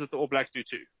many ways, that the All Blacks do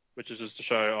too, which is just a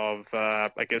show of,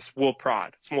 I guess, world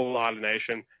pride. Small island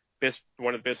nation,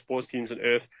 one of the best sports teams on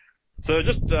earth. So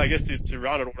just, I guess, to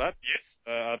round it all up, yes,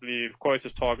 I believe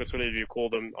quotas, targets, whatever you call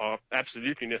them, are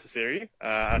absolutely necessary.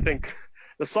 I think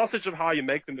the sausage of how you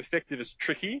make them effective is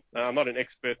tricky. I'm not an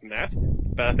expert in that,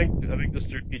 but I think just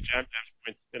to repeat Jam's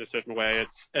point in a certain way,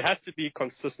 it has to be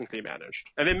consistently managed.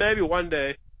 And then maybe one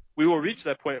day we will reach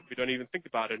that point where we don't even think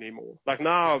about it anymore. Like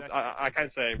now, exactly. I can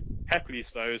say happily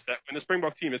so is that when the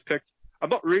Springbok team is picked, I'm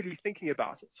not really thinking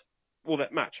about it all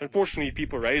that much. Unfortunately,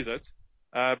 people raise it.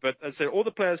 But as I said, all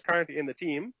the players currently in the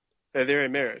team, they're there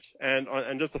in merit. And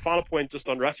just a final point, just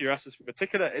on Rassie Erasmus in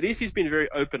particular, at least he's been very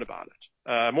open about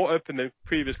it. More open than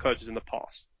previous coaches in the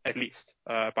past, at least,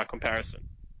 by comparison,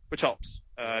 which helps.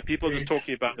 People are just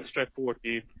talking about it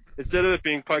straightforwardly. Instead of it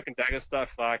being cloak and dagger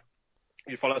stuff like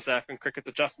you follow South African cricket,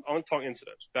 the Justin Armstrong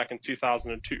incident back in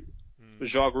 2002.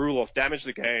 Jacques Roelof damaged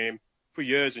the game for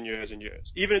years and years and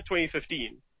years. Even in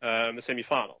 2015, in the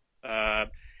semi-final.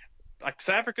 Like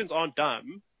South Africans aren't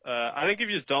dumb. I think if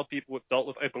you just dealt with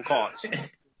open cards.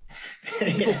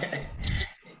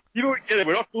 People get it.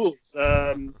 We're not fools.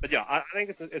 But yeah, I think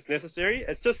it's necessary.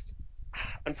 It's just,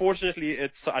 unfortunately,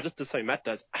 I just to say Matt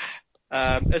does.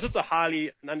 It's just a highly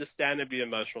and understandably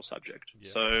emotional subject. Yeah.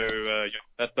 So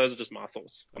those are just my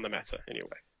thoughts on the matter.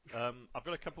 Anyway, I've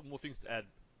got a couple more things to add,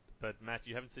 but Matt,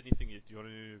 you haven't said anything yet. Do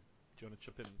you want to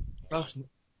chip in?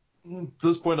 At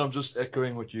this point, I'm just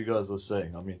echoing what you guys are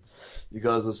saying. I mean, you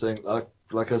guys are saying,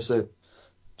 like I said,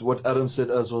 what Adam said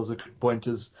as well as a good point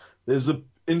is there's an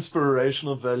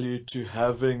inspirational value to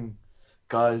having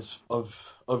guys of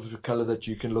color that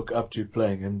you can look up to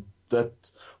playing, and that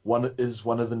is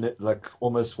one of the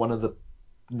almost one of the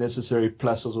necessary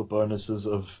pluses or bonuses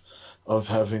of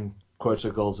having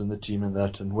quota goals in the team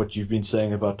and what you've been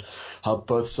saying about how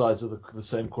both sides of the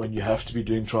same coin, you have to be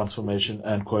doing transformation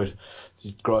and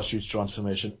grassroots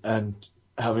transformation and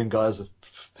having guys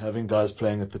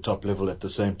playing at the top level at the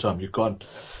same time. You can't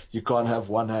have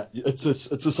one hand. It's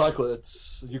a cycle.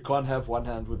 You can't have one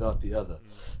hand without the other.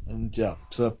 And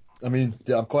so I mean,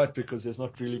 I'm quiet because there's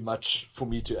not really much for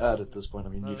me to add at this point. I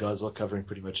mean, you guys are covering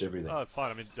pretty much everything. Oh,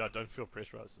 fine. I mean, I don't feel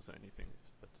pressurized to say anything.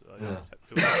 Yeah,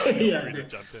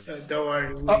 don't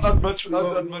worry. We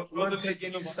won't take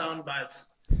any sound bites.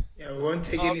 Yeah, we won't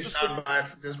take any sound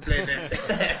bites. Just play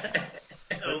that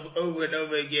over and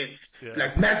over again. Yeah.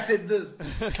 Like Matt said this.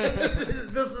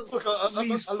 This is. Look,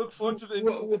 I look forward to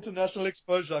the international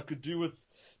exposure I could do with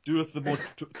the more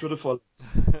Twitter followers.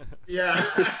 Yeah,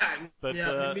 but,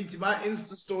 my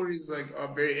Insta stories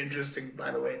are very interesting,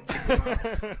 by the way.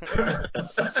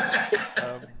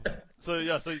 So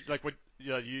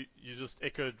you just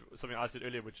echoed something I said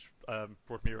earlier, which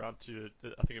brought me around to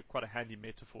I think quite a handy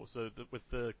metaphor. So with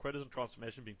the quotas and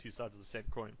transformation being two sides of the same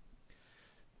coin,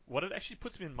 what it actually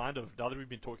puts me in mind of now that we've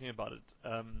been talking about it,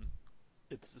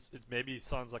 it maybe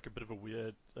sounds like a bit of a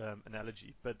weird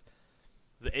analogy, but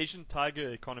the Asian tiger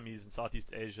economies in Southeast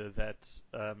Asia that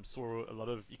saw a lot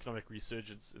of economic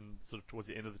resurgence in sort of towards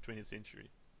the end of the 20th century.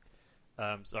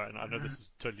 Sorry, and I know this is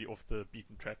totally off the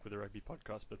beaten track with the rugby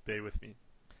podcast, but bear with me.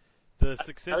 The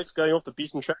success. Alex going off the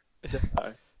beaten track.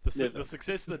 The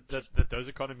success that those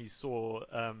economies saw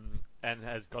and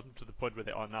has gotten to the point where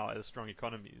they are now as strong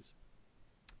economies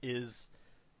is,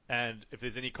 and if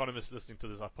there's any economists listening to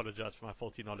this, I apologize for my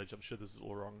faulty knowledge. I'm sure this is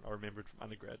all wrong. I remember it from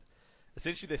undergrad.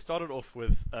 Essentially, they started off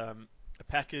with a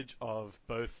package of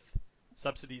both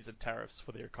subsidies and tariffs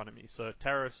for their economy. So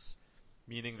tariffs,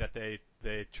 meaning that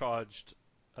they charged,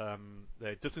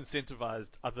 they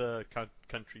disincentivized other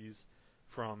countries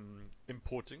from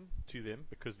importing to them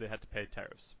because they had to pay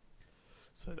tariffs.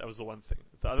 So that was the one thing.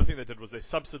 The other thing they did was they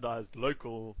subsidized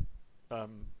local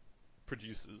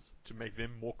producers to make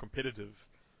them more competitive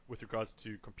with regards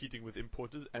to competing with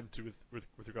importers and with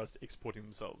regards to exporting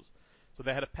themselves. So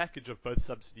they had a package of both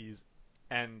subsidies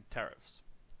and tariffs,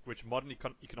 which modern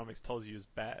economics tells you is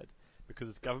bad because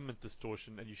it's government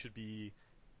distortion, and you shouldn't be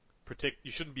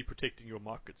protecting your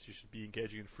markets. You should be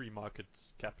engaging in free market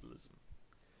capitalism.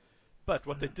 But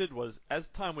what they did was, as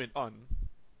time went on,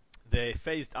 they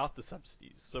phased out the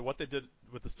subsidies. So what they did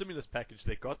with the stimulus package,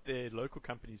 they got their local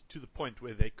companies to the point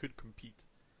where they could compete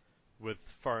with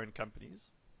foreign companies.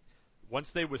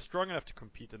 Once they were strong enough to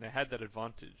compete and they had that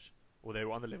advantage, or they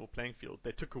were on the level playing field,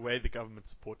 they took away the government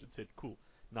support and said, cool,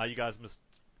 now you guys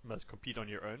must compete on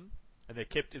your own. And they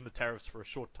kept in the tariffs for a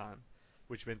short time,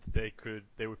 which meant that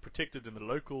they were protected in the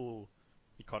local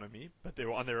economy, but they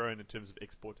were on their own in terms of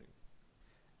exporting.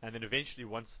 And then eventually,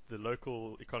 once the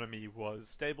local economy was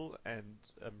stable and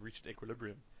reached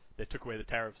equilibrium, they took away the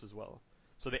tariffs as well.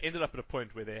 So they ended up at a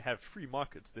point where they have free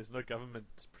markets. There's no government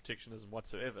protectionism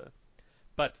whatsoever.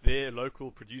 But their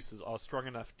local producers are strong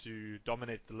enough to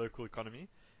dominate the local economy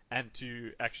and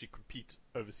to actually compete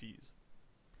overseas.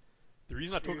 The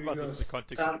reason I talk about this in the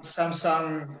context of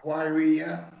Samsung, Huawei,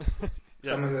 yeah.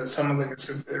 some of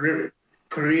the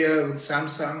Korea with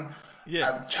Samsung,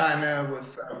 China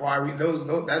with Huawei. Those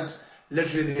that's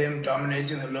literally them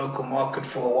dominating the local market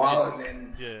for a while, and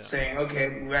then saying,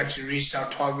 okay, we actually reached our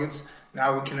targets.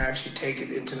 Now we can actually take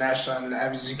it international, and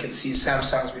as you can see,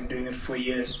 Samsung's been doing it for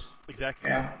years. Exactly.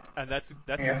 Yeah. And that's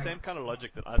the same kind of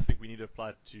logic that I think we need to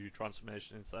apply to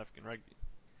transformation in South African rugby.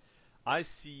 I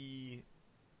see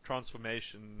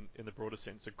transformation in the broader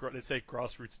sense. So let's say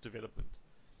grassroots development,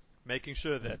 making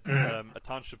sure that a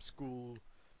township school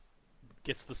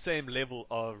gets the same level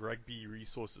of rugby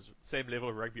resources, same level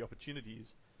of rugby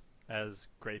opportunities as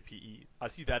Grey PE. I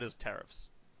see that as tariffs.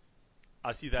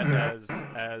 I see that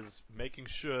as making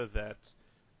sure that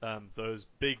those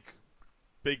big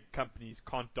companies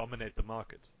can't dominate the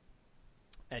market.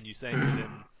 And you're saying to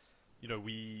them, you know,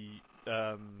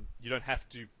 you don't have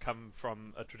to come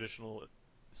from a traditional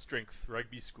strength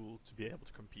rugby school to be able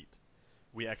to compete.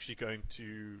 We're actually going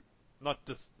to not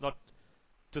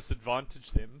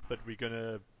disadvantage them, but we're going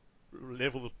to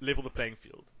level the playing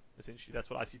field. Essentially, that's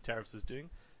what I see tariffs as doing.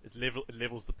 It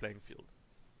levels the playing field.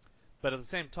 But at the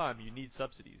same time, you need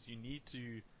subsidies. You need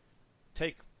to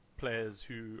take players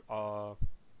who are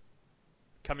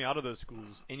coming out of those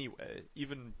schools anyway,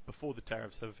 even before the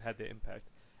tariffs have had their impact,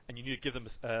 and you need to give them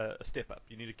a step up.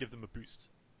 You need to give them a boost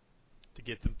to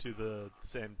get them to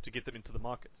to get them into the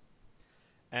market.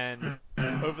 And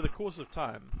over the course of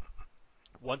time,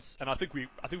 and I think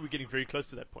we're getting very close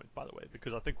to that point, by the way,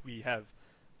 because I think we have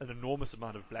an enormous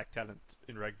amount of black talent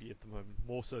in rugby at the moment,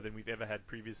 more so than we've ever had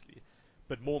previously.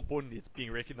 But more importantly, it's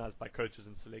being recognized by coaches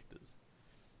and selectors.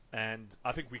 And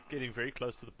I think we're getting very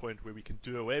close to the point where we can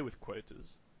do away with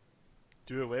quotas,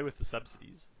 do away with the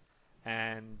subsidies,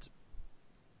 and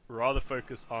rather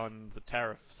focus on the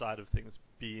tariff side of things,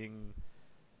 being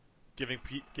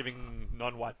giving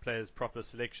non-white players proper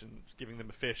selection, giving them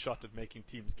a fair shot at making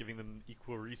teams, giving them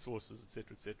equal resources,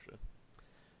 etc., etc.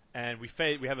 And we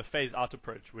have a phase-out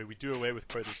approach where we do away with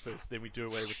quotas first, then we do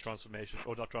away with transformation,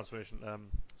 or not transformation,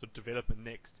 sort of development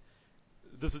next.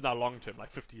 This is now long-term,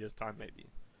 like 50 years' time maybe.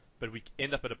 But we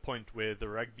end up at a point where the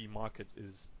rugby market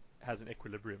has an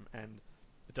equilibrium, and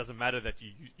it doesn't matter that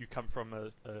you come from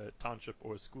a township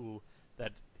or a school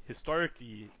that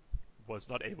historically was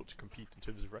not able to compete in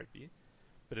terms of rugby,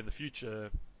 but in the future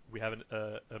we have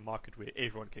a market where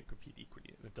everyone can compete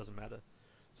equally, and it doesn't matter.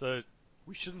 So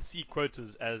we shouldn't see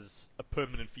quotas as a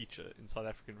permanent feature in South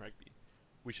African rugby.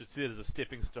 We should see it as a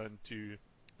stepping stone to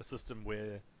a system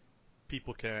where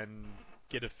people can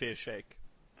get a fair shake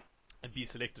and be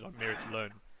selected on merit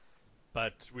alone.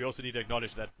 But we also need to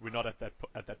acknowledge that we're not at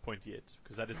that point yet,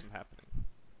 because that isn't happening,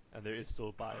 and there is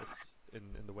still bias in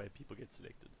the way people get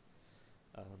selected.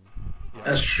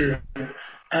 That's true.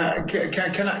 Can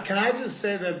I just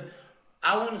say that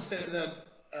I want to say that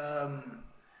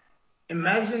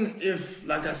imagine if,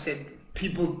 like I said,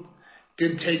 people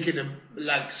did take it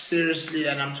like seriously,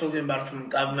 and I'm talking about from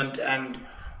government and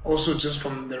also just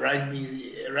from the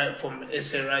rugby, right, from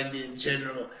SA rugby in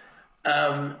general.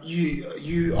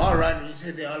 You are right when you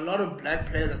say there are a lot of black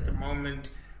players at the moment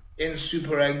in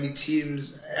Super Rugby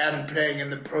teams and playing in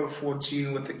the Pro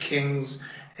 14 with the Kings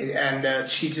and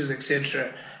Cheetahs,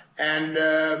 etc. And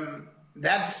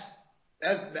that's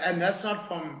not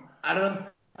from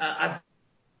I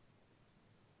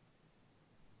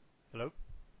Hello?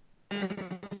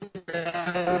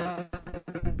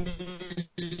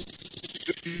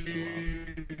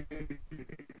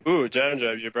 Ooh,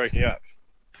 Janjo, you're breaking up.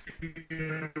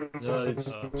 Yeah,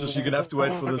 it's just you're gonna have to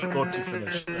wait for this thought to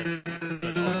finish.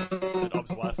 That Ob's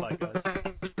Wi-Fi, guys.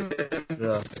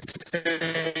 Yeah.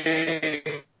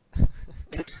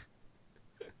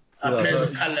 play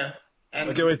with color. And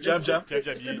Okay, wait, Jam. Jam, Step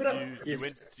it up.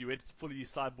 you went fully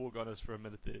cyborg on us for a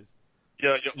minute there.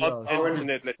 Yeah, your I went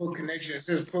internet. poor connection. It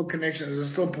says poor connection. Is it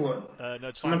still poor? No,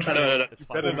 it's Someone fine. try to. No. It's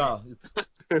fine. Better now.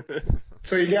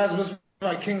 So you guys missed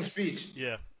my King's speech.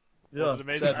 Yeah. Yeah, Was it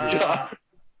amazing? sadly.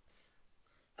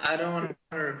 I don't want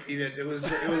to repeat it. It was.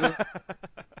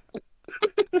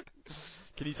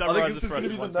 Can you I summarize think this it is for us gonna be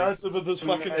in the one narrative sentence? of this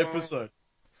fucking episode.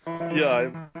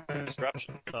 Yeah,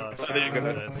 disruption. Oh, there you go.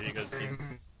 there you go, Steve.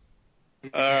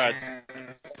 Alright.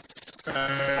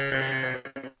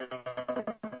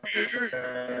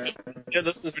 Yeah,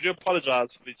 listeners, we do apologize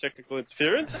for the technical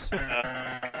interference.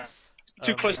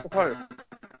 Too close to home.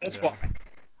 That's why.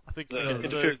 I think, Yeah.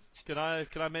 so can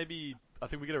I maybe, I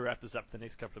think we're going to wrap this up for the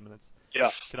next couple of minutes. Yeah.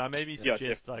 Can I maybe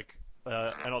suggest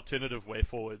an alternative way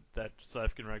forward that South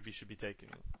African rugby should be taking,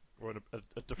 or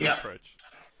a different approach?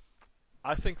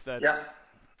 I think that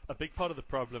a big part of the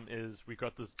problem is we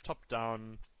got this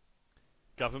top-down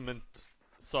government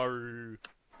SARU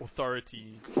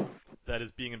authority that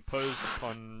is being imposed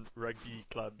upon rugby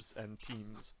clubs and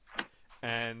teams,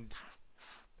 and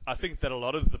I think that a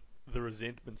lot of the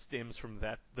resentment stems from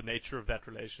that, the nature of that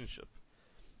relationship,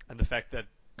 and the fact that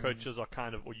coaches are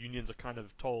kind of, or unions are kind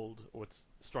of told, or it's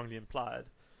strongly implied,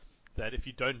 that if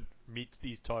you don't meet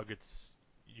these targets,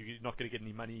 you're not going to get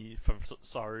any money from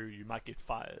SARU, you might get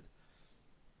fired.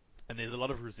 And there's a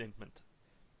lot of resentment,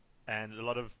 and a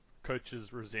lot of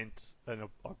coaches resent and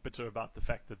are bitter about the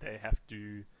fact that they have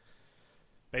to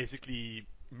basically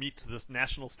meet this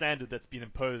national standard that's been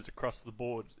imposed across the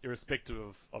board, irrespective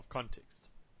of context.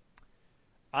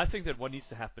 I think that what needs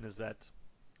to happen is that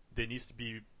there needs to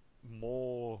be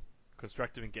more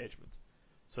constructive engagement.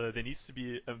 So there needs to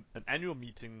be an annual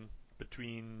meeting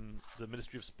between the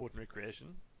Ministry of Sport and Recreation,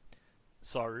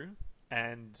 SARU,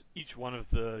 and each one of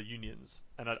the unions.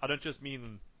 And I don't just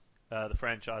mean the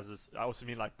franchises. I also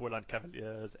mean like Boland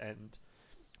Cavaliers and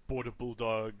Border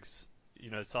Bulldogs,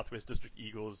 Southwest District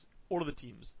Eagles, all of the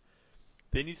teams.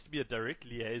 There needs to be a direct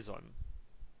liaison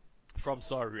from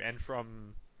SARU and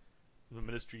from the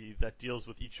ministry that deals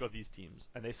with each of these teams.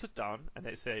 And they sit down and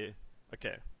they say,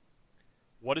 okay,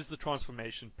 what is the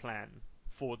transformation plan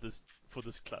for this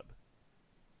club?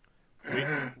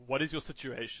 What is your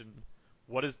situation?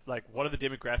 What are the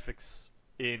demographics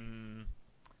in,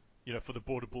 for the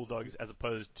Border Bulldogs as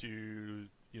opposed to,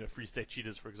 Free State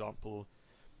Cheetahs, for example?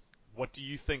 What do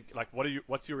you think,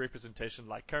 what's your representation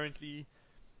like currently?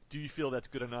 Do you feel that's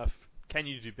good enough? Can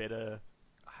you do better?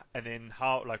 And then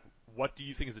what do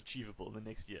you think is achievable in the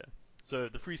next year? So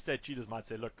the Free State Cheetahs might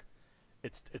say, look,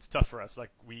 it's tough for us.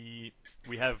 Like we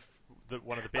have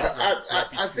one of the best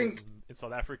rugby schools in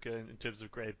South Africa in terms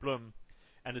of Grey Bloem,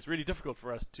 and it's really difficult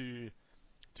for us to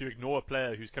ignore a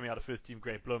player who's coming out of first team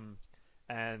Grey Bloem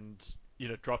and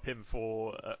drop him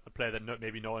for a player that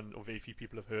maybe no one or very few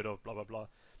people have heard of, blah blah blah.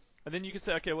 And then you can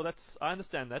say, okay, well I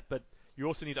understand that, but you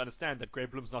also need to understand that Grey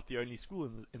Bloem's not the only school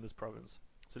in this province.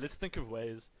 So let's think of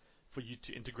ways for you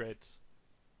to integrate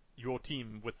your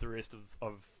team with the rest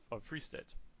of Free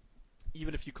State.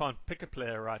 Even if you can't pick a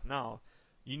player right now,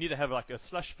 you need to have like a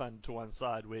slush fund to one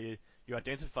side where you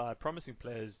identify promising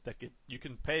players that you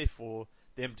can pay for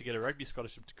them to get a rugby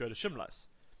scholarship to go to Shimlas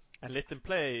and let them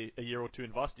play a year or two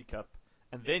in Varsity Cup,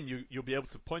 and then you'll be able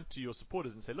to point to your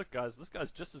supporters and say, look guys, this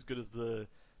guy's just as good as the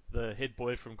head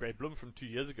boy from Grey Bloem from 2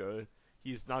 years ago.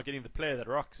 He's now getting the player that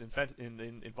rocks in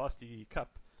Varsity Cup.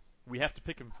 We have to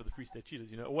pick him for the Free State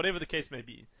Cheetahs, or whatever the case may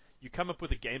be. You come up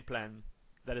with a game plan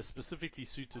that is specifically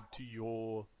suited to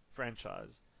your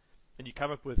franchise, and you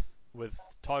come up with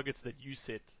targets that you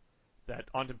set that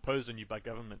aren't imposed on you by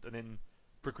government, and then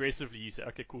progressively you say,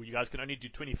 okay, cool, you guys can only do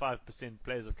 25%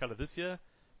 players of color this year.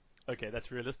 Okay,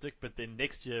 that's realistic, but then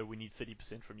next year we need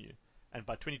 30% from you, and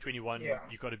by 2021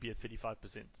 you've got to be at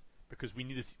 35%, because we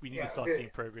need to start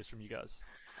seeing progress from you guys.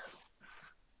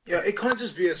 Yeah, it can't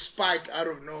just be a spike out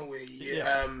of nowhere.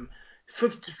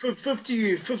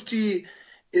 50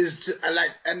 is to,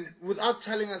 like, and without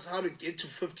telling us how to get to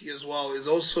 50 as well is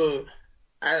also,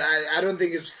 I don't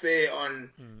think it's fair on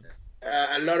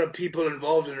a lot of people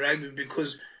involved in rugby,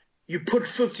 because you put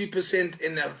 50%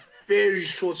 in a very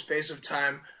short space of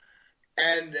time,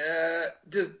 and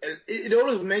it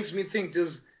always makes me think,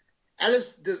 does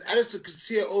Alistair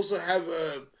Coetzee also have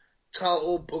a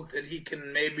tell-all book that he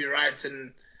can maybe write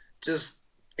and just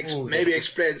maybe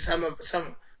explain some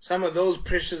of those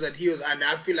pressures that he was under?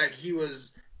 I feel like he was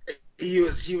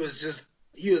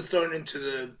thrown into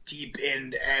the deep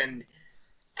end, and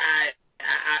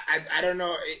I don't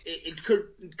know. It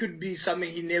could be something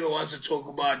he never wants to talk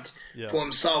about for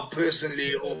himself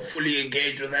personally or fully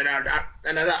engage with, and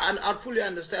I'd fully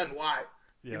understand why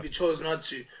if he chose not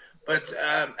to. But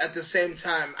at the same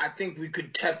time, I think we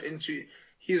could tap into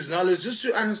his knowledge just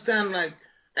to understand, like,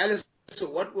 Alice,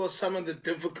 what were some of the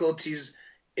difficulties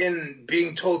in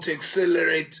being told to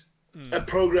accelerate a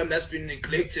program that's been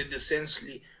neglected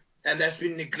essentially, and that's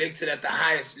been neglected at the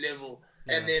highest level.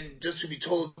 And then just to be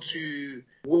told to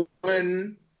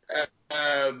win,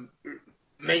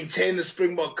 maintain the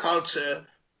Springbok culture,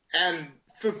 and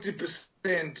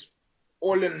 50%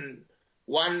 all in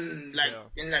one,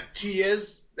 in 2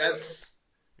 years, that's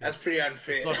pretty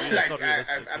unfair. It's not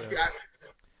realistic,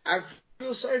 I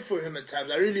feel sorry for him at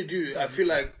times. I really do. I feel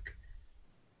like.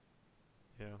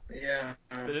 Yeah.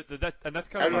 And that's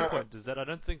kind of my point. Is that I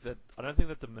don't think that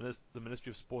the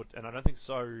Ministry of Sport, and I don't think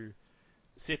SARU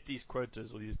set these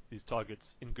quotas or these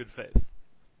targets in good faith.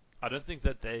 I don't think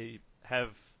that they have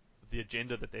the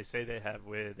agenda that they say they have,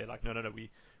 where they're like, no,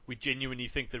 we genuinely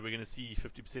think that we're going to see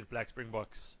 50% black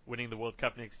Springboks winning the World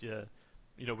Cup next year.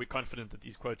 We're confident that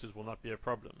these quotas will not be a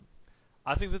problem.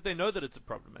 I think that they know that it's a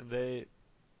problem, and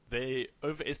they're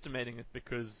overestimating it,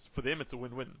 because for them it's a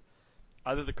win-win.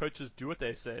 Either the coaches do what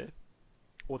they say,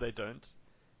 or they don't,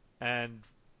 and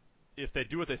if they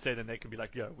do what they say, then they can be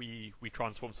like, we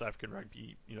transform South African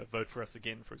rugby, vote for us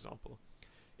again, for example.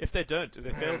 If they don't, if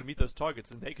they fail to meet those targets,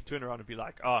 then they can turn around and be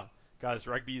like, guys,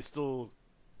 rugby is still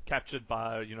captured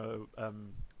by,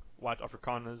 white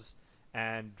Afrikaners,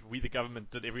 and we, the government,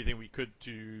 did everything we could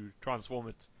to transform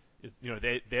it.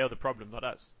 They are the problem, not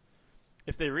us.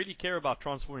 If they really care about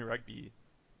transforming rugby,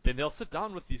 then they'll sit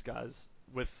down with these guys,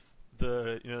 with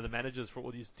the managers for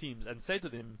all these teams, and say to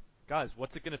them, guys,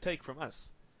 what's it going to take from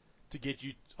us to get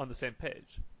you on the same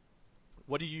page?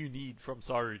 What do you need from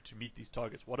SARU to meet these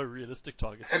targets? What are realistic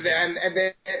targets? And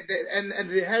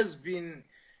there has been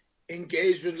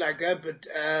engagement like that, but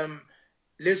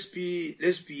let's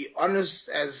be honest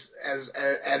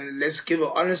and let's give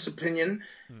an honest opinion.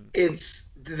 It's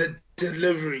the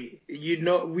delivery.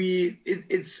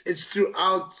 It's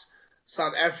throughout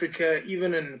South Africa,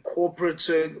 even in corporate.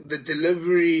 So the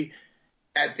delivery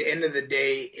at the end of the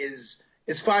day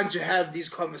it's fine to have these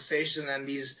conversations and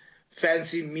these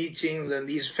fancy meetings and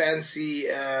these fancy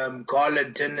gala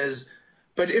dinners,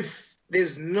 but if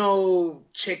there's no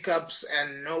checkups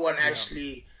and no one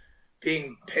actually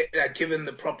being given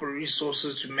the proper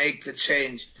resources to make the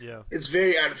change, it's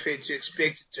very unfair to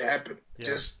expect it to happen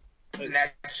just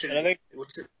naturally. And I think,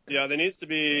 there needs to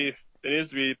be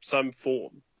some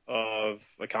form of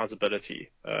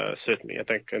accountability, certainly, I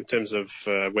think, in terms of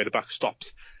where the buck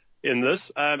stops in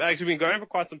this. Actually, we've been going for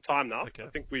quite some time now. I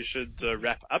think we should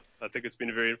wrap up. I think it's been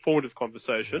a very informative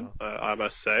conversation, I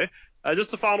must say.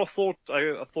 Just a final thought,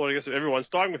 I guess, of everyone,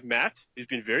 starting with Matt. He's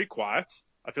been very quiet.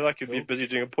 I feel like he'd be busy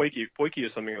doing a poikie or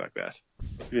something like that.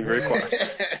 He's been very quiet.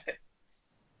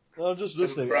 I'm just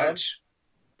listening. Brunch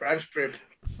prep.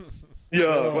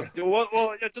 Well,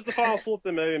 just a final thought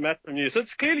then, maybe, Matt, from you.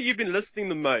 Since clearly you've been listening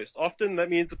the most, often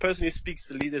that means the person who speaks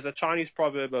the least. There's a Chinese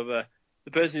proverb of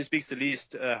the person who speaks the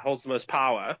least holds the most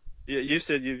power. You've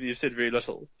said very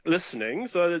little listening,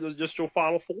 so it was just your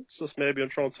final thoughts, just maybe on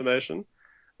transformation,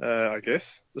 I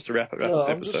guess, just to wrap up the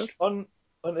episode. Just on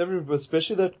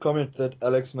especially that comment that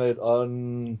Alex made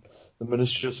on the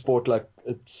Ministry of Sport, like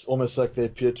it's almost like they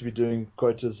appear to be doing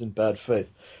quotas in bad faith.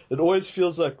 It always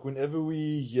feels like whenever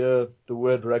we hear the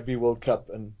word Rugby World Cup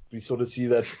and we sort of see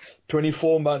that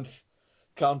 24-month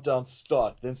countdown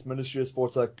start, then Ministry of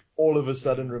Sport's like all of a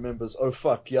sudden remembers, oh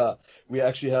fuck, we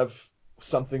actually have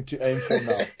something to aim for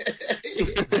now.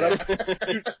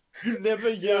 you never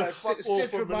hear fuck all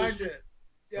from Ministry.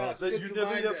 You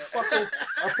never hear fuck all.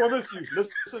 I promise you.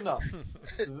 Listen now.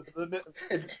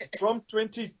 From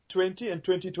 2020 and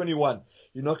 2021,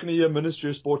 you're not going to hear Ministry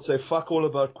of Sport say fuck all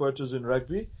about quotas in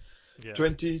rugby.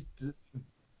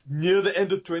 Near the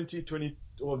end of 2020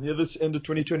 or near this end of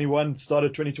 2021, start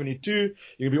of 2022, you're going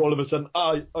to be all of a sudden,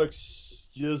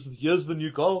 here's the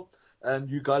new goal, and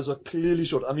you guys are clearly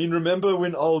short. I mean, remember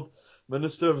when old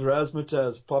Minister of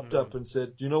Razzmatazz popped up and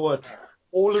said, you know what?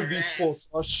 All of these sports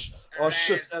are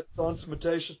shit at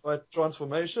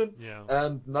transformation,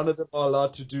 and none of them are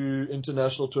allowed to do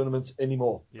international tournaments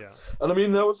anymore. Yeah. And I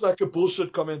mean, that was like a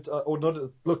bullshit comment, or not.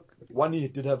 Look, one, he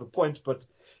did have a point, but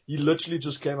he literally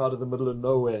just came out of the middle of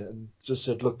nowhere and just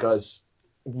said, look, guys,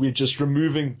 we're just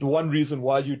removing the one reason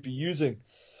why you'd be using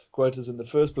quotas in the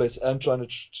first place and trying to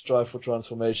strive for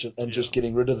transformation and just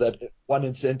getting rid of that one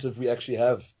incentive we actually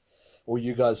have, or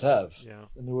you guys have. Yeah.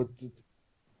 And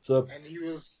he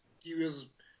was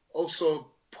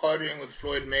also partying with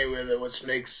Floyd Mayweather, which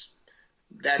makes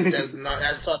that's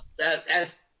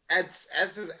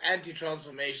as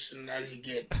anti-transformation as you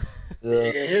get.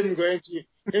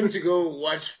 Him to go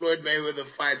watch Floyd Mayweather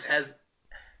fights has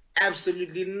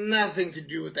absolutely nothing to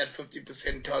do with that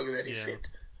 50% target that he set.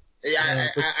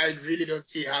 I really don't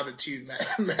see how the two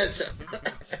match up.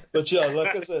 But yeah,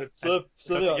 like I said, don't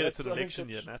forget it's an election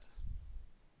year, Matt.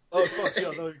 Oh fuck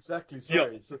yeah, no, exactly.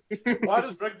 Sorry. So, why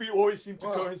does rugby always seem to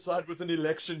coincide with an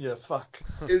election year? Fuck.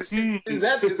 Is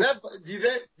that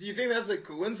do you think that's a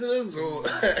coincidence, or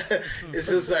it's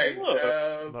just like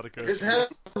not a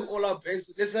coincidence.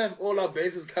 let's have all our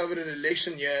bases covered in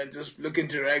election year and just look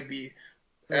into rugby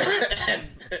and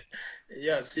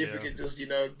see if we can just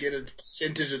get a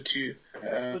percentage or two.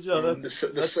 The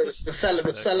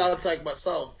sellouts like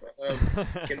myself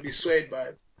can be swayed by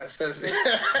it. That's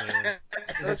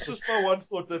just my one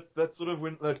thought, that sort of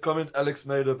when that comment Alex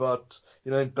made about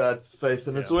in bad faith,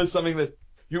 and it's always something that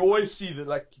you always see that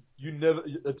like you never,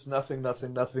 it's nothing,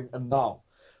 and now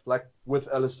like with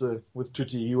Alistair, with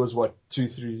Tutti, he was what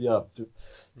 2-3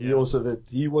 he also that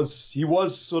he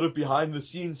was sort of behind the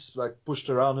scenes, like pushed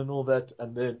around and all that,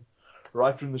 and then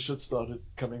right when the shit started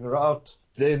coming out,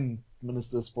 then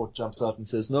Minister of Sport jumps out and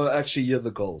says, no, actually you're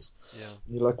the goals. And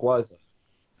you're like, why though?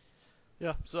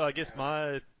 Yeah, so I guess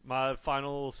my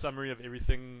final summary of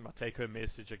everything, my take-home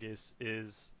message, I guess,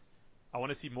 is I want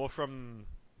to see more from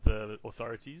the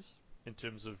authorities in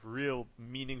terms of real,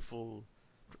 meaningful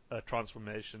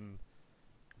transformation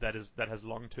that has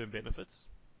long-term benefits.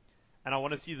 And I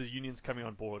want to see the unions coming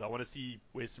on board. I want to see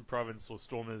Western Province or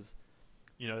Stormers,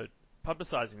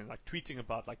 publicizing and like tweeting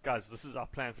about like, guys, this is our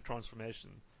plan for transformation.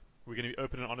 We're going to be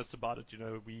open and honest about it.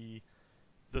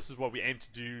 This is what we aim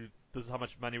to do. This is how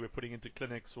much money we're putting into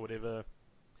clinics or whatever.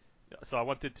 So I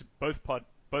wanted to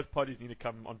both parties need to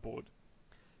come on board.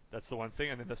 That's the one thing.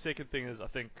 And then the second thing is I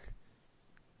think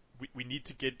we need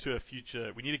to get to a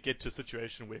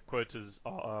situation where quotas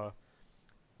are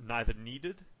neither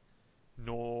needed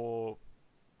nor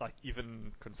like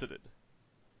even considered.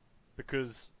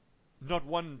 Because not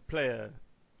one player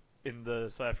in the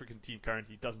South African team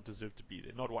currently doesn't deserve to be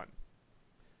there. Not one.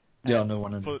 Yeah, no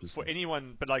one. For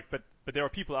anyone, but there are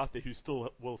people out there who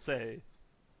still will say,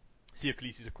 Siya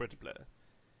Kolisi's a quota player,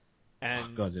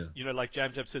 and like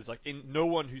Jam says, like no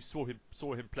one who saw him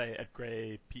play at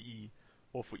Grey PE,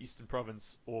 or for Eastern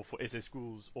Province, or for SA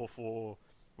Schools, or for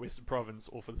Western Province,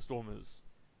 or for the Stormers,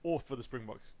 or for the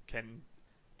Springboks can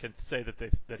say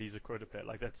that he's a quota player.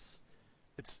 Like it's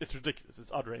ridiculous,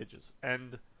 it's outrageous,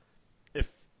 and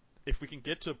if we can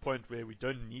get to a point where we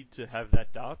don't need to have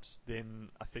that doubt, then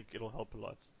I think it'll help a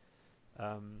lot.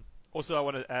 Also, I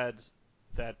want to add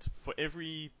that for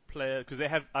every player, because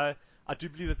I do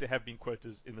believe that there have been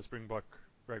quotas in the Springbok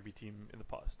rugby team in the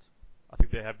past. I think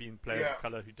there have been players of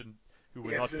colour who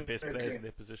were not the best players in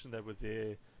their position, that were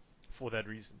there for that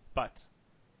reason. But,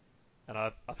 and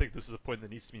I think this is a point that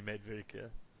needs to be made very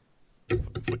clear.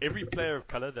 For every player of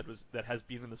colour that has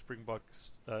been in the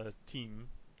Springboks team,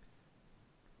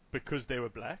 because they were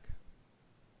black,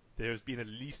 there has been at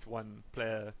least one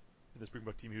player in the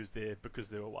Springbok team who was there because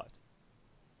they were white.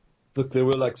 Look, there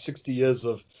were like 60 years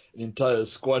of an entire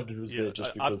squad who was there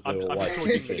just because they were white.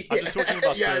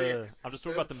 I'm just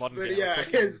talking about the modern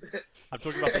game. I'm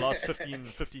talking about the last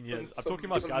 15 years. I'm talking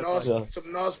about guys like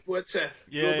some Nas Buerta.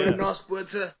 Nas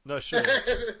Buerta. No,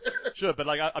 sure, but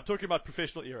like I'm talking about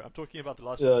professional era. I'm talking about the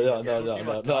last. No.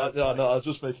 I was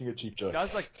just making a cheap joke.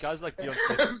 Guys like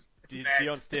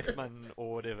Dion Stepman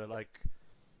or whatever, like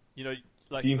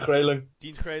Dean Grayling.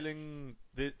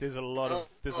 There's a lot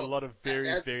of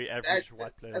very very average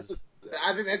white players.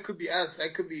 I think that could be us.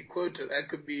 That could be quota. That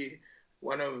could be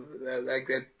one of like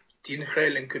that. Dean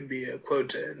Grayling could be a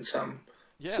quota in some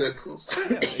circles.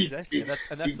 Yeah, exactly.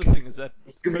 And that's the thing, is that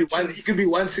he could be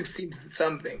 1/16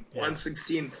 something.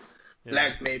 1/16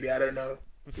 black maybe. I don't know.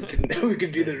 We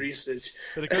can do the research.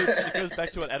 But it goes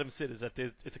back to what Adam said, is that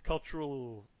it's a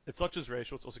cultural. It's not just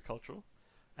racial; it's also cultural.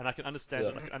 And I can understand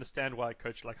it. I can understand why a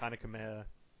coach like Heineke Meyer,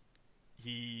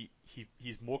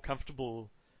 he's more comfortable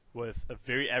with a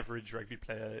very average rugby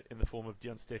player in the form of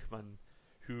Deon Stechman,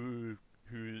 who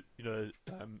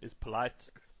is polite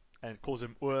and calls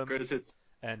him Greatest hits.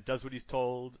 and does what he's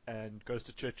told and goes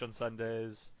to church on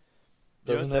Sundays.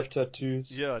 Doesn't have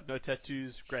tattoos. Yeah, no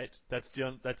tattoos. Great. That's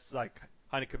Deon. That's like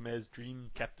Heineke Meye's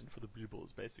dream captain for the Blue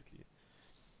Bulls, basically.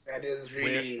 That is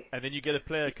really. And then you get a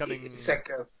player coming. It's like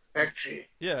a factory.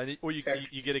 Yeah, or you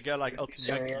get a guy like Elton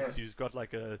So, Jantjies yeah. who's got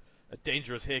like a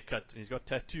dangerous haircut and he's got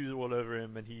tattoos all over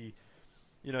him and he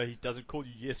doesn't call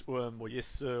you yes or yes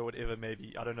sir or whatever.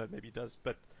 Maybe I don't know. Maybe he does,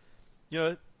 but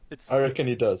it's. I reckon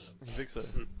he does. I think so.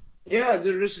 Yeah,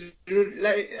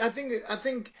 like I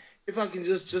think if I can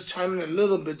just chime in a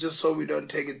little bit, just so we don't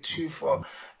take it too far,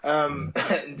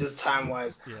 just time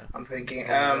wise, Yeah. I'm thinking.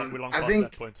 We're long I past think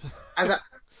that point.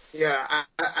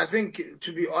 I think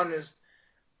to be honest,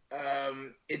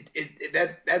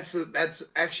 that's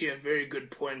actually a very good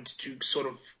point to sort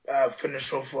of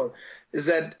finish off with. Is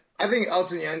that I think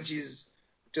Elton Jantjies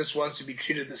just wants to be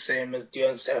treated the same as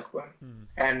Deon Stechman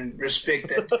and respect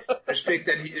that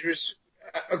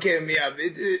okay, yeah,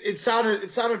 it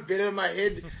sounded better in my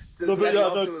head. No, but yeah,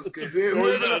 no, it's good. it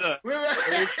Whoever,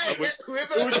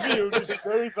 would be a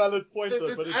very valid point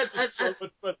though, but it's just so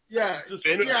much fun. Yeah, Just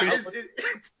thinking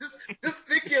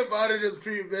about it is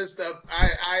pretty messed up.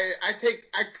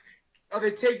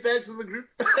 They take backs in the group?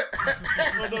 no,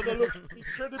 look, it's an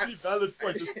incredibly valid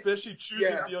point, especially choosing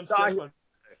Deon Stechman.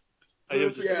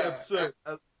 Absurd.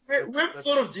 We've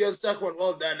thought of Deon Stechman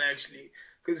well done actually,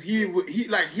 because he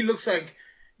looks like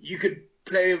you could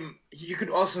play him. You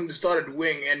could ask him to start at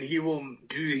wing, and he will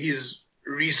do his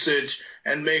research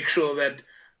and make sure that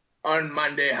on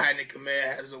Monday Heineke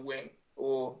Meyer has a wing,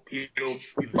 or he'll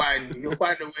find a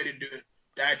way to do it.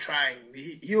 Die trying.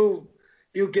 He'll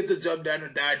get the job done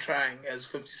and die trying, as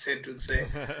 50 Cent would say.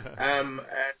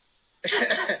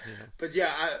 But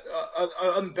yeah,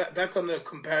 back on the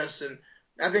comparison,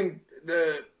 I think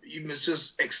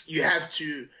you have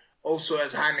to also,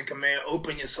 as Heineke Meyer,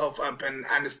 open yourself up and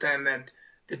understand that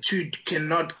the two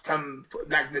cannot come,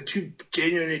 like the two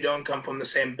genuinely don't come from the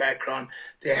same background.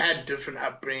 They had different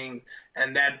upbringings,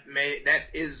 and that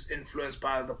is influenced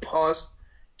by the past.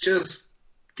 Just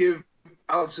give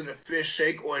Elton a fair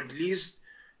shake, or at least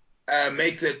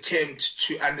make the attempt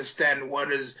to understand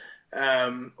what is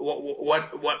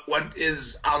what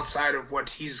is outside of what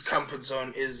his comfort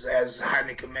zone is as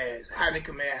Heineke Meyer.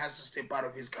 Heineke Meyer has to step out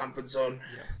of his comfort zone.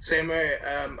 Yeah. Same way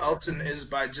Elton is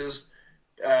by just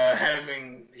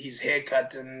having his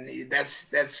haircut, and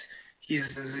that's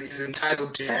he's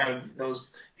entitled to have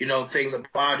those things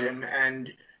about him,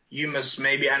 and you must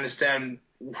maybe understand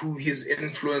who his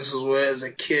influences were as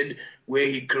a kid, where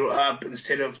he grew up,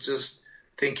 instead of just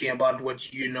thinking about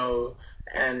what you know,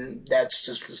 and that's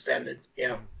just the standard.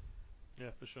 Yeah.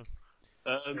 Yeah, for sure.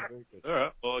 All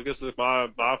right. Well, I guess my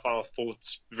final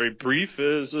thoughts, very brief,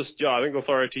 is just I think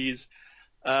authorities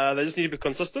they just need to be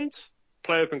consistent,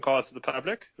 play open cards to the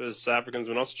public, because Africans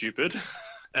were not stupid,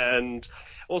 and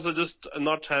also just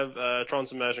not have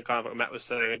transformation, kind of like Matt was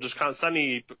saying, just kind of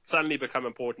suddenly become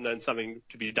important and something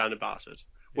to be done about it,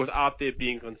 without there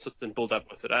being consistent build up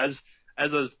with it.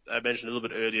 As I mentioned a little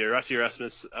bit earlier, Rassie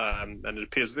Erasmus, and it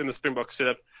appears within the Springbok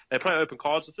setup, they play open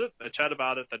cards with it, they chat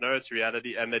about it, they know it's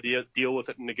reality, and they deal with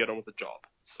it and they get on with the job.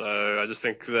 So I just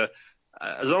think that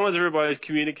as long as everybody's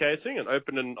communicating and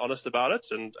open and honest about it,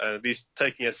 and at least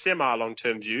taking a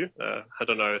semi-long-term view, I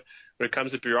don't know, when it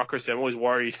comes to bureaucracy, I'm always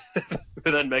worried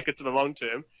we don't make it to the long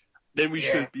term, then we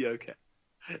should be okay.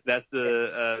 That's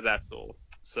all.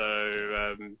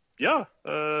 So,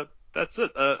 that's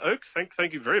it. Oaks,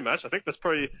 thank you very much. I think that's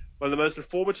probably one of the most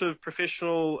informative,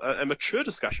 professional, and mature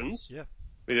discussions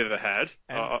we've ever had.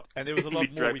 And there was a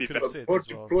lot more we could have said as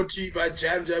well. Brought to you by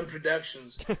Jam Jam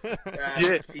Productions.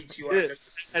 PTY.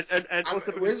 And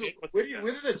also where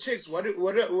are the checks?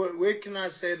 Where can I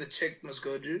say the check must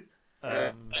go to?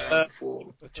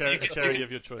 For a charity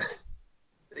of your choice.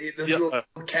 This little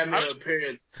cameo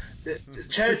period. The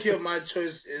charity of my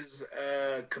choice is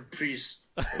Caprice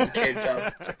in Cape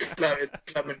Town.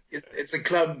 It's a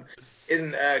club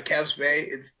in Camps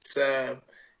Bay.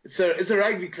 It's a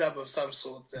rugby club of some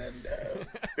sort, and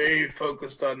very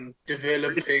focused on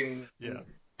developing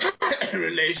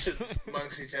relations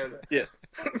amongst each other. Yeah.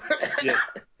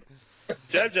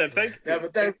 Jam, thank you. Yeah,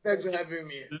 but thanks for having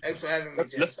me. Thanks for having me,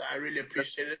 James. I really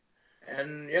appreciate it.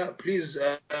 And please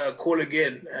call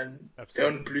again, and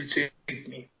don't blue tick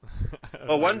me.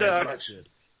 Well, one day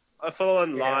I follow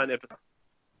online.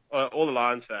 All the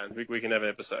Lions fans, we can have an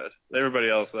episode. Everybody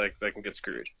else, they can get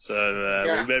screwed.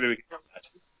 So maybe we can.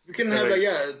 We can have a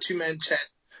 2-man chat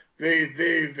very,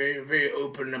 very, very, very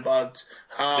open about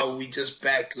how we just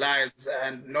back lines,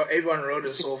 and not everyone wrote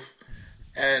us off,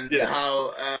 and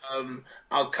how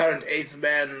our current 8th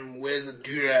man wears a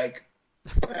durag.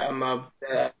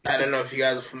 I don't know if you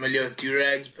guys are familiar with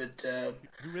durags, but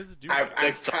who wears a durag?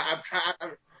 I've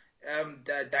tried.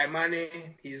 Daimani,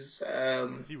 he's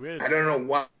Does he wear? I don't know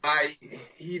why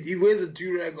he wears a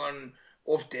durag on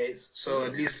off days, so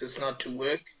at least it's not to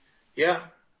work. Yeah.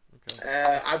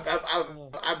 Okay.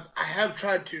 I have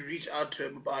tried to reach out to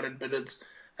him about it, but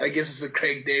I guess it's a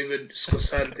Craig David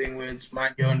Scosan thing where it's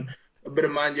a bit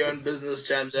of mind your own business,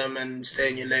 jam, and stay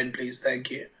in your lane, please,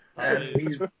 thank you. And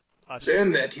he's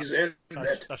earned that. He's earned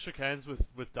that. I shook hands with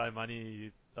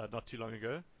Daimani not too long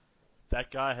ago. That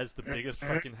guy has the biggest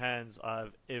fucking hands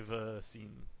I've ever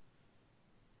seen.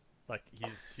 Like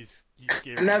he's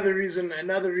scary. Another reason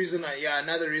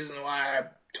why I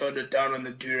toned it down on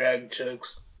the durag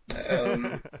jokes.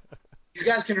 These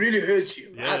guys can really hurt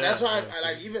you. That's why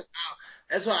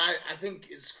I think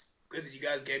it's good that you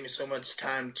guys gave me so much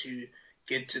time to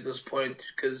get to this point,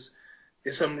 because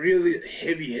there's some really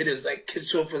heavy hitters like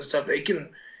Kitchoff and stuff. They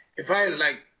can, if I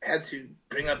had to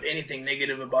bring up anything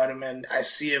negative about him and I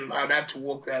see him, I'd have to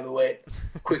walk the other way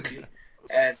quickly,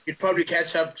 and he'd probably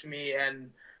catch up to me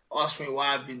and ask me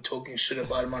why I've been talking shit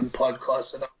about him on the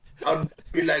podcast, and I'd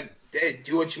be like, "Hey,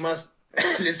 do what you must.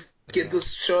 Let's get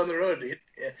this show on the road.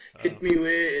 Hit me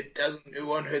where it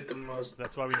won't hurt the most."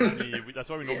 That's why we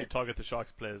normally target the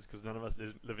Sharks players, because none of us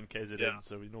live in KZN,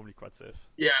 so we're normally quite safe.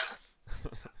 Yeah.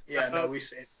 Yeah, no, we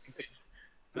safe.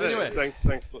 But anyway,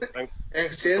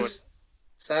 thanks, cheers.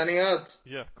 Signing out.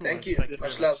 Yeah, cool. Thank you. Much very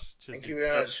love. much. Cheers, Thank you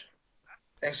very much.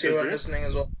 Thanks to everyone listening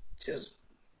as well. Cheers.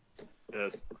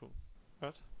 Yes. Cool.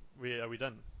 Right. Are we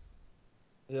done?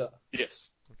 Yeah. Yes.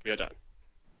 We are done.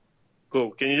 Cool.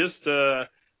 Can you just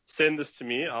send this to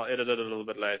me? I'll edit it a little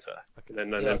bit later, Okay.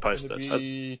 and then post it's it. gonna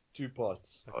be 2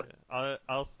 parts. Okay.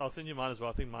 I'll send you mine as well.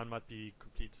 I think mine might be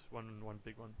complete. One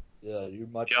big one. Yeah, you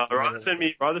might. Yeah, rather send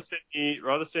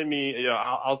me. Yeah,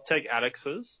 I'll take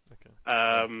Alex's. Okay.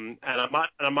 And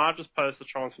I might just post the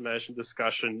transformation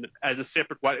discussion as a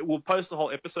separate one. We'll post the whole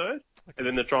episode, and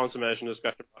then the transformation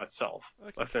discussion by itself.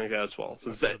 Okay. I think as well. So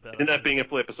That's not a bad ended up idea. being a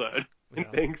full episode. Yeah. I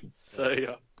think. So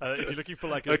yeah. If you're looking for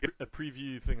like a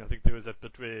preview thing, I think there was that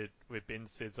bit where Ben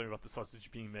said something about the sausage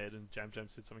being made, and Jam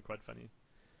said something quite funny.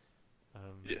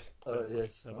 Yes.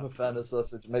 Yes. I'm a fan of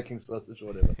sausage, making sausage,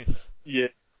 whatever. Yeah.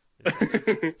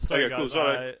 Sorry, Okay, guys.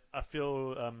 cool. I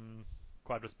feel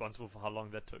quite responsible for how long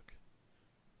that took.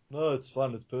 No, it's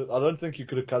fun. I don't think you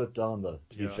could have cut it down though.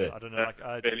 To be fair. I don't know.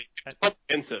 Really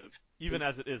comprehensive. Even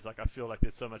as it is, I feel like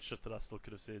there's so much shit that I still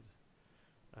could have said.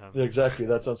 Yeah, exactly.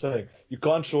 That's what I'm saying. You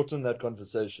can't shorten that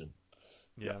conversation.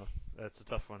 Yeah, that's a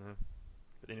tough one. Huh?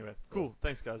 But anyway, cool.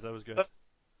 Thanks, guys. That was good.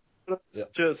 Yeah.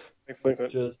 Cheers.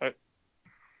 Thanks. Cheers. Bye.